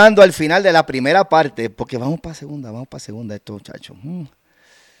estamos llegando al final de la primera parte, porque vamos para segunda estos muchachos.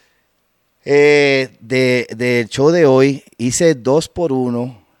 Del show de hoy hice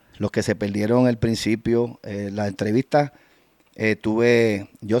 2x1, los que se perdieron al principio. La entrevista tuve,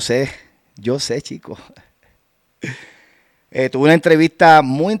 yo sé chicos. Tuve una entrevista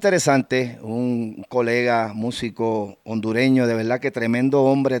muy interesante, un colega músico hondureño, de verdad que tremendo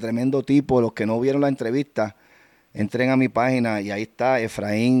hombre, tremendo tipo. Los que no vieron la entrevista, entren a mi página y ahí está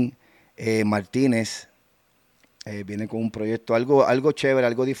Efraín Martínez. Viene con un proyecto algo chévere,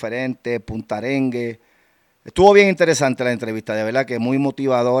 algo diferente, puntarengue. Estuvo bien interesante la entrevista, de verdad que muy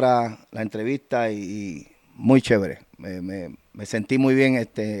motivadora la entrevista y muy chévere. Me sentí muy bien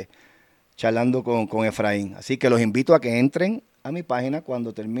charlando con Efraín. Así que los invito a que entren a mi página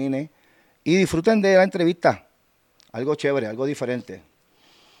cuando termine y disfruten de la entrevista. Algo chévere, algo diferente.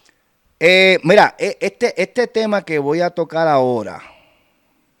 Mira, este tema que voy a tocar ahora.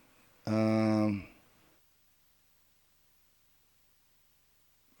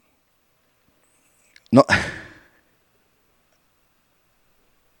 No.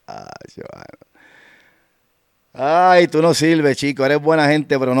 Ay, tú no sirves, chico. Eres buena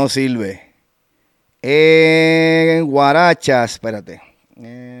gente, pero no sirves. Guarachas, espérate.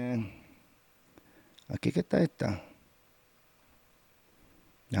 Aquí que está esta.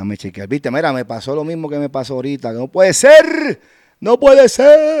 Déjame chequear. Viste, mira, me pasó lo mismo que me pasó ahorita. Que no puede ser. No puede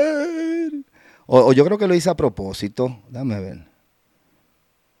ser. O yo creo que lo hice a propósito. Déjame ver.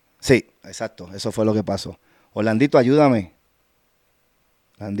 Sí, exacto. Eso fue lo que pasó. Orlandito, ayúdame.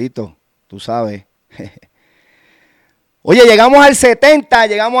 Orlandito, tú sabes. Oye, llegamos al 70,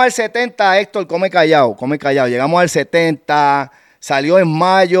 Héctor, come callado. Llegamos al 70, salió en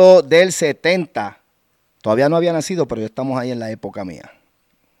mayo del 70. Todavía no había nacido, pero ya estamos ahí en la época mía.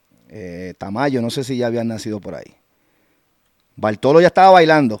 Tamayo, no sé si ya habían nacido por ahí. Bartolo ya estaba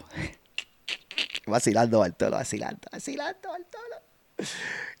bailando. Vacilando, Bartolo.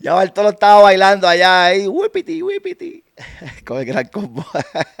 Ya Bartolo estaba bailando allá, ahí, whippity. Con el Gran Combo.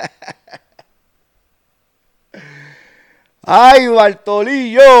 Ay,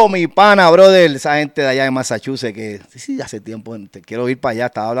 Bartolillo, mi pana, brother, esa gente de allá de Massachusetts que sí, hace tiempo te quiero ir para allá.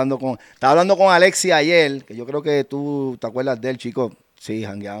 Estaba hablando con Alexi ayer, que yo creo que tú te acuerdas de él, chico. Sí,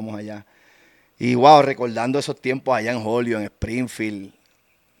 jangueábamos allá. Y wow, recordando esos tiempos allá en Hollywood, en Springfield,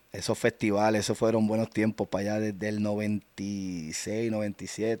 esos festivales, esos fueron buenos tiempos para allá desde el 96,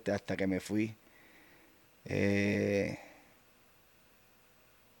 97 hasta que me fui.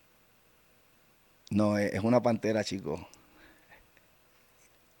 No, es una pantera, chico.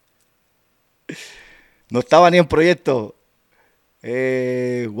 No estaba ni en proyecto.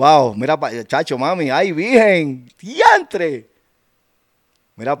 Wow, mira para chacho, mami, ay, virgen, diantre.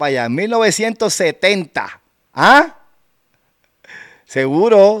 Mira para allá, en 1970. ¿Ah?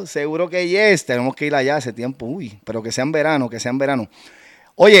 Seguro que yes, tenemos que ir allá hace tiempo. Uy, pero que sea en verano.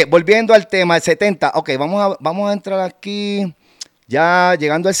 Oye, volviendo al tema, el 70. Ok, vamos a entrar aquí, ya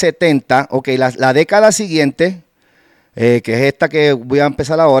llegando al 70. Ok, la década siguiente, que es esta que voy a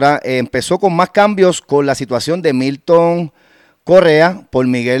empezar ahora, empezó con más cambios con la situación de Milton Correa por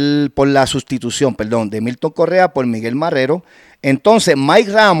la sustitución, de Milton Correa por Miguel Marrero. Entonces,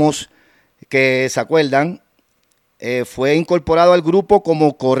 Mike Ramos, que se acuerdan, fue incorporado al grupo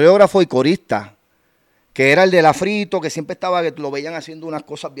como coreógrafo y corista, que era el del afrito, que siempre estaba, que lo veían haciendo unas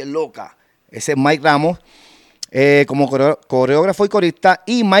cosas bien locas. Ese es Mike Ramos, como coreógrafo y corista,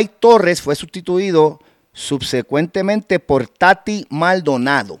 y Mike Torres fue sustituido subsecuentemente por Tati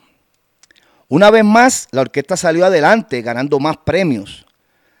Maldonado. Una vez más, la orquesta salió adelante, ganando más premios.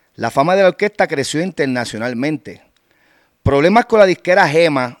 La fama de la orquesta creció internacionalmente. Problemas con la disquera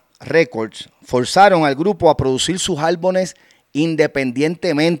Gema Records forzaron al grupo a producir sus álbumes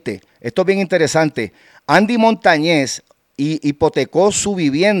independientemente. Esto es bien interesante. Andy Montañez hipotecó su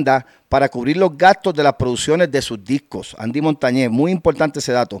vivienda para cubrir los gastos de las producciones de sus discos. Andy Montañez, muy importante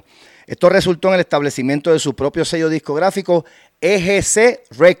ese dato. Esto resultó en el establecimiento de su propio sello discográfico EGC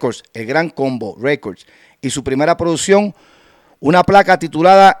Records, el Gran Combo Records, y su primera producción, una placa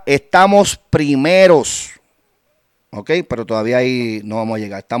titulada Estamos Primeros. Ok, pero todavía ahí no vamos a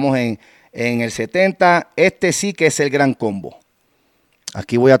llegar. Estamos en el 70. Este sí que es el Gran Combo.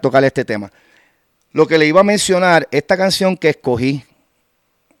 Aquí voy a tocar este tema. Lo que le iba a mencionar, esta canción que escogí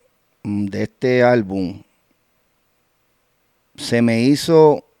de este álbum, se me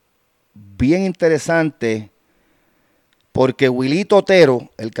hizo bien interesante porque Wilito Otero,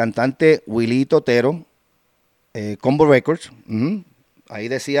 el cantante Wilito Otero, Combo Records, ahí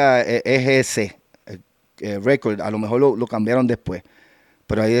decía EGC Records, a lo mejor lo cambiaron después,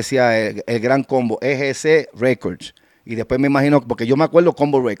 pero ahí decía el Gran Combo, EGC Records, y después me imagino, porque yo me acuerdo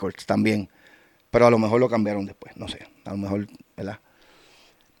Combo Records también, pero a lo mejor lo cambiaron después, no sé, a lo mejor, ¿verdad?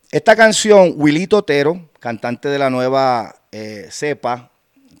 Esta canción, Wilito Otero, cantante de la nueva cepa,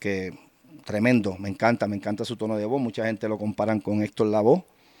 que tremendo, me encanta su tono de voz, mucha gente lo comparan con Héctor Lavoe.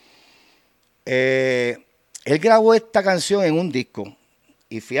 Él grabó esta canción en un disco,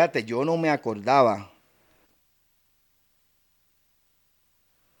 y fíjate, yo no me acordaba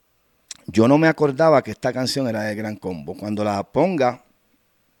que esta canción era de Gran Combo. Cuando la ponga,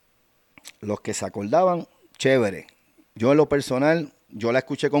 los que se acordaban, chévere. Yo en lo personal, yo la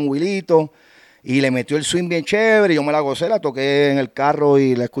escuché con Wilito y le metió el swing bien chévere. Yo me la gocé, la toqué en el carro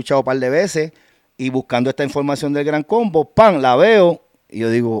y la he escuchado un par de veces. Y buscando esta información del Gran Combo, ¡pam!, la veo y yo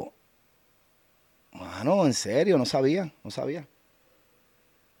digo, mano, en serio, no sabía.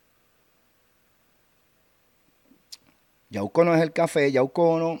 Yauco no es el café,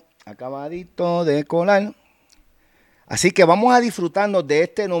 Yauco no, acabadito de colar. Así que vamos a disfrutarnos de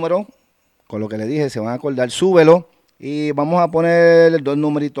este número. Con lo que le dije, se van a acordar, súbelo. Y vamos a poner 2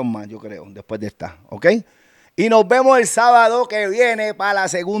 numeritos más, yo creo, después de esta, ¿ok? Y nos vemos el sábado que viene para la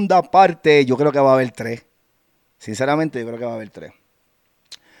segunda parte. Yo creo que va a haber 3. Sinceramente, yo creo que va a haber 3.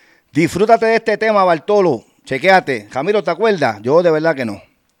 Disfrútate de este tema, Bartolo. Chequéate. Jamiro, ¿te acuerdas? Yo de verdad que no.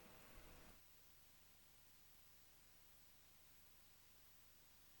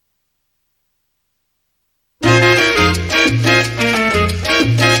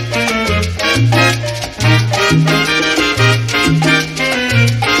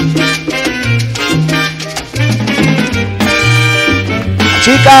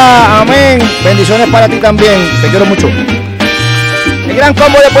 Chica, amén. Bendiciones para ti también. Te quiero mucho. El Gran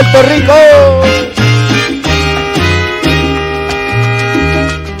Combo de Puerto Rico.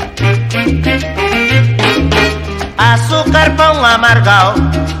 Azúcar pan amargado,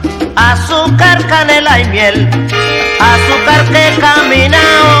 azúcar, canela y miel, azúcar que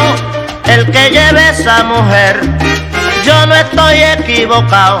caminao, el que lleve esa mujer. Yo no estoy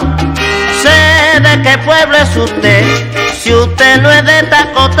equivocado, sé de qué pueblo es usted. Si usted no es de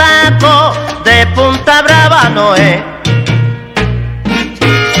Taco Taco, de Punta Brava no es.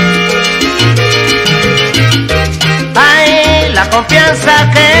 Ay, la confianza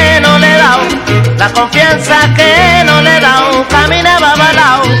que no le he dado, la confianza que no le he dado, caminaba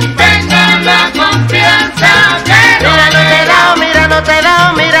balao. Tenga la confianza que no le he dado. Mira, no te he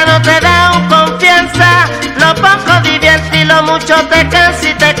dado, mira, no te he dado confianza. Lo poco divierte y lo mucho te cansa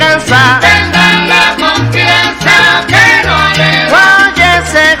y te cansa. Tenga la confianza que no le he dado. Oye,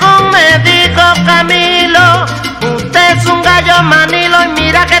 según me dijo Camilo, usted es un gallo manilo y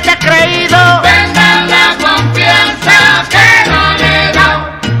mira que te has creído. Tenga la confianza que no le he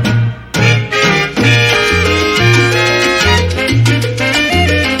dado.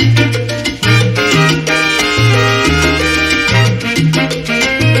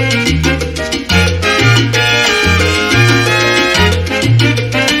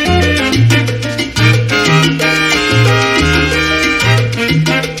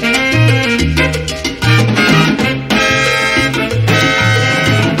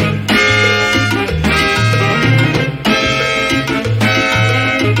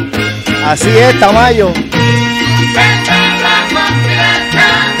 Así es, Tamayo. Tenga la confianza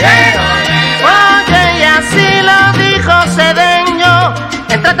que no le he dado. Oye, y así lo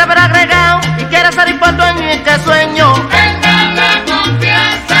trata por agregado y quiere salir por dueño y que sueño. Tenga la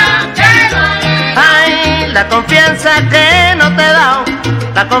confianza que vale. Ay, la confianza que no te he dado,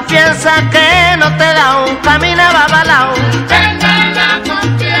 la confianza que no te he dado, camina babalao. Tenga la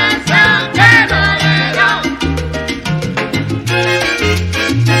confianza que vale.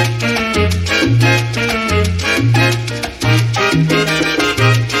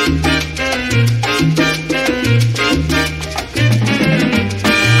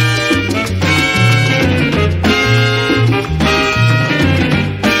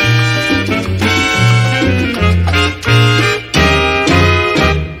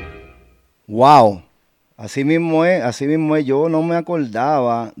 Wow, así mismo es, así mismo es. Yo no me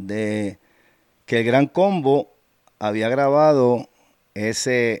acordaba de que el Gran Combo había grabado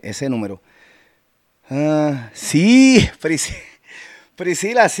ese número. Sí,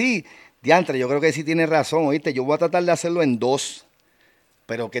 Priscila, sí. Diantre, yo creo que sí tienes razón, ¿oíste? Yo voy a tratar de hacerlo en 2.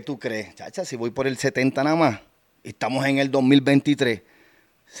 Pero ¿qué tú crees? Chacha, si voy por el 70 nada más, y estamos en el 2023,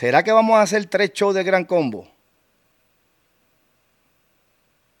 ¿será que vamos a hacer 3 shows de Gran Combo?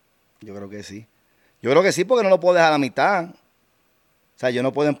 Yo creo que sí. Yo creo que sí, porque no lo puedo dejar a la mitad. O sea, yo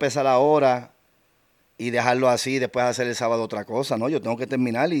no puedo empezar ahora y dejarlo así y después hacer el sábado otra cosa, ¿no? Yo tengo que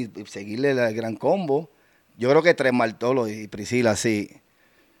terminar y seguirle el Gran Combo. Yo creo que 3 Martolo y Priscila, sí.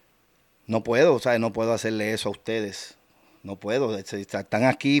 No puedo, o sea, no puedo hacerle eso a ustedes. No puedo. Están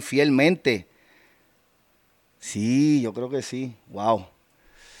aquí fielmente. Sí, yo creo que sí. Wow.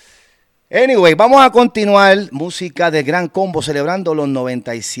 Anyway, vamos a continuar. Música de Gran Combo celebrando los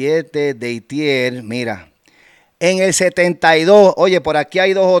 97 de Ithier. Mira, en el 72, oye, por aquí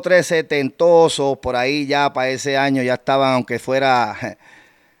hay 2 o 3 setentosos, por ahí ya para ese año ya estaban, aunque fuera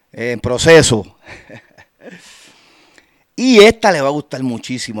en proceso. Y esta le va a gustar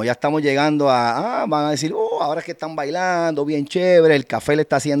muchísimo. Ya estamos llegando van a decir, ahora es que están bailando, bien chévere, el café le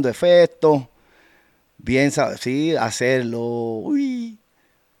está haciendo efecto. Bien, sí, hacerlo. Uy.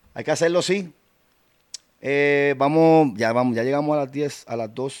 Hay que hacerlo, sí. Ya llegamos a las 10, a las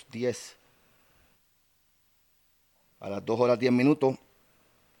 2:10. A las 2 horas 10 minutos.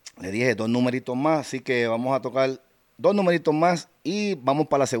 Le dije 2 numeritos más, así que vamos a tocar 2 numeritos más y vamos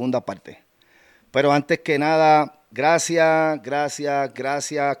para la segunda parte. Pero antes que nada, gracias,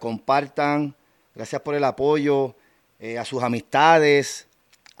 compartan. Gracias por el apoyo a sus amistades.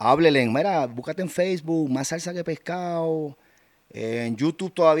 Háblenle, mira, búscate en Facebook, Más Salsa que Pescado. En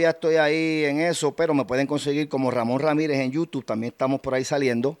YouTube todavía estoy ahí en eso, pero me pueden conseguir como Ramón Ramírez en YouTube. También estamos por ahí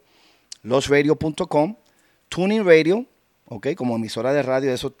saliendo. losradio.com, Tuning Radio, ok, como emisora de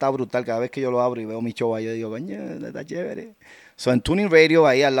radio. Eso está brutal. Cada vez que yo lo abro y veo mi show ahí, yo digo, coño, está chévere. En Tuning Radio,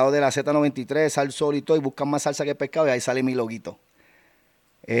 ahí al lado de la Z93, Sal Sol y todo, y buscan Más Salsa que Pescado y ahí sale mi loguito.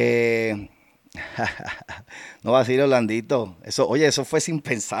 No va a decir Orlandito. Eso fue sin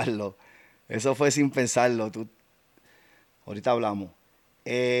pensarlo. Ahorita hablamos.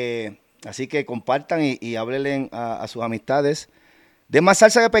 Así que compartan y háblenle a sus amistades. De Más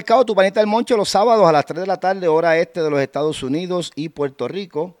Salsa que Pescado, tu panita del Moncho, los sábados a las 3 de la tarde, hora este de los Estados Unidos y Puerto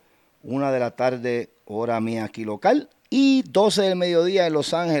Rico. 1 de la tarde, hora mía aquí local. Y 12 del mediodía en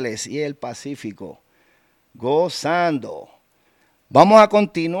Los Ángeles y el Pacífico. Gozando. Vamos a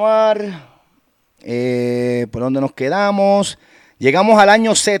continuar. ¿Por dónde nos quedamos? Llegamos al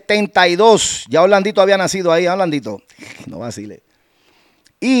año 72. Ya Orlandito había nacido ahí, Orlandito. No vacile.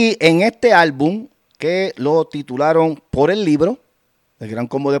 Y en este álbum, que lo titularon Por el Libro, el Gran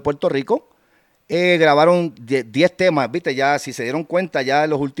Combo de Puerto Rico, grabaron 10 temas. Viste, ya si se dieron cuenta, ya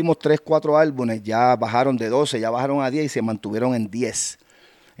los últimos 3, 4 álbumes ya bajaron de 12, ya bajaron a 10 y se mantuvieron en 10.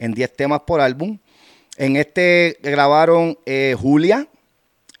 En 10 temas por álbum. En este grabaron Julia,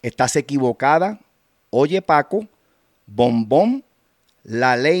 Estás Equivocada, Oye Paco, Bombón,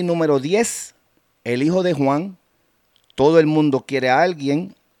 La Ley número 10, El Hijo de Juan, Todo el Mundo Quiere a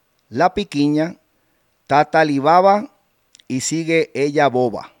Alguien, La Piquiña, Tata Libaba y Sigue Ella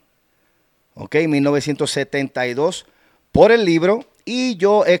Boba. Ok, 1972, Por el Libro. Y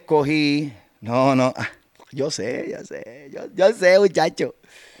yo escogí, yo sé, muchacho.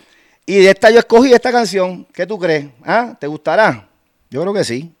 Y de esta yo escogí esta canción. ¿Qué tú crees? ¿Te gustará? Yo creo que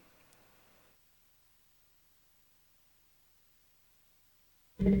sí.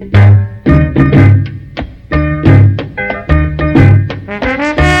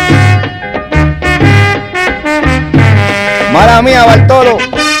 Mala mía, Bartolo.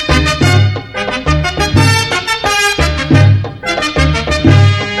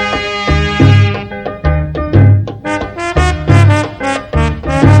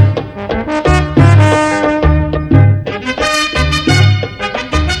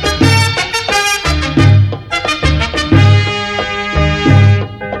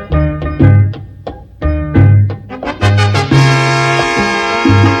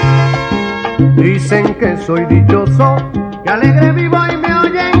 Dicen que soy dichoso, que alegre vivo y me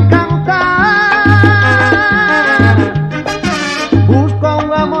oyen cantar. Busco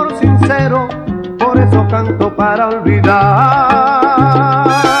un amor sincero, por eso canto para olvidar.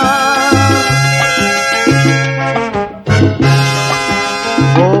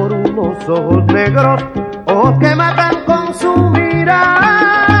 Por unos ojos negros, ojos que matan con su mirar.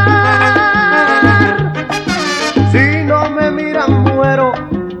 Si no me miran muero,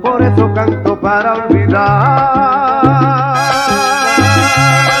 por eso canto para olvidar.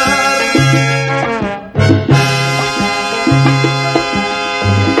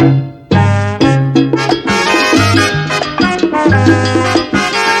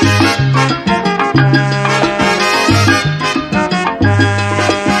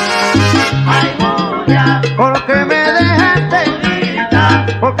 Porque me dejaste,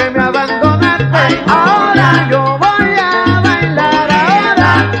 porque me abandonaste. Ahora yo voy a bailar,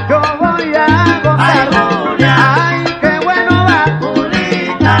 ahora yo voy a gozar. Ay, qué bueno va,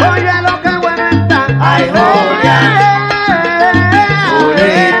 oye lo que bueno está. Ay, Julia,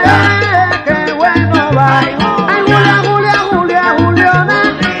 qué bueno va. Ay, Julia, Julia, Julia, Juliana.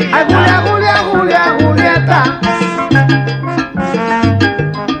 Ay, Julia, Julia, Julia, Julieta.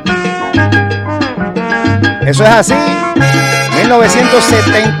 Eso es así.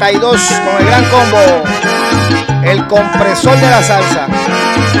 1972 con el Gran Combo, el compresor de la salsa.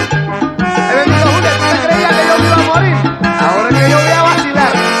 He venido, Julia, ¿tú te creías que yo me iba a morir? Ahora es que yo voy a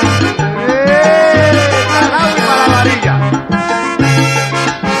vacilar. Calado y para la varilla.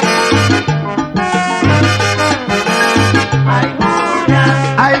 Ay, Julia,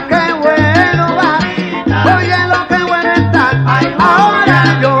 ay, qué bueno va. Oye lo que bueno está. Ay, ahora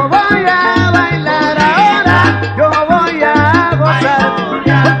yo voy a bailar, ahora yo voy a gozar.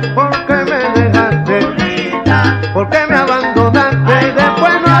 Porque me dejaste, porque me abandonaste. Y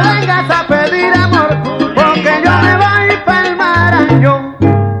después no vengas a pedir amor, porque yo me voy para el Marañón.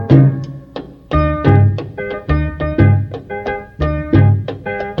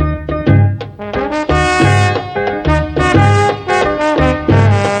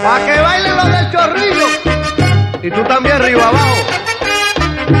 Pa' que bailen los del Chorrillo. Y tú también, Río Abajo.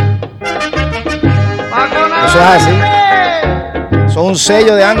 Pa' con Eso es así. Son un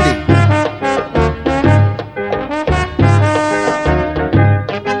sello de Andy.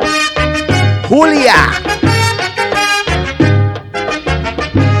 Julia.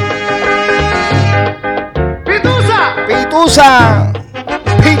 Pitusa. Pitusa.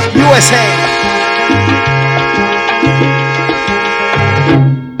 Pit USA.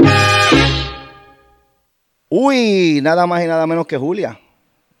 Uy, nada más y nada menos que Julia.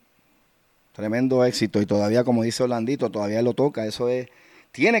 Tremendo éxito y todavía, como dice Orlandito, todavía lo toca. Eso es,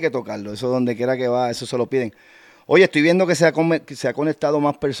 tiene que tocarlo. Eso donde quiera que va, eso se lo piden. Oye, estoy viendo que se ha conectado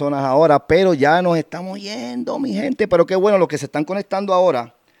más personas ahora, pero ya nos estamos yendo, mi gente. Pero qué bueno, los que se están conectando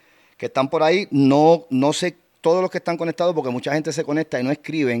ahora, que están por ahí, no sé todos los que están conectados porque mucha gente se conecta y no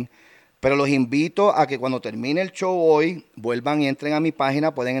escriben. Pero los invito a que cuando termine el show hoy, vuelvan y entren a mi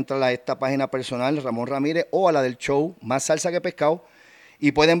página. Pueden entrar a esta página personal, Ramón Ramírez, o a la del show, Más Salsa que Pescado.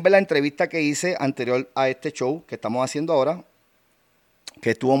 Y pueden ver la entrevista que hice anterior a este show que estamos haciendo ahora,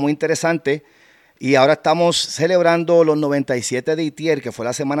 que estuvo muy interesante. Y ahora estamos celebrando los 97 de Ithier, que fue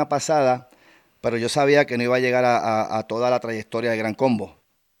la semana pasada, pero yo sabía que no iba a llegar a toda la trayectoria de Gran Combo.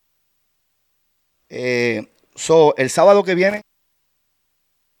 El sábado que viene,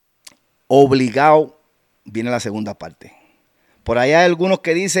 obligado, viene la segunda parte. Por ahí hay algunos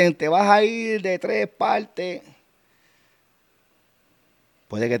que dicen, te vas a ir de 3 partes.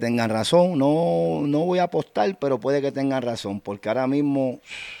 Puede que tengan razón, no voy a apostar, pero puede que tengan razón, porque ahora mismo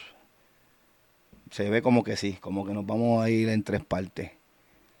se ve como que sí, como que nos vamos a ir en 3 partes.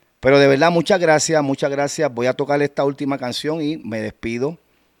 Pero de verdad, muchas gracias, muchas gracias. Voy a tocar esta última canción y me despido.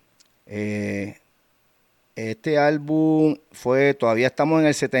 Este álbum todavía estamos en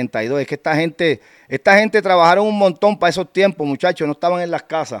el 72. Es que esta gente trabajaron un montón para esos tiempos, muchachos. No estaban en las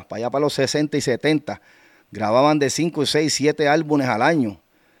casas, para allá para los 60 y 70. Grababan de 5, 6, 7 álbumes al año.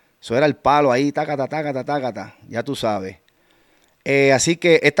 Eso era el palo ahí, tácata, ya tú sabes. Así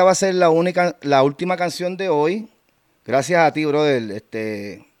que esta va a ser la última canción de hoy. Gracias a ti, brother.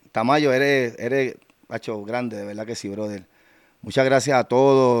 Tamayo, eres macho grande, de verdad que sí, brother. Muchas gracias a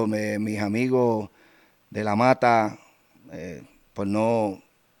todos mis amigos de La Mata, por no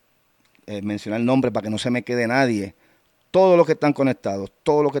mencionar el nombre para que no se me quede nadie. Todos los que están conectados,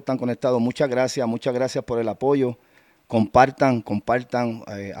 muchas gracias por el apoyo. Compartan,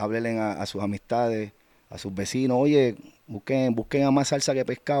 háblenle a sus amistades, a sus vecinos. Oye, busquen a Más Salsa que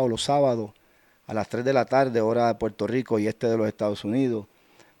Pescado los sábados a las 3 de la tarde, hora de Puerto Rico y de los Estados Unidos.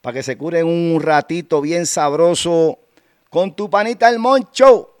 para que se curen un ratito bien sabroso con tu panita el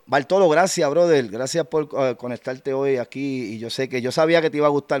Moncho. Bartolo, gracias, brother. Gracias por conectarte hoy aquí. Y yo sé que yo sabía que te iba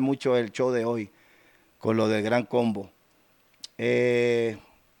a gustar mucho el show de hoy con lo del Gran Combo. A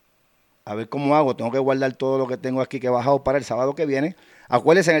ver cómo hago. Tengo que guardar todo lo que tengo aquí que he bajado para el sábado que viene.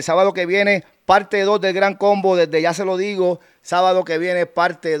 Acuérdense, en el sábado que viene, parte 2 del Gran Combo. Desde ya se lo digo, sábado que viene,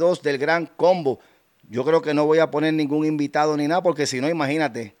 parte 2 del Gran Combo. Yo creo que no voy a poner ningún invitado ni nada, porque si no,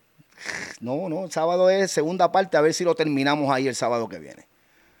 imagínate. No, el sábado es segunda parte, a ver si lo terminamos ahí el sábado que viene.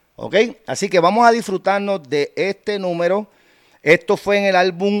 ¿Ok? Así que vamos a disfrutarnos de este número. Esto fue en el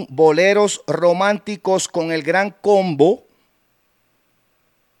álbum Boleros Románticos con el Gran Combo,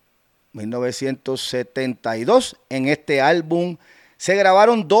 1972. En este álbum se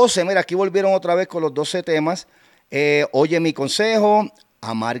grabaron 12, mira, aquí volvieron otra vez con los 12 temas. Oye mi consejo,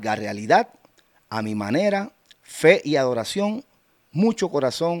 Amarga Realidad, A mi manera, Fe y Adoración, Mucho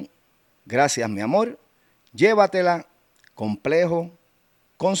Corazón, Gracias mi amor, Llévatela, Complejo,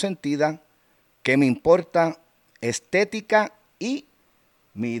 Consentida, ¿Qué me importa? Estética y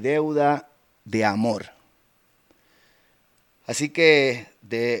Mi deuda de amor. Así que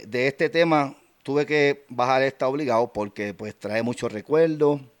de este tema tuve que bajar esta obligado porque pues trae muchos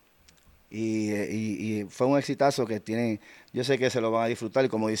recuerdos y fue un exitazo que tienen. Yo sé que se lo van a disfrutar y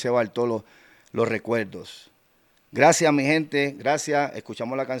como dice Bartolo, los recuerdos. Gracias mi gente, gracias.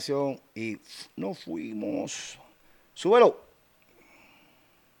 Escuchamos la canción y nos fuimos. Súbelo.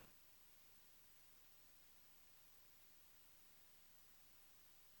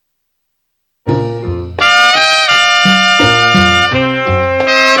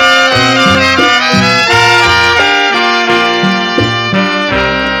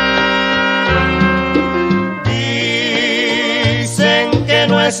 Dicen que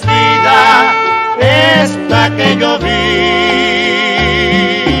no es vida esta que yo vivo,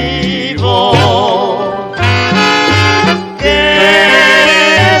 que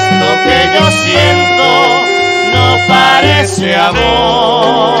esto que yo siento no parece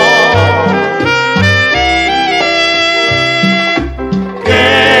amor,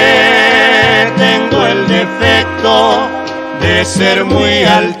 que tengo el defecto de ser muy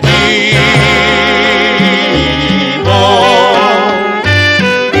altivo,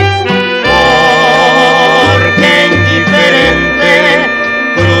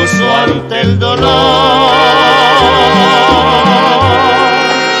 ante el dolor.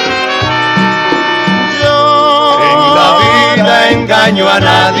 Yo en la vida engaño a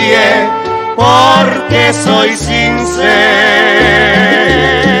nadie porque soy sincero.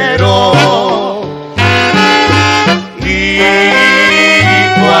 Y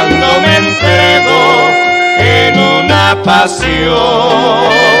cuando me entrego en una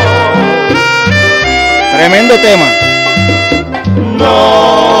pasión. Tremendo tema.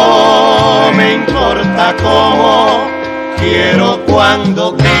 No me importa cómo, quiero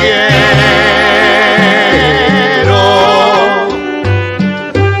cuando quiero.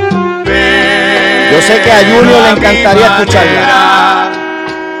 Yo sé que a Junior le encantaría escucharla.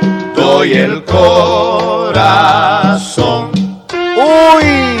 Doy el corazón.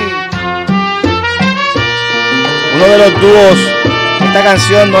 ¡Uy! Uno de los dúos. Esta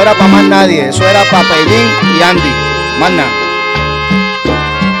canción no era para más nadie. Eso era para Pelín y Andy. Más nada.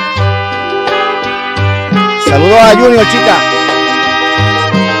 Saludos a Junior, chica.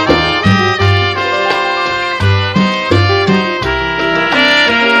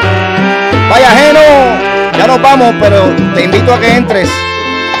 Vaya ajeno. Ya nos vamos, pero te invito a que entres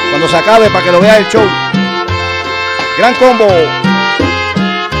cuando se acabe para que lo veas el show. Gran Combo.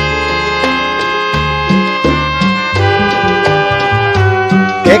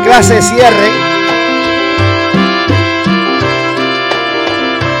 ¿Qué clase de cierre?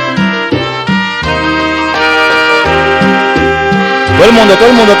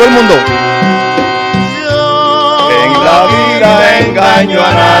 Todo el mundo. Yo en la vida engaño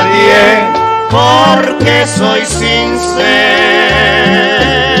a nadie porque soy sincero.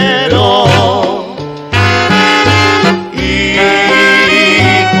 Y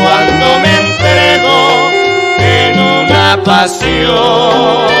cuando me entrego en una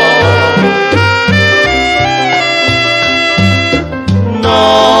pasión,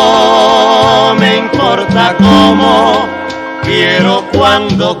 no me importa cómo, quiero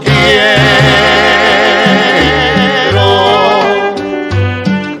cuando quiero,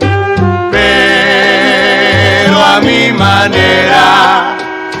 pero a mi manera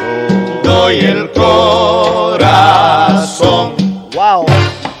doy el corazón. Wow.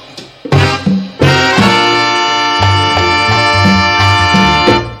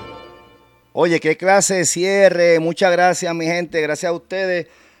 Oye, qué clase de cierre. Muchas gracias, mi gente. Gracias a ustedes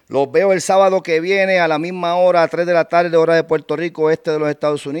Los veo el sábado que viene a la misma hora, 3 de la tarde, hora de Puerto Rico, este de los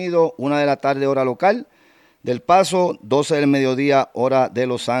Estados Unidos, 1 de la tarde, hora local del Paso, 12 del mediodía, hora de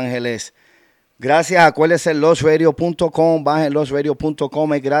Los Ángeles. Gracias, acuérdense losradio.com, bajen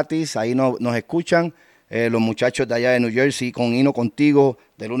losradio.com, es gratis, ahí nos escuchan. Los muchachos de allá de New Jersey, con Hino Contigo,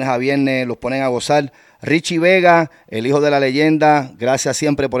 de lunes a viernes, los ponen a gozar. Richie Vega, el hijo de la leyenda, gracias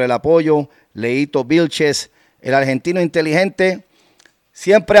siempre por el apoyo. Leito Vilches, el argentino inteligente,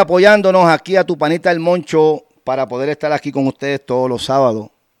 siempre apoyándonos aquí a tu panita el Moncho para poder estar aquí con ustedes todos los sábados.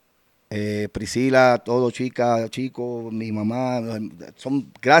 Priscila, todo chicas, chicos, mi mamá,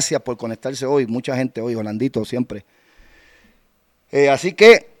 gracias por conectarse hoy, mucha gente hoy, Orlandito siempre. Así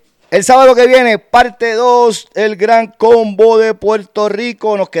que el sábado que viene, parte 2, el Gran Combo de Puerto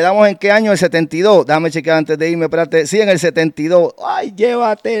Rico. ¿Nos quedamos en qué año? El 72. Déjame chequear antes de irme, espérate. Sí, en el 72. ¡Ay,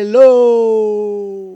 llévatelo!